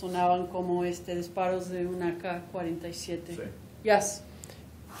disparos sonaban como disparos de una K-47. Sí. Yes.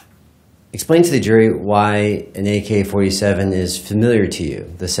 Explain to the jury why an AK-47 is familiar to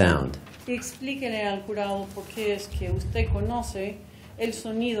you, the sound. Y explíquele al jurado por qué es que usted conoce el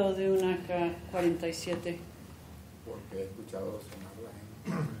sonido de una K-47. Porque he escuchado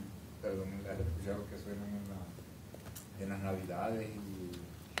sonarlas he escuchado que suenan en las Navidades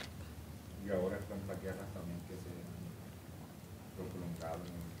y ahora están las guerras también que se han prolongado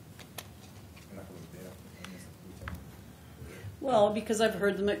en la frontera. También se escuchan. Well, because I've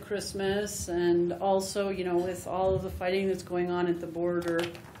heard them at Christmas, and also, with all of the fighting that's going on at the border,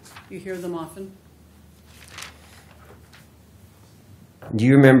 you hear them often. Do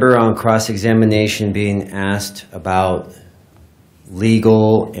you remember on cross-examination being asked about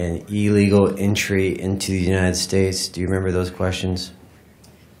legal and illegal entry into the United States? Do you remember those questions?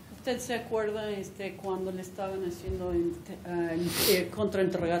 ¿Usted se acuerda cuando le estaban haciendo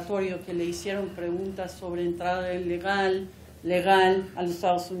contrainterrogatorio que le hicieron preguntas sobre entrada legal a los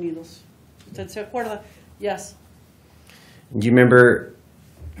Estados Unidos? ¿Usted se acuerda? Yes. Do you remember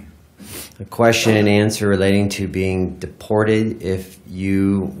a question and answer relating to being deported if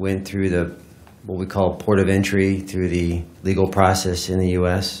you went through the what we call port of entry through the legal process in the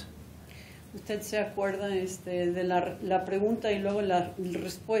U.S.? ¿Usted se acuerda de la pregunta y luego la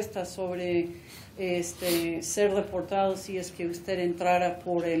respuesta sobre ser deportado si es que usted entrara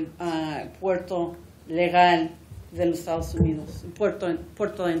por el puerto legal de los Estados Unidos,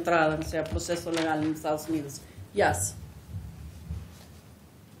 puerto de entrada, o sea, proceso legal en los Estados Unidos? Yes.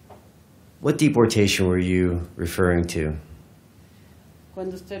 What deportation were you referring to?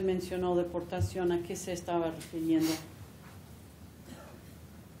 Cuando usted mencionó deportación, ¿a qué se estaba refiriendo?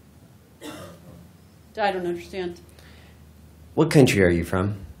 I don't understand. What country are you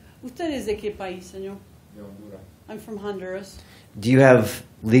from? ¿Usted es de qué país, señor? De Honduras. I'm from Honduras. Do you have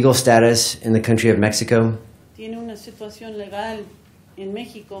legal status in the country of Mexico? ¿Tiene una situación legal en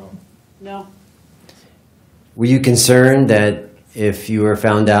México? No. Were you concerned that if you were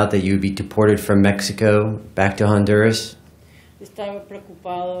found out that you would be deported from Mexico back to Honduras? ¿Estaba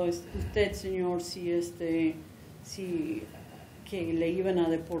preocupado usted, señor, si que le iban a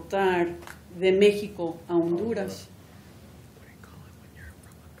deportar de México a Honduras?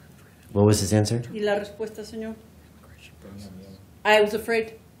 What was his answer? ¿Y la respuesta, señor? Tenía miedo. I was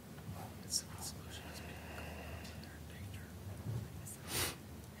afraid.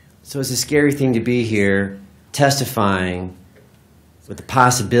 So it's a scary thing to be here testifying with the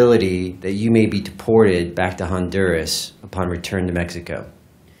possibility that you may be deported back to Honduras upon return to Mexico.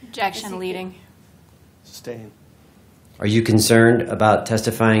 Objection leading. Sustain. Are you concerned about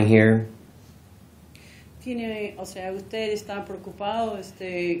testifying here? O sea, ¿usted está preocupado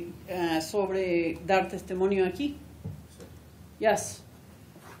sobre dar testimonio aquí? Yes.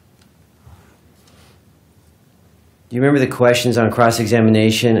 Do you remember the questions on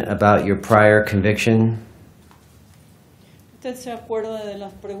cross-examination about your prior conviction? ¿Usted se acuerda de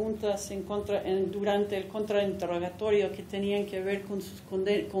las preguntas durante el contrainterrogatorio que tenían que ver con sus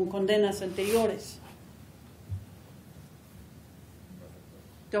con condenas anteriores?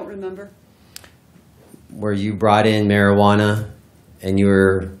 Don't remember. Where you brought in marijuana and you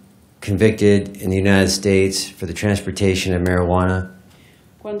were convicted in the United States for the transportation of marijuana?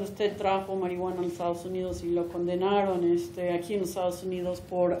 Cuando usted trajo marihuana a los Estados Unidos y lo condenaron aquí en los Estados Unidos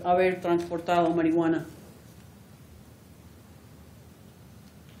por haber transportado marihuana.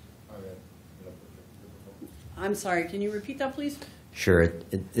 I'm sorry, can you repeat that, please? Sure.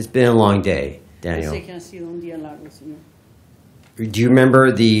 It's been a long day, Daniel. Sé que ha sido un día largo, señor. Do you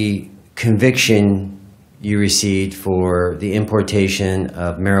remember the conviction you received for the importation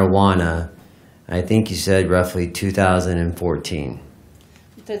of marijuana? I think you said roughly 2014.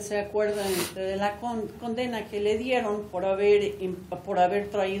 ¿Usted se acuerda de la condena que le dieron por haber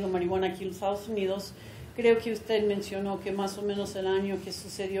traído marihuana aquí a los Estados Unidos? Creo que usted mencionó que más o menos el año que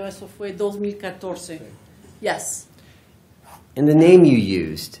sucedió eso fue 2014. Sí. Yes. And the name you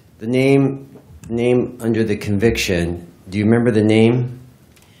used, the name under the conviction, do you remember the name?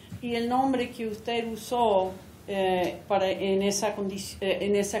 Y el nombre que usted usó en esa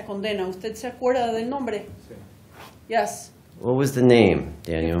condena, ¿usted se acuerda del nombre? Sí. Yes. What was the name,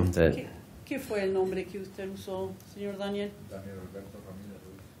 Daniel? ¿Qué fue el nombre que usted usó, señor Daniel? Daniel Alberto Ramírez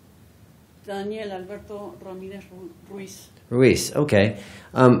Daniel Alberto Ramírez Ruiz. Ruiz. Ruiz, okay.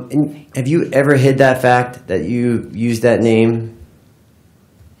 And have you ever hid that fact that you used that name?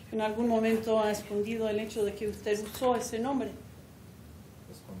 ¿En algún momento ha escondido el hecho de que usted usó ese nombre?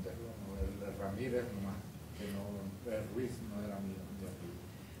 Esconderlo, no, el Ramírez nomás, que no, el Ruiz no era mi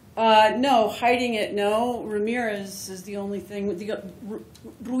No, hiding it, no. Ramirez is the only thing.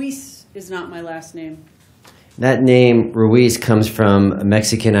 Ruiz is not my last name. That name, Ruiz, comes from a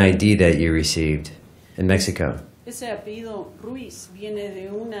Mexican ID that you received in Mexico. Ese apellido Ruiz viene de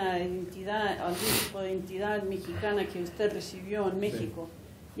una identidad, algún tipo de identidad mexicana que usted recibió en México.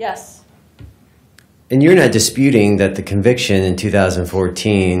 Yes. And you're not disputing that the conviction in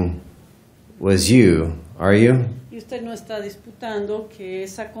 2014 was you, are you? Y usted no está disputando que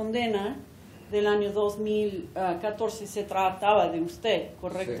esa condena del año 2014 se trataba de usted,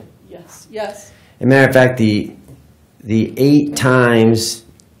 ¿correcto? Sí. Yes, yes. As a matter of fact, the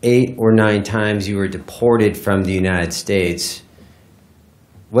 8 or 9 times you were deported from the United States,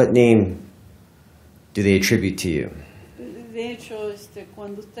 what name do they attribute to you? De de hecho,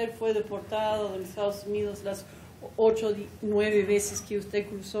 cuando usted fue deportado de los Estados Unidos, las 8, 9 veces que usted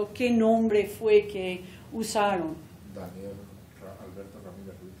cruzó, ¿qué nombre fue que usaron? Daniel Alberto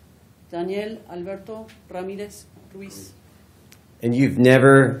Ramírez Daniel Alberto Ruiz. Ruiz. And you've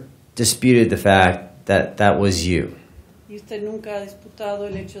never disputed the fact that that was you. Y usted nunca ha disputado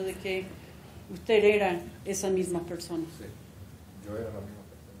el hecho de que usted era esa misma persona. Sí, yo era la misma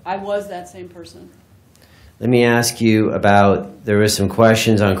persona. I was that same person. Let me ask you about, there were some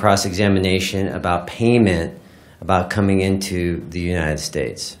questions on cross-examination about payment, about coming into the United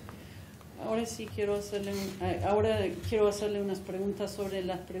States. Ahora sí quiero hacerle, unas preguntas sobre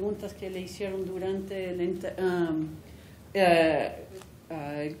las preguntas que le hicieron durante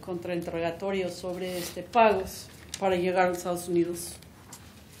el contrainterrogatorio sobre pagos para llegar a los Estados Unidos.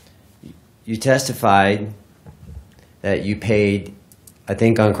 You testified that you paid, I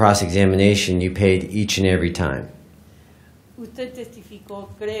think on cross-examination, you paid each and every time. Usted testificó,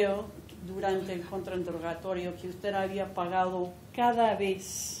 creo, durante el contrainterrogatorio que usted había pagado cada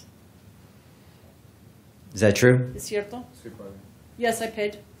vez. Is that true? ¿Es cierto? Sí, padre. Yes, I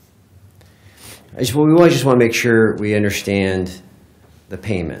paid. We just want to make sure we understand the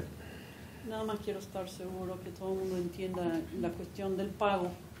payment. Nada más quiero estar seguro que todo el mundo entienda la cuestión del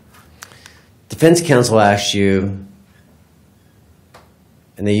pago. Defense counsel asked you,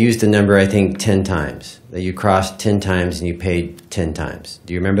 and they used the number, I think, 10 times, that you crossed 10 times and you paid 10 times.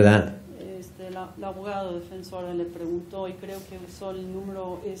 Do you remember that? La abogada defensora le preguntó y creo que usó el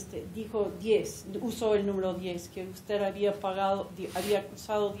número, dijo 10, usó el número 10, que usted había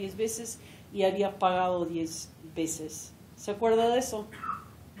cruzado 10 veces y había pagado 10 veces. ¿Se acuerda de eso?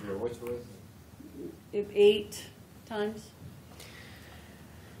 De 8 veces. 8 times.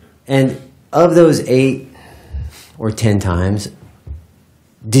 And of those 8 or 10 times,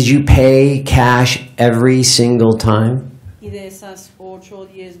 did you pay cash every single time? Y de esas 8 o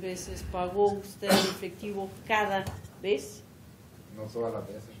 10 veces, ¿pagó usted en efectivo cada vez? No todas las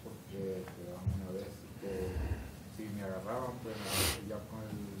veces, porque una vez que si me agarraban, pues ya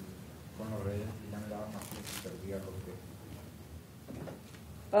con los reyes ya me daban más tiempo y perdía lo que...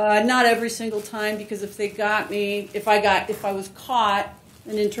 Not every single time, because if they got me, if I was caught,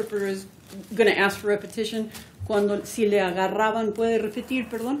 an interpreter is going to ask for repetition. Si le agarraban, ¿puede repetir,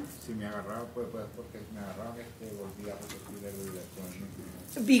 perdón? Si me agarraban, pues porque si me agarraban, volvía a repetir el...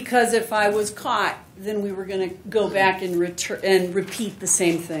 Because if I was caught, then we were going to go back and repeat the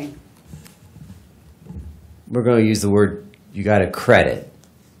same thing. We're going to use the word, you got a credit.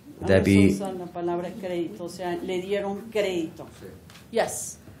 Would that be... Vamos a usar la palabra crédito, o sea, le dieron crédito. Sí.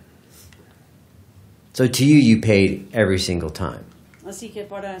 Yes. So to you, you paid every single time. Así que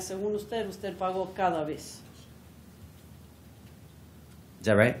según usted pagó cada vez. Is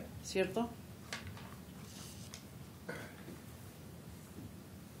that right? ¿Cierto?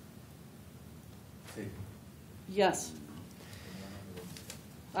 Sí. Yes.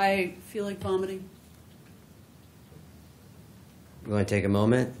 I feel like vomiting. You want to take a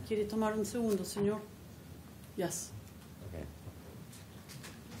moment? ¿Quiere tomar un segundo, señor? Yes. Okay.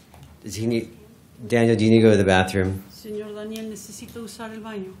 Does he need... Daniel, do you need to go to the bathroom? Señor Daniel, ¿necesita usar el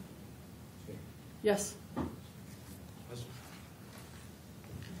baño? Sí. Yes.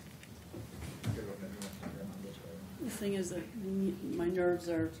 The thing is that my nerves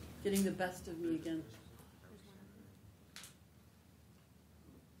are getting the best of me again.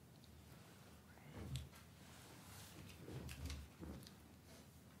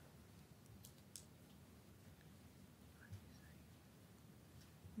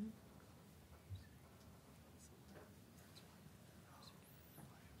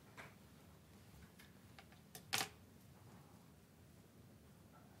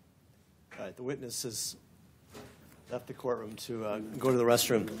 All right, the witness has left the courtroom to go to the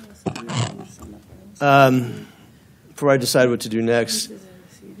restroom. Before I decide what to do next,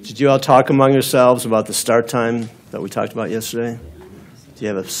 did you all talk among yourselves about the start time that we talked about yesterday? Do you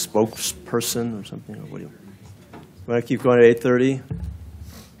have a spokesperson or something? Or what do you want to keep going at 8:30?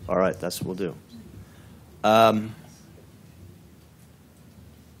 All right, that's what we'll do.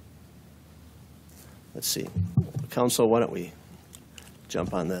 Let's see. Counsel, why don't we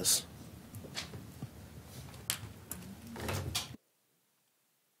jump on this?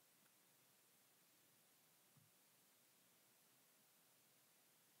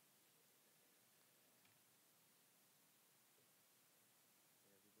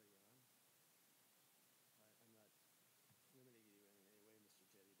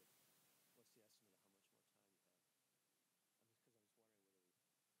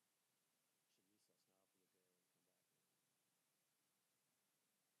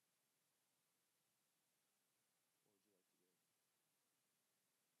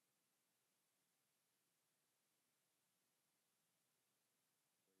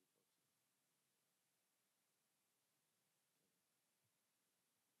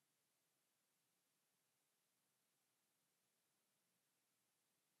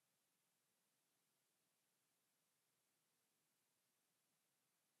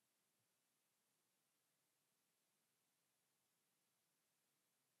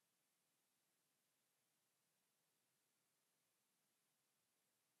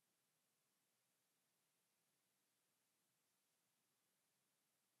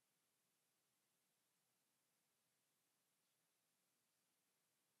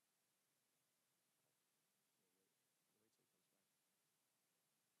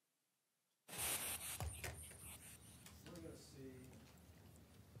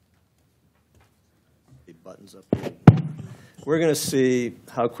 buttons up here. We're going to see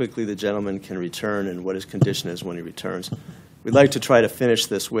how quickly the gentleman can return and what his condition is when he returns. We'd like to try to finish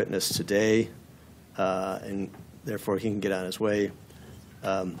this witness today, and therefore he can get on his way.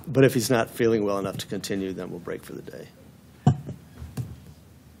 But if he's not feeling well enough to continue, then we'll break for the day.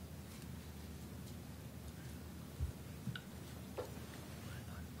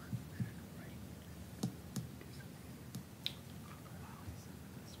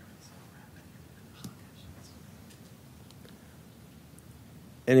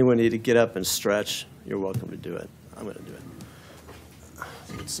 Anyone need to get up and stretch, you're welcome to do it. I'm going to do it.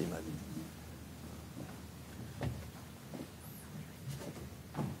 You can see my...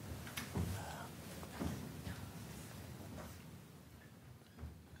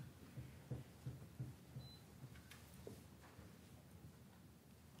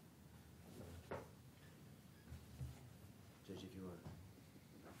 Judge, if you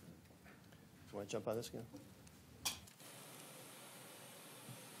want to jump on this again?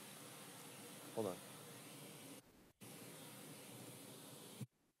 Hold on.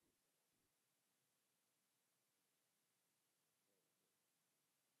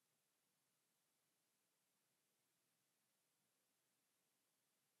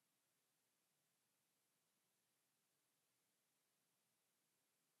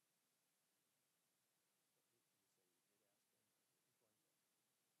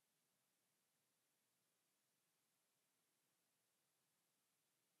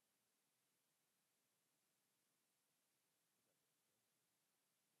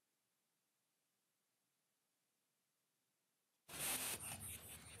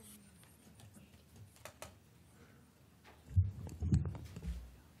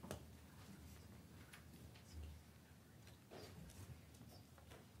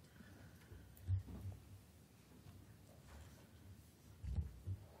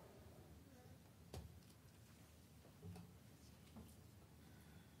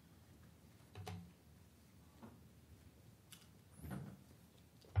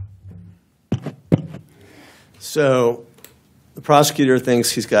 So the prosecutor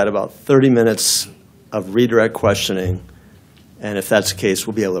thinks he's got about 30 minutes of redirect questioning, and if that's the case,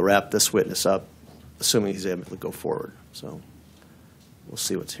 we'll be able to wrap this witness up, assuming he's able to go forward. So we'll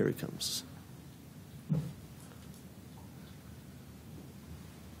see what's here he comes.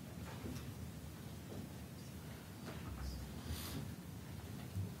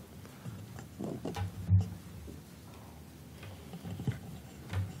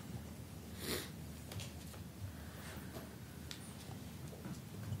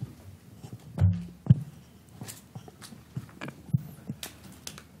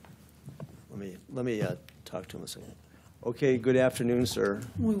 Let me talk to him a second. Okay, good afternoon, sir.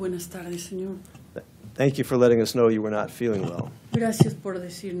 Muy buenas tardes, señor. Thank you for letting us know you were not feeling well. Gracias por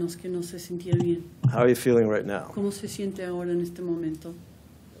decirnos que no se sintiera bien. How are you feeling right now? ¿Cómo se siente ahora en este momento?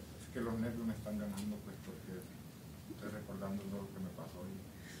 Es que los nervios me están ganando, pues, porque estoy recordando lo que me pasó.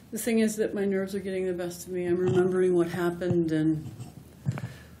 The thing is that my nerves are getting the best of me. I'm remembering what happened and...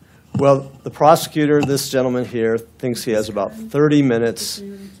 Well, the prosecutor, this gentleman here, thinks he has about 30 minutes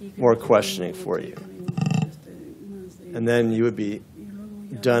more questioning for you. And then you would be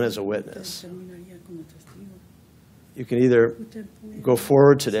done as a witness. You can either go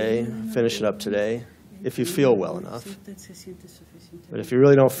forward today, finish it up today, if you feel well enough. But if you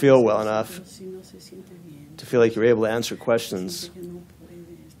really don't feel well enough to feel like you're able to answer questions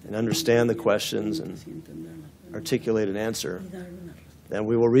and understand the questions and articulate an answer, then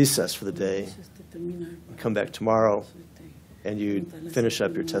we will recess for the day, come back tomorrow, and you finish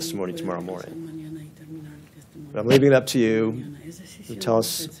up your testimony tomorrow morning. But I'm leaving it up to you to tell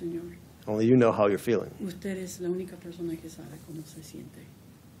us, only you know how you're feeling.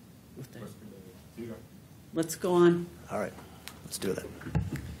 Let's go on. All right, let's do that.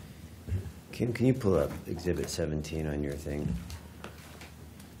 Kim, can you pull up Exhibit 17 on your thing?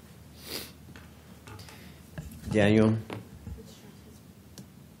 Daniel?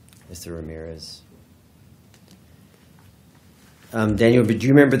 Mr. Ramirez. Daniel, but do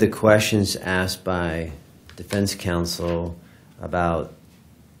you remember the questions asked by defense counsel about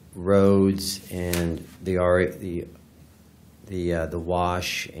roads and the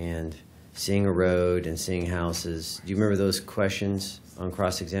wash and seeing a road and seeing houses? Do you remember those questions on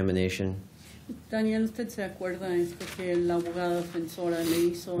cross-examination? Daniel, ¿usted se acuerda esto que la abogada defensora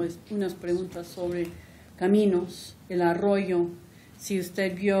le hizo unas preguntas sobre caminos, el arroyo? Si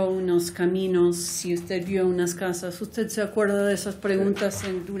usted vio unos caminos, si usted vio unas casas, ¿usted se acuerda de esas preguntas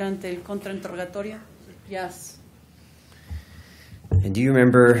durante el contrainterrogatorio? Yes. And do you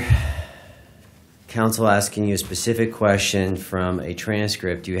remember counsel asking you a specific question from a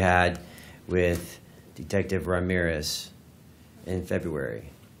transcript you had with Detective Ramirez in February.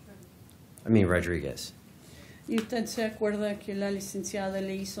 Rodriguez. Y usted se acuerda que la licenciada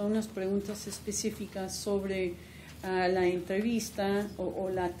le hizo unas preguntas específicas sobre la entrevista o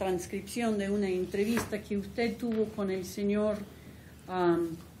la transcripción de una entrevista que usted tuvo con el señor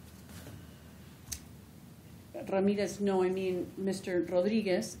Mr.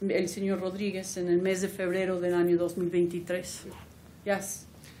 Rodríguez, el señor Rodríguez, en el mes de febrero del año 2023. Yes.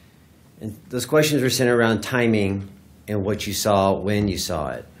 And those questions were centered around timing and what you saw when you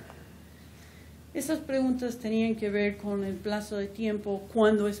saw it. Esas preguntas tenían que ver con el plazo de tiempo,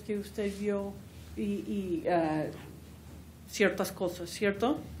 cuándo es que usted vio y ciertas cosas,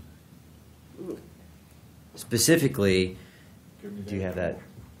 ¿cierto? Specifically, do you have that?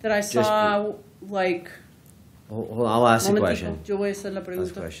 That I saw, like... Hold on, I'll ask the question. Yo voy a hacer la Last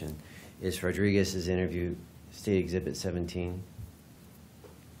pregunta. question. Is Rodriguez's interview State Exhibit 17?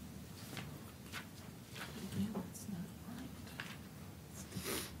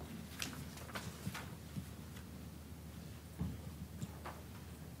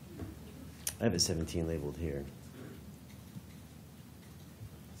 I have a 17 labeled here.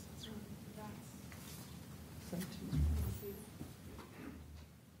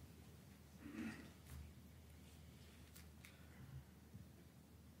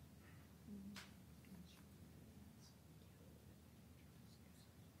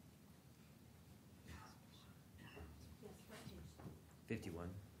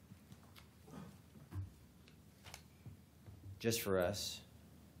 Just for us.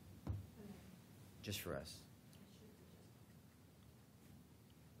 Just for us.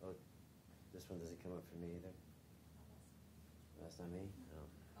 Oh, this one doesn't come up for me either. That's not me? No.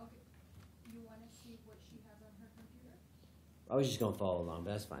 Okay. You want to see what she has on her computer? I was just going to follow along,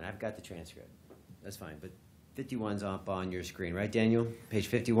 but that's fine. I've got the transcript. That's fine. But 51's up on your screen, right, Daniel? Page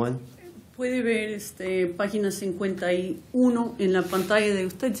 51? Puede ver página 51 en la pantalla de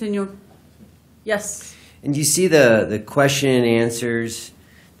usted, señor. Yes. And you see the question and answers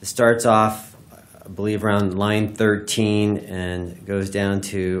that starts off, I believe, around line 13 and goes down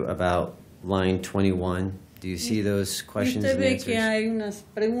to about line 21. Do you see those questions Usted and ve answers? que hay unas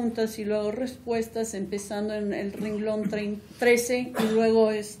preguntas y luego respuestas, empezando en el renglón 13 y luego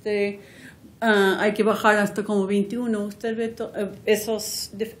hay que bajar hasta como 21. Usted ve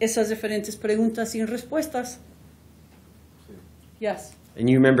esas diferentes preguntas y respuestas. Yes. And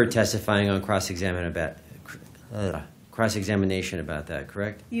you remember testifying on cross-examination about that,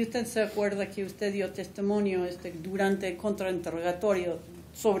 correct? Y usted se acuerda que usted dio testimonio durante el contrainterrogatorio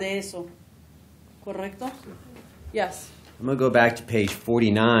sobre eso, ¿correcto? Yes. I'm going to go back to page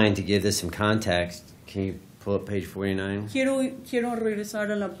 49 to give this some context. Can you pull up page 49? Quiero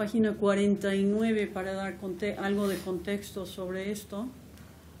regresar a la página 49 para dar algo de contexto sobre esto.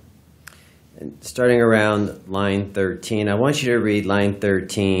 And starting around line 13, I want you to read line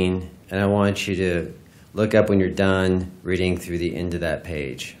 13, and I want you to look up when you're done reading through the end of that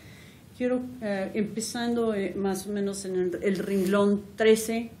page. Quiero, empezando más o menos en el renglón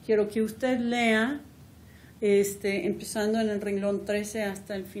 13, quiero que usted lea, empezando en el renglón 13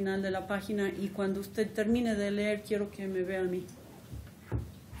 hasta el final de la página, y cuando usted termine de leer, quiero que me vea a mí.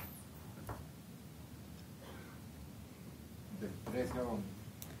 ¿Del 13 a dónde?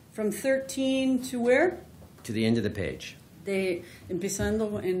 From 13 to where? To the end of the page.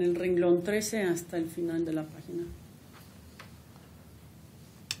 Empezando en el renglón 13 hasta el final de la página.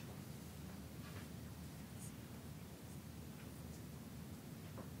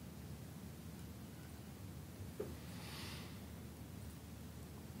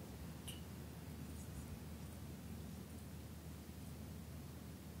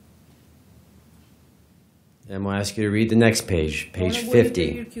 And I'm going to ask you to read the next page, page Ahora voy a 50,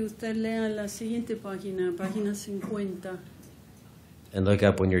 pedir que usted lea la siguiente página, página 50. and look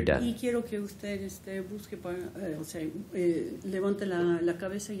up when you're Y done. quiero que usted busque, levante la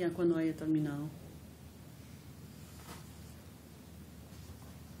cabeza ya cuando haya terminado.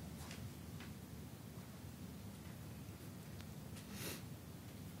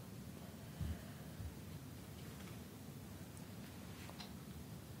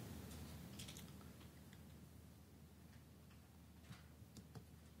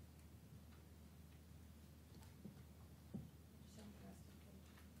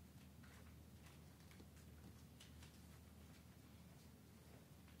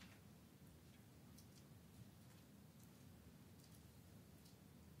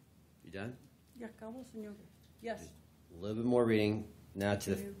 You done? Ya acabo, señor. Yes. A little bit more reading. Now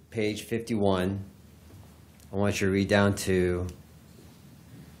to the page 51. I want you to read down to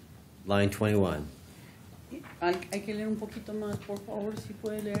line 21. hay que leer un poquito más, por favor, si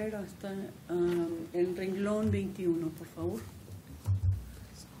puede leer hasta el renglón 21, por favor.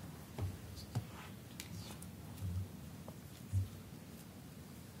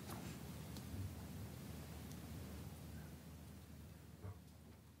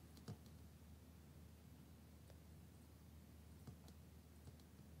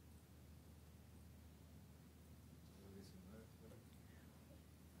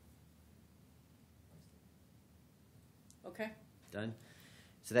 Okay. Done.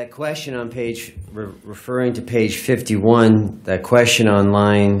 So that question on page, referring to page 51, that question on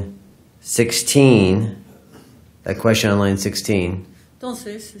line 16, that question on line 16,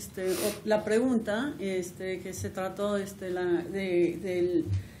 Entonces, la pregunta que se trató del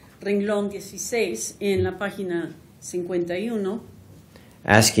renglón 16 en la página 51,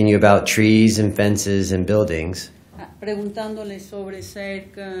 asking you about trees and fences and buildings, preguntándole sobre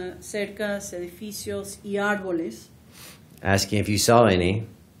cercas, edificios y árboles, asking if you saw any,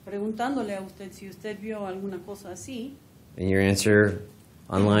 preguntándole a usted si usted vio alguna cosa así, and your answer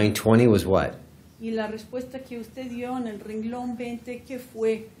on line 20 was what? y la respuesta que usted dio en el renglón 20, ¿qué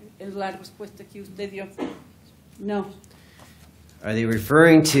fue la respuesta que usted dio? No. Are they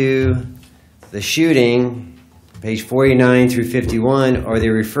referring to the shooting, page 49 through 51, or are they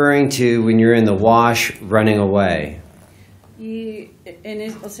referring to when you're in the wash running away? Y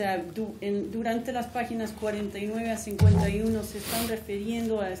durante las páginas 49 a 51 se están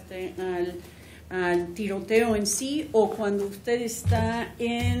refiriendo a al tiroteo en sí, o cuando usted está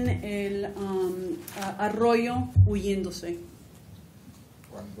en el arroyo huyéndose.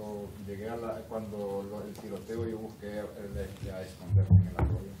 Cuando llegué el tiroteo, yo busqué a esconderme en el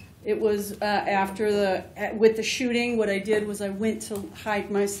arroyo. It was with the shooting, what I did was I went to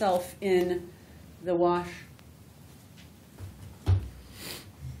hide myself in the wash.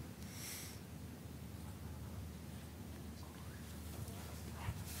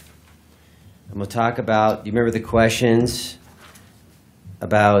 And we'll talk about, do you remember the questions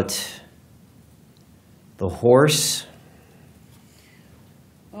about the horse?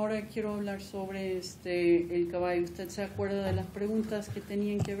 Ahora quiero hablar sobre el caballo. ¿Usted se acuerda de las preguntas que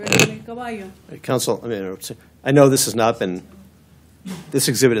tenían que ver con el caballo? Counsel, I know this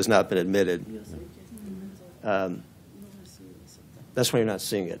exhibit has not been admitted. That's why you're not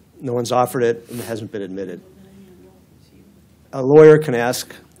seeing it. No one's offered it, and it hasn't been admitted. A lawyer can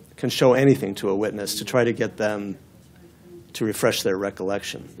show anything to a witness to try to get them to refresh their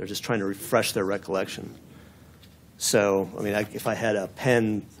recollection. They're just trying to refresh their recollection. So, if I had a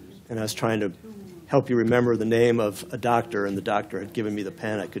pen and I was trying to help you remember the name of a doctor and the doctor had given me the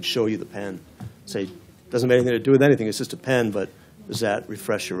pen, I could show you the pen. Say, doesn't have anything to do with anything, it's just a pen, but does that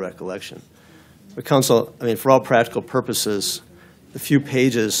refresh your recollection? But counsel, for all practical purposes, the few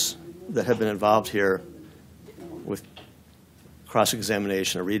pages that have been involved here with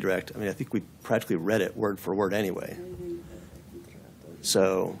cross-examination or redirect, I think we practically read it word for word anyway.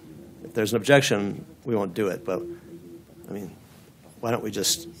 So if there's an objection, we won't do it. But, why don't we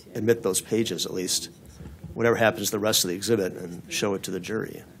just admit those pages at least, whatever happens to the rest of the exhibit, and show it to the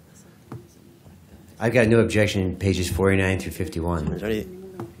jury? I've got no objection in pages 49 through 51. Is there any,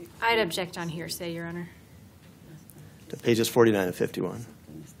 I'd object on hearsay, Your Honor. to pages 49 and 51?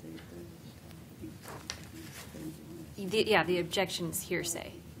 The objection is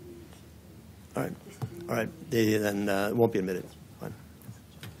hearsay. All right. Then it won't be admitted. Fine.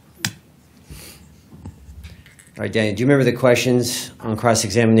 All right, Danny, do you remember the questions on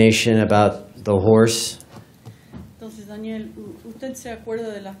cross-examination about the horse? Entonces, Daniel, ¿usted se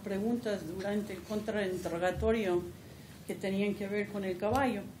acuerda de las preguntas durante el contrainterrogatorio que tenían que ver con el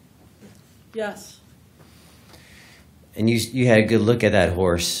caballo? Yes. And you had a good look at that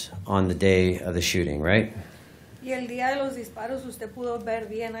horse on the day of the shooting, right? Y el día de los disparos usted pudo ver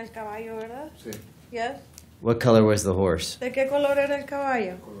bien al caballo, ¿verdad? Sí. Yes. What color was the horse? ¿De qué color era el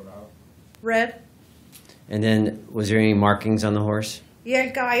caballo? Colorado. Red. And then, was there any markings on the horse? Y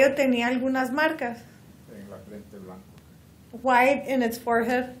el caballo tenía algunas marcas. En la frente blanco. White in its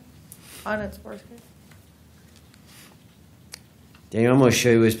forehead. On its forehead. Daniel, I'm going to show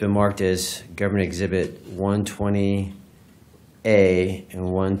you what's been marked as Government Exhibit 120A and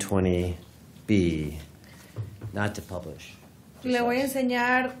 120B, not to publish. Le voy a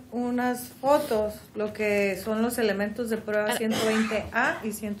enseñar unas fotos, lo que son los elementos de prueba 120A y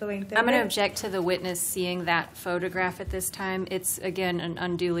 120B. I'm going to object to the witness seeing that photograph at this time. It's, again, an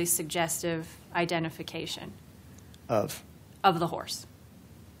unduly suggestive identification Of? of the horse.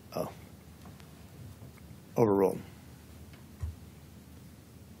 Oh. Overruled.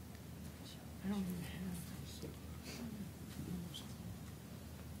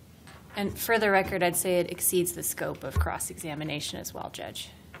 And for the record, I'd say it exceeds the scope of cross-examination as well, Judge.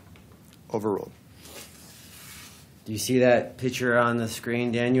 Overruled. Do you see that picture on the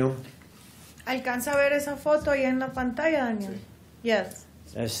screen, Daniel? ¿Alcanza a ver esa foto ahí en la pantalla, Daniel? Yes.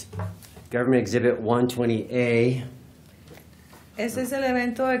 That's Government Exhibit 120A. Ese es el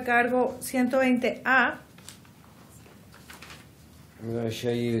evento de cargo 120A. I'm going to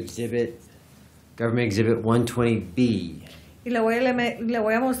show you Government Exhibit 120B. Y le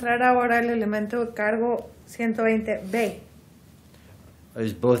voy a mostrar ahora el elemento de cargo 120B.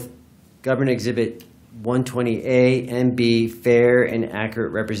 There's both Government Exhibit 120A and B, fair and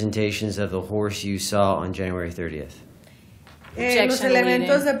accurate representations of the horse you saw on January 30th. Los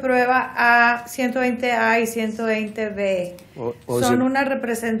elementos de prueba A, 120A y 120B son una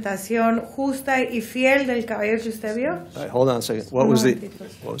representación justa y fiel del caballo que usted vio. All right, hold on a second. What was the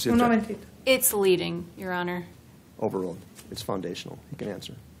Un momentito. It's leading, Your Honor. Overruled. It's foundational. You can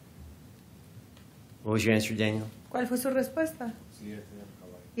answer. What was your answer, Daniel? ¿Cuál fue su respuesta? Sí, ese es el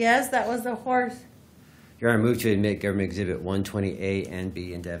caballo. Yes, that was the horse. Your Honor, move to admit Government Exhibit 120A and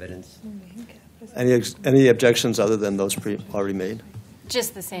B into evidence. Any objections other than those already made?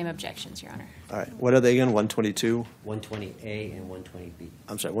 Just the same objections, Your Honor. All right. What are they again? 122? 120A and 120B.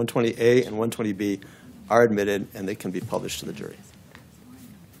 I'm sorry, 120A and 120B are admitted, and they can be published to the jury.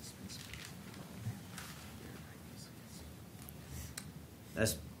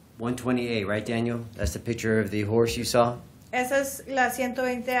 That's 120A, right, Daniel? That's the picture of the horse you saw? Esa es la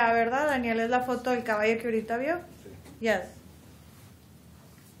 120A, ¿verdad, Daniel? ¿Es la foto del caballo que ahorita vio? Yes.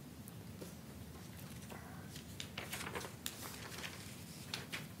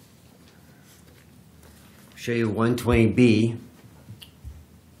 Show you 120B.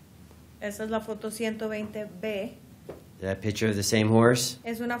 Esa es la foto 120B. That picture of the same horse?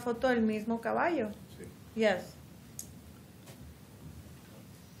 Es una foto del mismo caballo. Sí. Yes.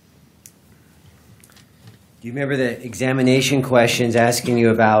 Do you remember the examination questions asking you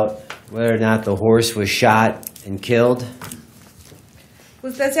about whether or not the horse was shot and killed?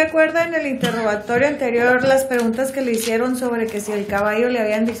 ¿Usted se acuerda en el interrogatorio anterior las preguntas que le hicieron sobre que si el caballo le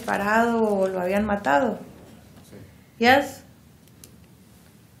habían disparado o lo habían matado? Sí. Yes.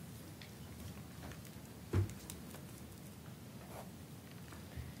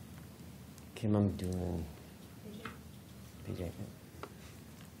 Okay, I'm doing PJ.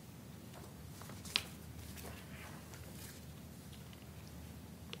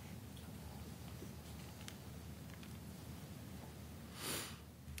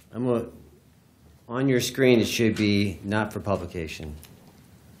 On your screen, it should be not for publication.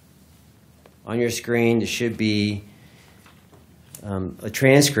 On your screen, it should be a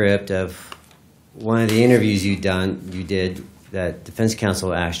transcript of one of the interviews you did that defense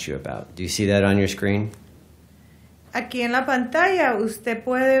counsel asked you about. Do you see that on your screen? Aquí en la pantalla usted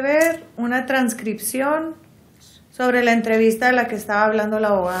puede ver una transcripción sobre la entrevista de la que estaba hablando la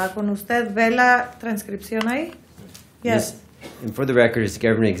abogada con usted. ¿Ve la transcripción ahí? Yes. And for the record, it's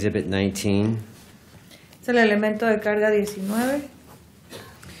Government Exhibit 19. Es el elemento de carga 19.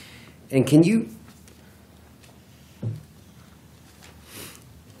 And can you...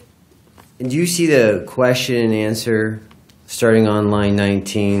 And do you see the question and answer starting on line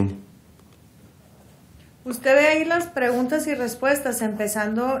 19? Usted ve ahí las preguntas y respuestas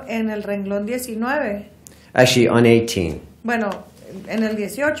empezando en el renglón 19. Actually, on 18. Bueno, en el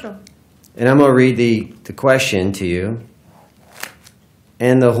 18. And I'm going to read the question to you.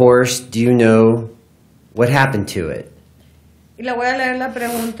 And the horse, do you know what happened to it? Y le voy a leer la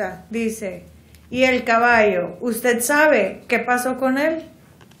pregunta. Dice, ¿y el caballo? ¿Usted sabe qué pasó con él?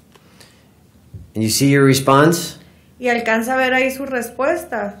 And you see your response? Y alcanza a ver ahí su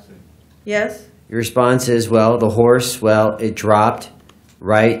respuesta. Yes. Your response is, well, the horse, well, it dropped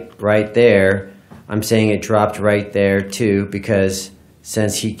right there. I'm saying it dropped right there too because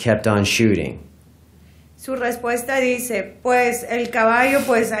since he kept on shooting. Su respuesta dice, pues el caballo,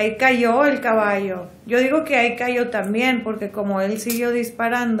 pues ahí cayó el caballo. Yo digo que ahí cayó también porque como él siguió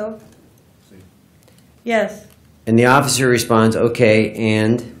disparando. Sí. Yes. And the officer responds, okay,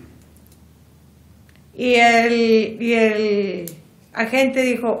 and? Y el agente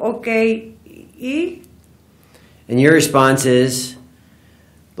dijo, okay, ¿y? And your response is,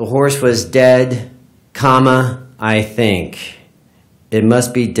 the horse was dead, comma, I think. It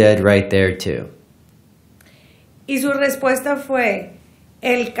must be dead right there too. Y su respuesta fue,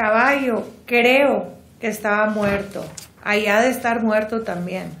 el caballo creo que estaba muerto. Ahí ha de estar muerto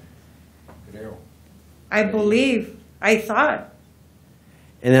también. Creo. I believe, I thought.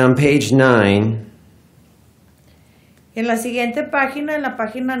 And then on page 9, En la siguiente página, en la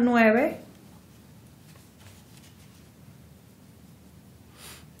página 9,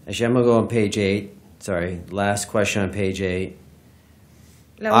 Actually, I'm going to go on page 8. Sorry, last question on page 8.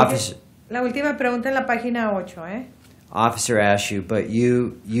 La última pregunta en la página 8, ¿eh? Officer asks you, but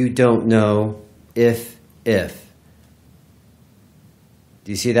you don't know if. Do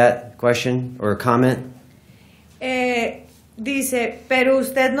you see that question or comment? Dice, pero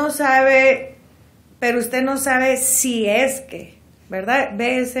usted no sabe si es que, ¿verdad?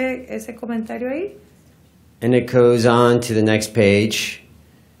 ¿Ve ese comentario ahí? And it goes on to the next page,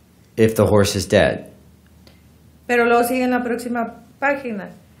 if the horse is dead. Pero luego sigue en la próxima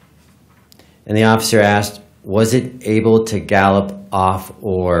página. And the officer asked, was it able to gallop off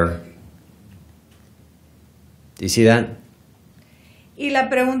or... Do you see that? Y la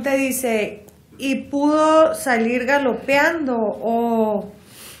pregunta dice, ¿y pudo salir galopeando o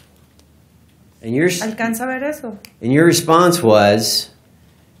And your, alcanza a ver eso? and your response was,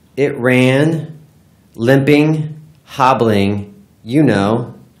 it ran, limping, hobbling, you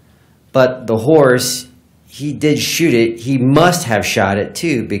know, but the horse, he did shoot it. He must have shot it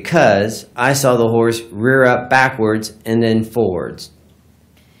too, because I saw the horse rear up backwards and then forwards.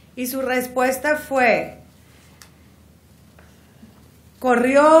 Y su respuesta fue,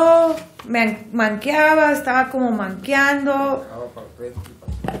 corrió, manqueaba, estaba como manqueando,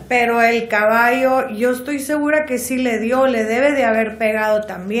 pero el caballo, yo estoy segura que sí le dio, le debe de haber pegado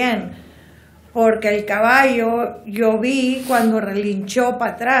también, porque el caballo yo vi cuando relinchó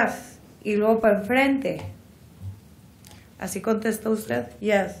para atrás y luego para enfrente. ¿Así contestó usted?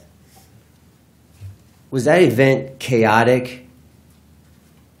 Yes. Was that event chaotic,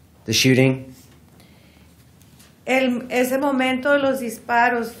 the shooting? Ese momento de los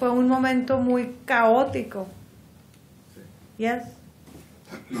disparos fue un momento muy caótico. Yes.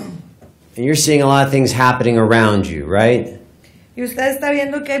 And you're seeing a lot of things happening around you, right? Y usted está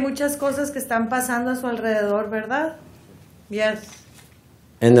viendo que hay muchas cosas que están pasando a su alrededor, ¿verdad? Yes.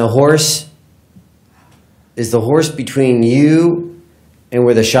 And the horse, is the horse between you and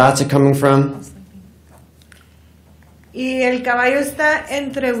where the shots are coming from? Y el caballo está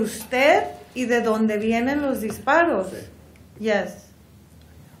entre usted y de donde vienen los disparos. Yes.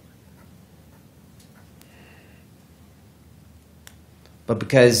 But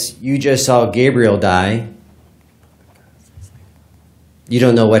because you just saw Gabriel die, you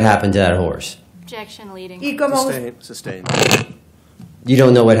don't know what happened to that horse. Objection leading. Y como Sustained. You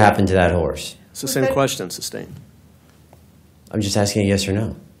don't know what happened to that horse. It's the same question, sustained. I'm just asking a yes or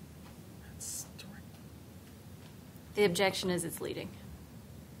no. The objection is it's leading.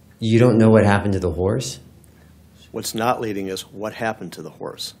 You don't know what happened to the horse? What's not leading is what happened to the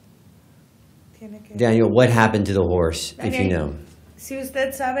horse. Daniel, what happened to the horse, if you Daniel. know? si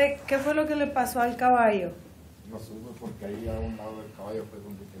usted sabe qué fue lo que le pasó al caballo. No supe porque ahí a un lado del caballo fue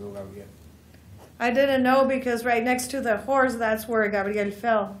donde quedó Gabriel. I didn't know because right next to the horse, that's where Gabriel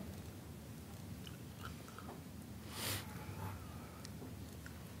fell.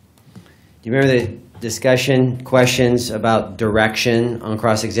 Do you remember the discussion, questions about direction on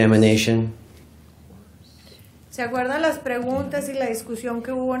cross-examination? ¿Se acuerdan las preguntas y la discusión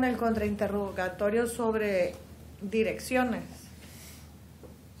que hubo en el contrainterrogatorio sobre direcciones?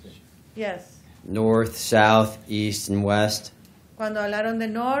 Yes. North, south, east, and west? Cuando hablaron de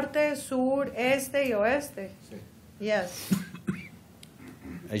norte, sur, este y oeste. Yes.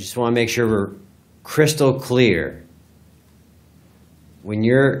 I just want to make sure we're crystal clear. When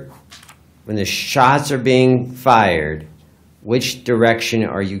the shots are being fired, which direction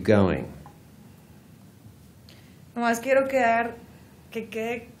are you going? Nomás quiero que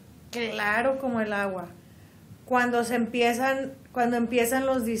quede claro como el agua. Cuando empiezan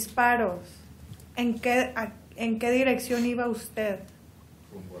los disparos, ¿en qué dirección iba usted?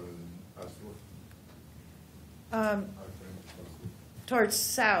 Rumbo al sur. Towards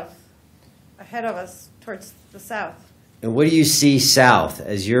south. Ahead of us, towards the south. And what do you see south?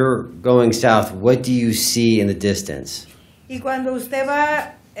 As you're going south, what do you see in the distance? Y cuando usted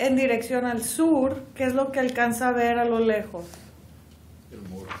va en dirección al sur, ¿qué es lo que alcanza a ver a lo lejos? El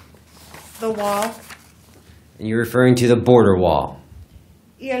muro. The wall. And you're referring to the border wall.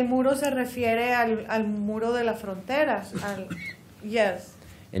 Y el muro se refiere al muro de la frontera. Yes.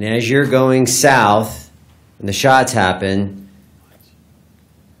 And as you're going south, and the shots happen,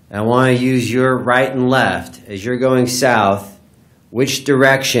 I want to use your right and left. As you're going south, which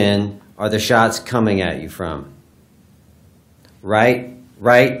direction are the shots coming at you from? Right,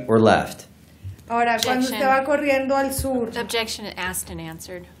 or left? Ahora, cuando usted va corriendo al sur, Objection asked and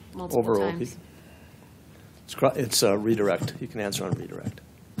answered multiple Overruled. times. It's redirect. You can answer on redirect.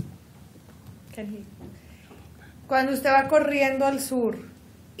 cuando usted va corriendo al sur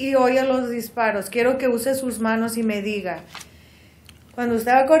y oye los disparos, quiero que use sus manos y me diga, Cuando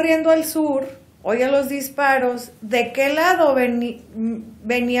usted va corriendo al sur, oye los disparos. ¿De qué lado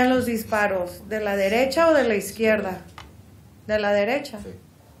venían los disparos? ¿De la derecha o de la izquierda? De la derecha. Sí.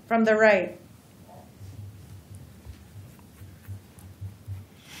 From the right.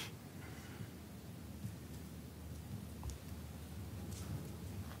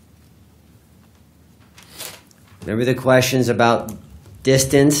 Remember the questions about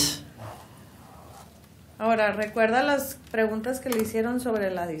distance? Ahora, ¿recuerda las preguntas que le hicieron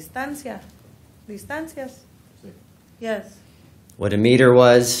sobre la distancia? ¿Distancias? Sí. Yes. What a meter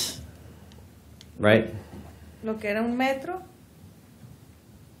was, right? Lo que era un metro.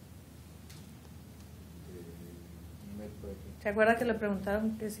 Un metro de aquí. ¿Se acuerda que le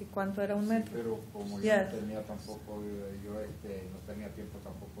preguntaron que si cuánto era un metro? Pero como yo Yes. no tenía tampoco, no tenía tiempo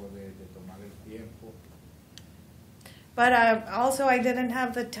tampoco de tomar el tiempo. But also I didn't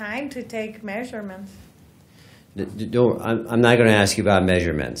have the time to take measurements. I'm not going to ask you about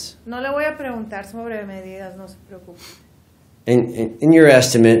measurements. No le voy a preguntar sobre medidas, no se preocupe. In your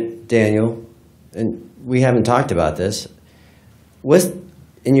estimate, Daniel, and we haven't talked about this,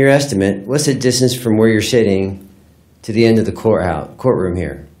 in your estimate, what's the distance from where you're sitting to the end of the courtroom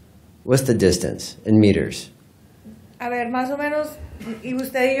here? What's the distance in meters? A ver, más o menos, y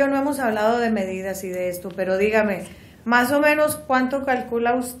usted y yo no hemos hablado de medidas y de esto, pero dígame, más o menos cuánto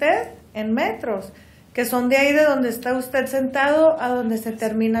calcula usted en metros, que son de ahí de donde está usted sentado a donde se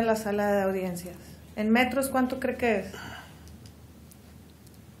termina la sala de audiencias. En metros, ¿cuánto cree que es?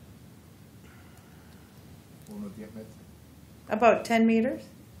 Unos 10 metros. About 10 meters.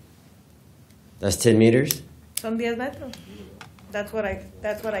 That's 10 meters? Son 10 metros. That's what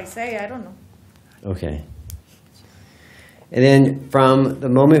I say. I don't know. Okay. And then from the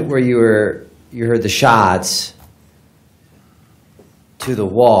moment where you heard the shots to the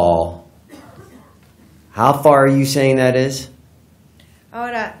wall, how far are you saying that is?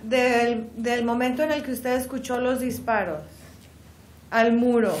 Ahora, del momento en el que usted escuchó los disparos al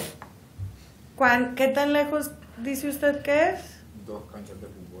muro, ¿qué tan lejos dice usted que es? 2 canchas de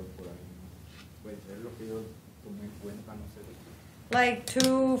fútbol por ahí. Pues es lo que yo tomé en cuenta, no sé. Like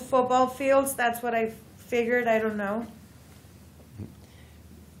 2 football fields, that's what I figured, I don't know.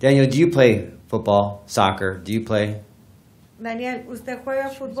 Daniel, do you play football, soccer? Do you play? Daniel, ¿usted juega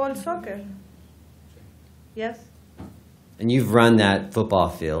fútbol, soccer? Yes. And you've run that football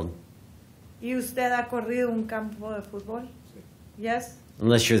field, ¿Y usted ha corrido un campo de fútbol? Yes.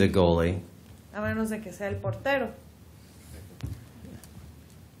 unless you're the goalie, A menos de que sea el portero,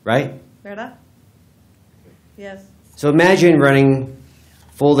 right? ¿verdad? Yes. So imagine running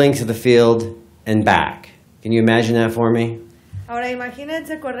full length of the field and back. Can you imagine that for me? Ahora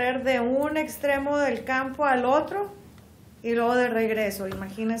imagínense correr de un extremo del campo al otro y luego de regreso.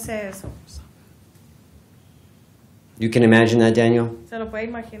 Imagínense eso. You can imagine that, Daniel? ¿Se lo puede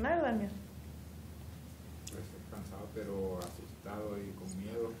imaginar, Daniel? Pues cansado, pero asustado y con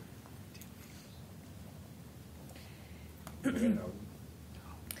miedo.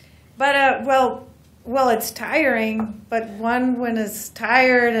 But, well, it's tiring, but one when is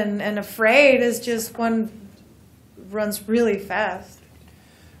tired and afraid is just one runs really fast.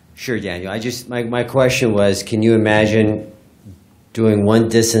 Sure, Daniel. My question was, can you imagine doing one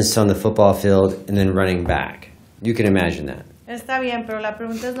distance on the football field and then running back? You can imagine that. Está bien, pero la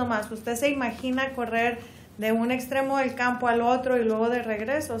pregunta es nomás, ¿usted se imagina correr de un extremo del campo al otro y luego de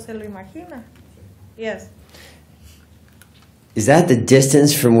regreso? ¿Se lo imagina? Yes. Is that the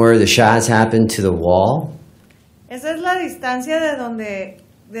distance from where the shots happened to the wall? Esa es la distancia de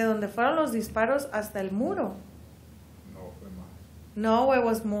donde fueron los disparos hasta el muro. No, fue más. No, it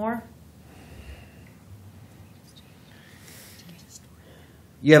was more.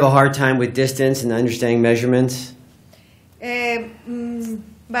 You have a hard time with distance and understanding measurements?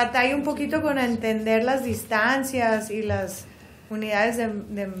 Batalla un poquito con entender las distancias y las unidades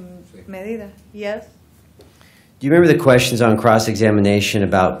de medida. Yes. Do you remember the questions on cross-examination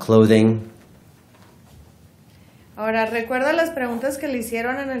about clothing? Ahora, ¿recuerda las preguntas que le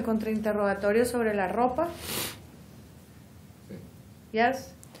hicieron en el contrainterrogatorio sobre la ropa? Sí.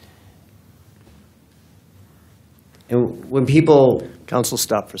 Yes. And when people... Counsel,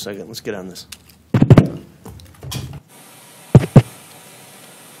 stop for a second. Let's get on this.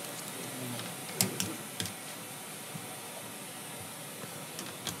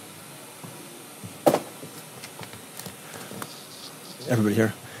 Everybody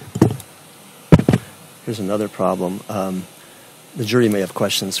here? Here's another problem. The jury may have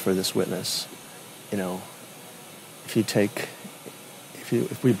questions for this witness. You know, if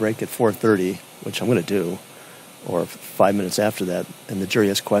we break at 4:30, which I'm going to do, or 5 minutes after that, and the jury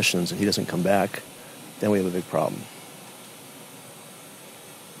has questions and he doesn't come back, then we have a big problem.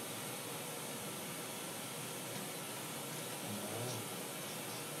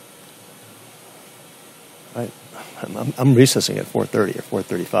 I'm recessing at 4:30 or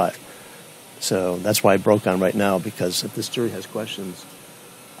 4:35. So that's why I broke on right now, because if this jury has questions,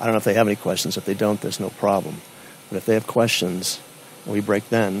 I don't know if they have any questions. If they don't, there's no problem. But if they have questions and we break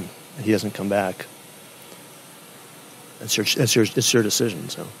then, and he doesn't come back, it's your decision.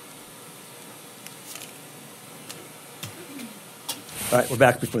 So, all right, we're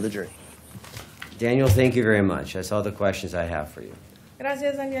back before the jury. Daniel, thank you very much. That's all the questions I have for you.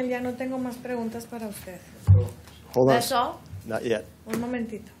 Gracias, Daniel. Ya no tengo más preguntas para usted. Hold on. That's all? Not yet. Un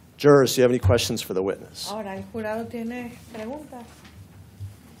momentito. Jurors, do you have any questions for the witness? Ahora, el jurado tiene preguntas.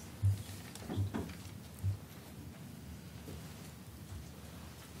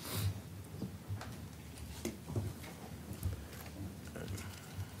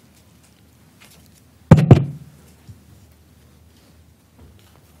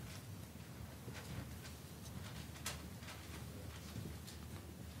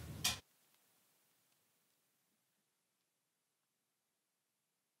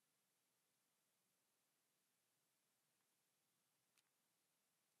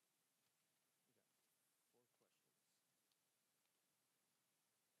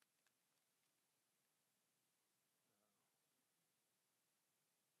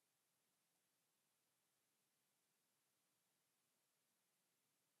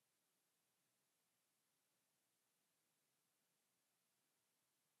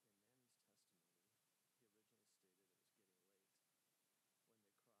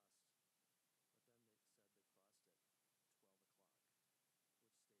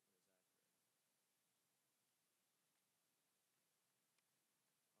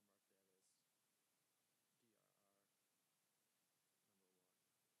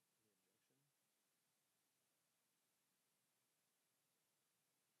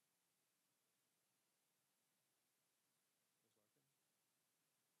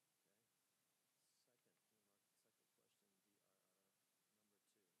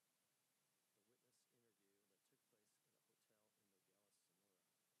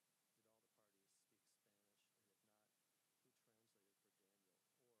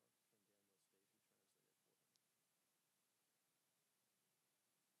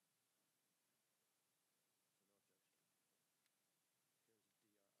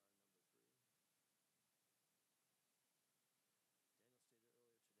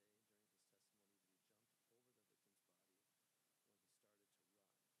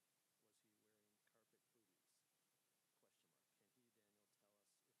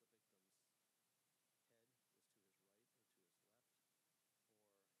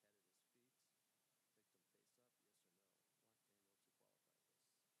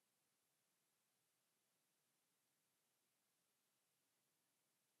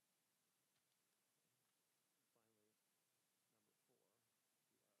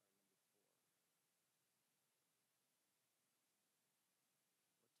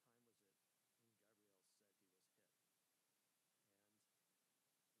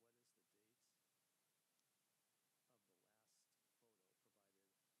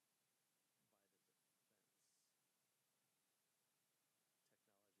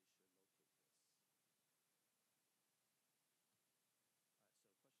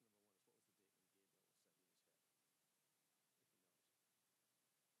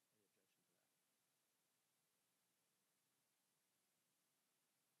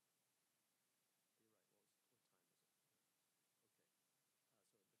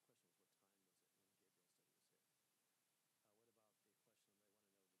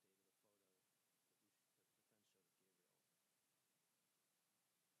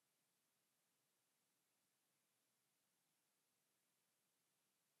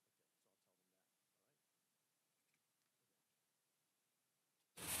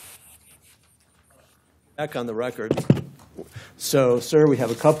 Back on the record. So, sir, we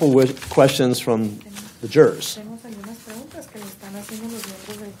have a couple questions from the jurors. Tenemos algunas preguntas que le están haciendo los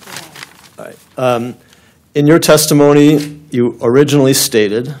miembros del jurado. All right. In your testimony, you originally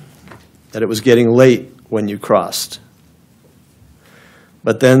stated that it was getting late when you crossed.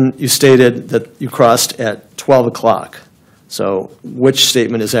 But then you stated that you crossed at 12 o'clock. So which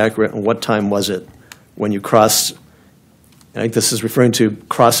statement is accurate, and what time was it when you crossed? I think this is referring to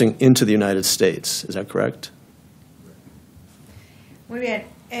crossing into the United States. Is that correct? Muy bien.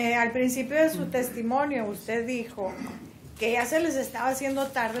 Al principio de su testimonio usted dijo que ya se les estaba haciendo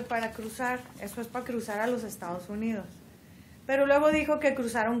tarde para cruzar. Eso es para cruzar a los Estados Unidos. Pero luego dijo que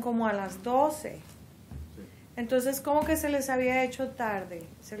cruzaron como a las 12. Entonces, ¿cómo que se les había hecho tarde?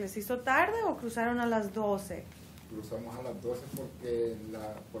 ¿Se les hizo tarde o cruzaron a las 12? Cruzamos a las 12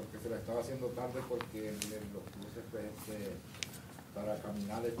 porque se la estaba haciendo tarde, porque los cruces para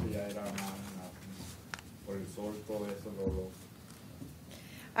caminar ya era más por el sol, todo eso,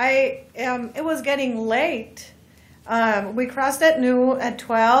 It was getting late. We crossed at noon at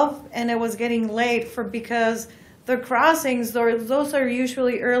 12, and it was getting late because the crossings, those are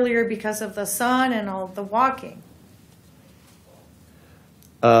usually earlier because of the sun and all the walking.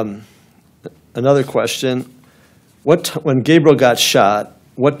 Another question. When Gabriel got shot,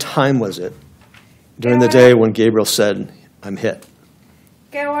 what time was it during the day when Gabriel said, I'm hit?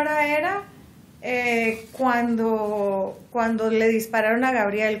 ¿Qué hora era? Cuando le dispararon a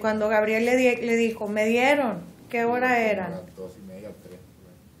Gabriel, cuando Gabriel le dijo, me dieron, ¿qué hora eran? 2:30, 3.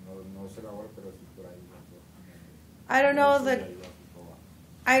 No sé la hora, pero sí por ahí. I don't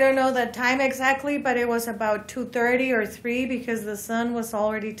know the time exactly, but it was about 2:30 or 3 because the sun was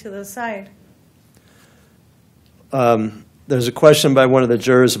already to the side. There's a question by one of the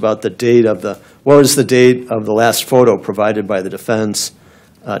jurors about the date of what was the date of the last photo provided by the defense?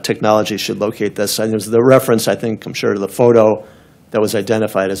 Technology should locate this. And there's the reference, I think, I'm sure, to the photo that was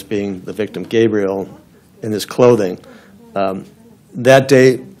identified as being the victim, Gabriel, in his clothing. That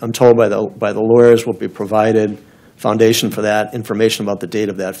date, I'm told by the lawyers, will be provided. Foundation for that, information about the date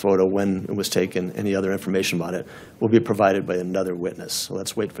of that photo, when it was taken, any other information about it, will be provided by another witness. So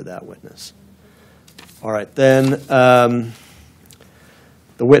let's wait for that witness. All right, then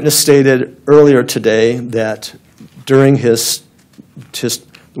the witness stated earlier today that during his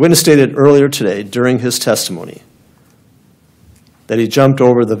testimony that he jumped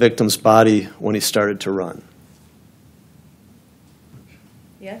over the victim's body when he started to run.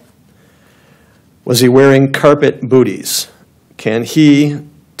 Yes. Was he wearing carpet booties? Can he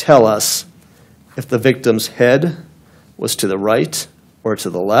tell us if the victim's head was to the right or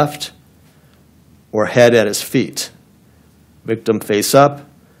to the left, or head at his feet? Victim face up,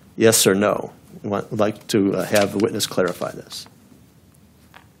 yes or no? Would like to have the witness clarify this.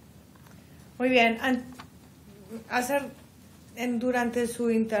 Muy bien. Durante su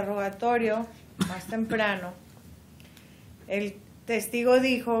interrogatorio, más temprano, el testigo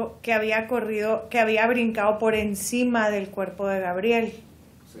dijo que había brincado por encima del cuerpo de Gabriel.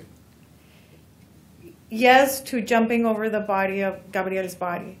 Sí. Yes to jumping over the body of Gabriel's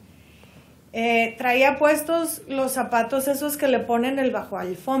body. Traía puestos los zapatos esos que le ponen el bajo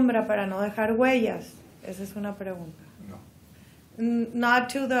alfombra para no dejar huellas. Esa es una pregunta. No. Not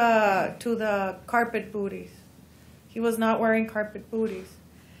to the carpet booties. He was not wearing carpet booties.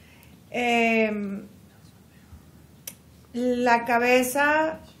 La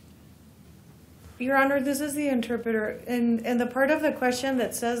cabeza, Your Honor, this is the interpreter. In the part of the question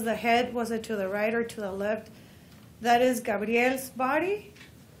that says the head, was it to the right or to the left? That is Gabriel's body?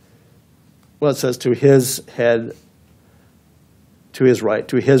 Well, it says to his head, to his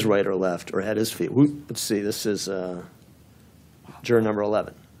right or left, or at his feet. Let's see, this is juror number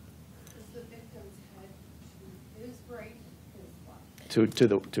 11. Is the victim's head to his right, his left?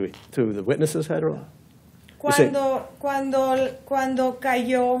 To the witness's head or left? Cuando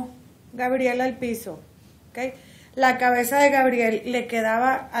cayó Gabriel al piso, ¿okay? La cabeza de Gabriel le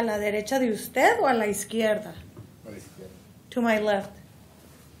quedaba a la derecha de usted o a la izquierda? A la izquierda. To my left.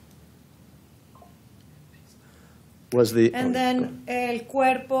 And then el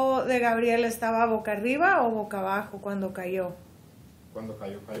cuerpo de Gabriel estaba boca arriba o boca abajo cuando cayó? Cuando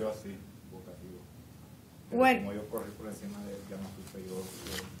cayó así, boca arriba. Bueno. Como yo corrí por encima de él, ya no supe yo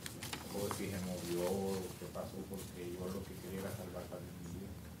si se movió o qué pasó, porque yo lo que quería era salvar a mi vida.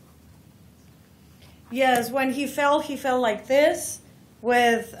 Yes, when he fell like this,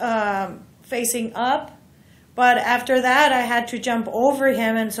 with facing up. But after that, I had to jump over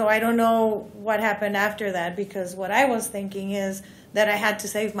him, and so I don't know what happened after that, because what I was thinking is that I had to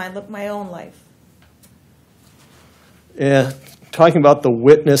save my own life. Yeah, talking about the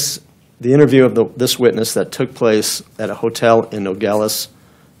witness, the interview of this witness that took place at a hotel in Nogales,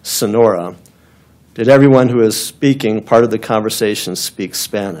 Sonora, did everyone who is speaking part of the conversation speak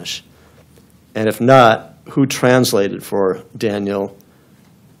Spanish? And if not, who translated for Daniel,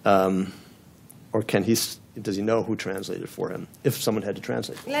 or does he know who translated for him, if someone had to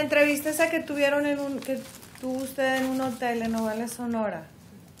translate? La entrevista esa que tuvo usted en un hotel en Nogales, Sonora,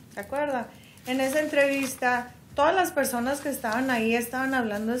 ¿se acuerda? En esa entrevista, ¿todas las personas que estaban ahí estaban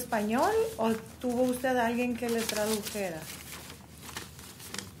hablando español o tuvo usted a alguien que le tradujera?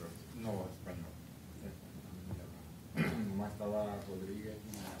 No, español. Nomás estaba Rodríguez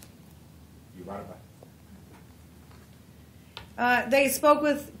y Barba. They spoke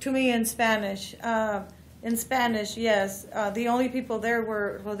to me in Spanish. In Spanish, yes. The only people there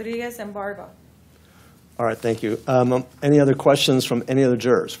were Rodriguez and Barba. All right, thank you. Any other questions from any other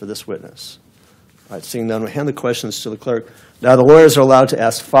jurors for this witness? All right, seeing none, we'll hand the questions to the clerk. Now, the lawyers are allowed to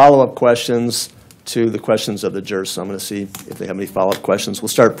ask follow-up questions to the questions of the jurors, so I'm going to see if they have any follow-up questions. We'll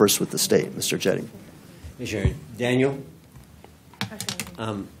start first with the state. Mr. Jetty. Commissioner Daniel,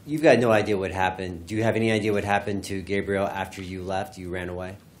 you've got no idea what happened. Do you have any idea what happened to Gabriel after you left? You ran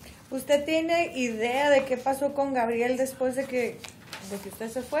away? ¿Usted tiene idea de qué pasó con Gabriel después de que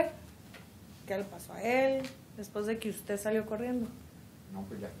usted se fue? ¿Qué le pasó a él después de que usted salió corriendo? No,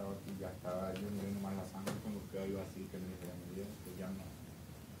 pues ya estaba aquí, ya estaba yo muriendo más la sangre cuando quedó yo así, que me dije, pues ya no.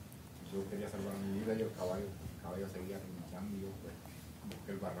 Yo quería salvar mi vida y el caballo seguía rinchando y yo pues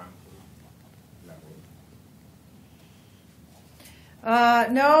busqué el barranco.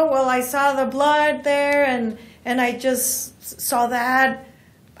 No, well, I saw the blood there, and I just saw that.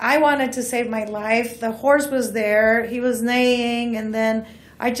 I wanted to save my life. The horse was there. He was neighing, and then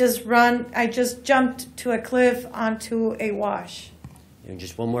I just jumped to a cliff onto a wash. And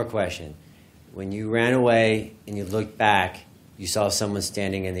just one more question. When you ran away and you looked back, you saw someone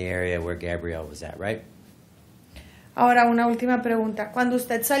standing in the area where Gabriel was at, right? Ahora, una última pregunta. Cuando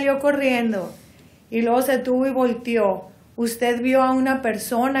usted salió corriendo y luego se tuvo y volteó, usted vio a una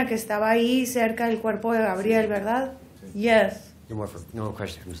persona que estaba ahí cerca del cuerpo de Gabriel, ¿verdad? Sí. Yes. No more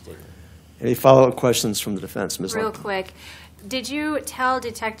questions from the state. Any follow-up questions from the defense, Ms. Real Lund? quick. Did you tell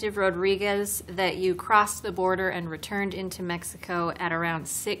Detective Rodriguez that you crossed the border and returned into Mexico at around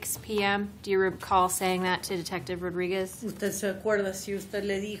 6 p.m.? Do you recall saying that to Detective Rodriguez? ¿Usted se acuerda si usted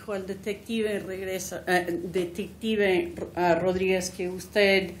le dijo al detective Rodríguez que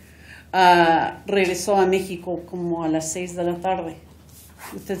usted regresó a México como a las 6 de la tarde?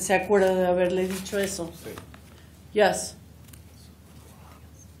 ¿Usted se acuerda de haberle dicho eso? Sí. Yes.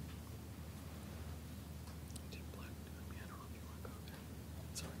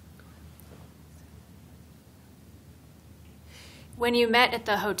 When you met at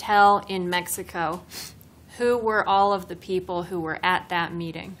the hotel in Mexico, who were all of the people who were at that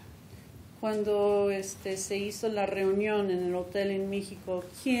meeting? Cuando se hizo la reunión en el hotel en México,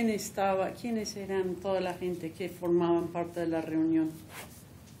 ¿quiénes eran toda la gente que formaban parte de la reunión?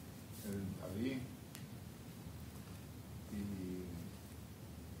 David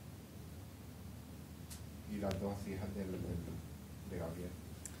y las dos hijas de Gabriel.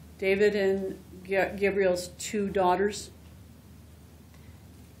 David and Gabriel's two daughters.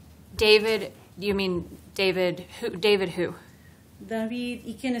 David, you mean David who? David who? David,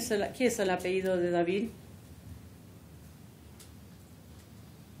 ¿y qué es el apellido de David?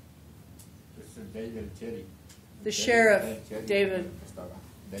 Es David Cherry. The sheriff, David.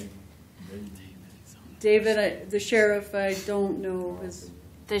 David, the sheriff, I don't know his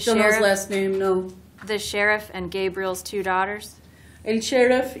last name, no. The sheriff and Gabriel's two daughters? El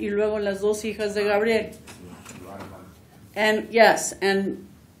sheriff y luego las dos hijas de Gabriel. And yes, and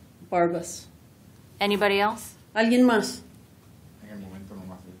Barbas. Anybody else? ¿Alguien más? En el momento no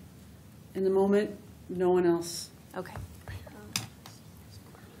más. In the moment, no one else. Okay.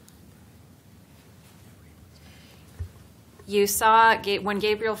 You saw, when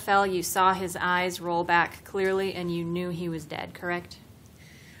Gabriel fell, you saw his eyes roll back clearly and you knew he was dead, correct?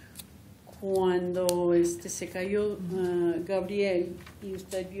 Cuando se cayó Gabriel y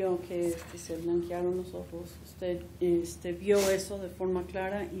usted vio que se blanquearon los ojos, usted vio eso de forma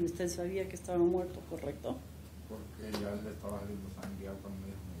clara y usted sabía que estaba muerto, ¿correcto? Porque ya le estaba saliendo sangre cuando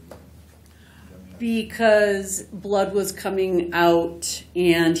me dijo. Because blood was coming out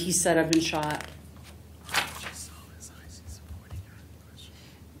and he said, I've been shot.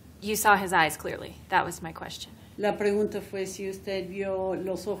 You saw his eyes clearly. That was my question. La pregunta fue si usted vio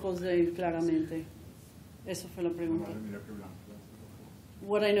los ojos de él claramente. Eso fue la pregunta.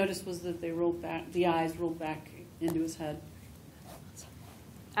 What I noticed was that they rolled back, the eyes rolled back into his head.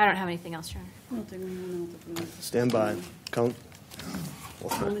 I don't have anything else, Your Honor. No tengo ninguna otra pregunta. Stand by. Count. Un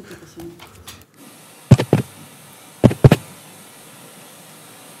momentito, señor.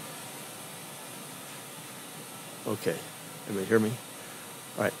 Okay. Everybody hear me?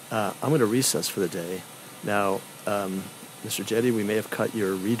 All right. I'm going to recess for the day. Now, Mr. Jetty, we may have cut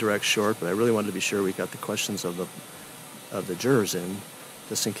your redirect short, but I really wanted to be sure we got the questions of the jurors in,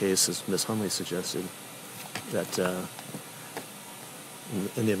 just in case, as Ms. Hunley suggested, that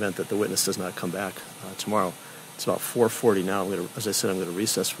in the event that the witness does not come back tomorrow. It's about 4:40 now. As I said, I'm going to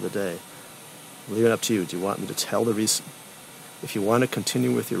recess for the day. I'll leave it up to you. Do you want me to tell the if you want to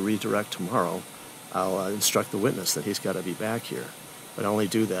continue with your redirect tomorrow, I'll instruct the witness that he's got to be back here. But I only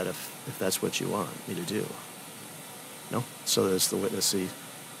do that if that's what you want me to do. No? So is the witness,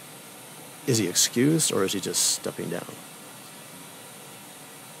 is he excused or is he just stepping down?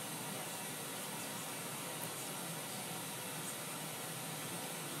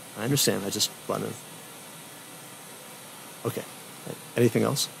 I understand. I just want to... Okay. Anything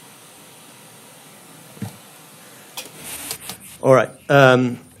else? All right.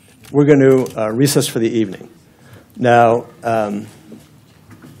 We're going to recess for the evening. Now, I'm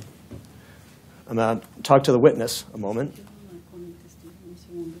going to talk to the witness a moment.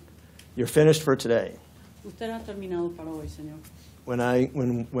 You're finished for today. Usted ha terminado para hoy, señor.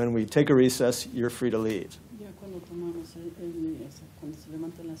 When we take a recess, you're free to leave. Ya cuando tomamos cuando se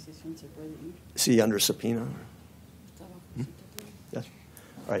levanta la sesión se puede ir. See, under subpoena? Está bajo citatorio. Yes.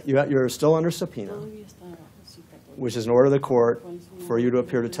 All right. You're still under subpoena, Todavía está bajo citatorio. which is an order of the court ¿Cuál es una for you to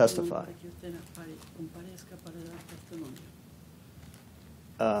appear to orden testify. para que usted comparezca para dar testimonio?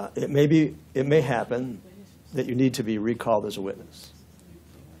 It may happen that you need to be recalled as a witness.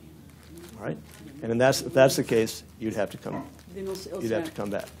 All right? And if that's the case, you'd have to come back. The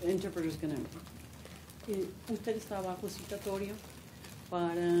interpreter's going to. Usted está bajo citatorio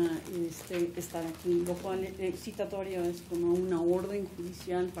para estar aquí, lo cual citatorio es como una orden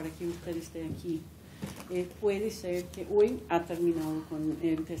judicial para que usted esté aquí. Puede ser que hoy ha terminado con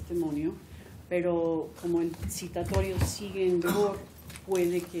el testimonio, pero como el citatorio sigue en vigor,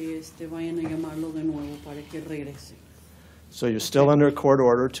 puede que vayan a llamarlo de nuevo para que regrese. So you're still under a court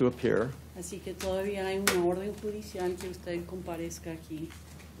order to appear. Así que todavía hay una orden judicial que usted comparezca aquí.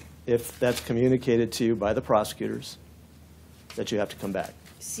 If that's communicated to you by the prosecutors, that you have to come back.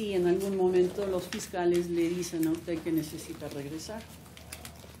 Si en algún momento los fiscales le dicen a usted que necesita regresar.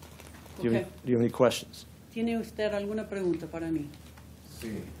 Do you have any questions? ¿Tiene usted alguna pregunta para mí?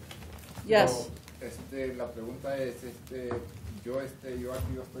 Sí. Yes. Pero, la pregunta es, yo aquí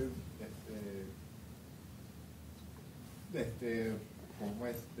yo estoy, como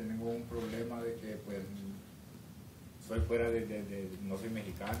tengo un problema de que pues soy fuera no soy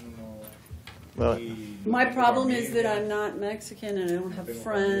mexicano, no. Well, My problem is that I'm not Mexican and I don't have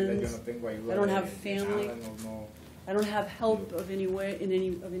friends. I don't have family. I don't have help of any way,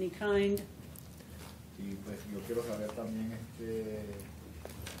 of any kind. Y pues yo quiero saber también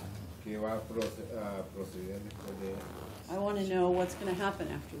qué va a proceder después de eso. I want to know what's going to happen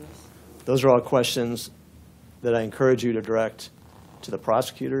after this. those are all questions that I encourage you to direct to the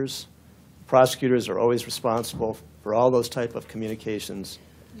prosecutors. Prosecutors are always responsible for all those type of communications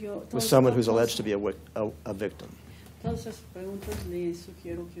with someone who's alleged to be a victim. Todas esas preguntas le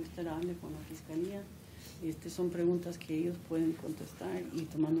sugiero que usted hable con la fiscalía. Son preguntas que ellos pueden contestar y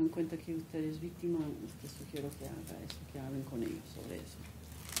tomando en cuenta que usted es víctima, sugiero que haga eso, que hablen con ellos sobre eso.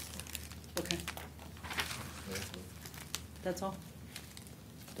 Okay. That's all.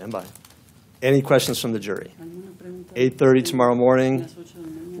 Stand by. Any questions from the jury? ¿Alguna pregunta? 8:30 tomorrow morning, Las 8 de la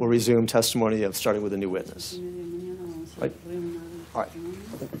mañana. we'll resume testimony starting with a new witness. 8:30 de la mañana vamos a Right. reunir el All right. testimonio.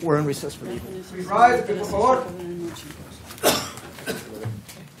 We're in recess for the evening. Please rise, por favor. Buenas noches.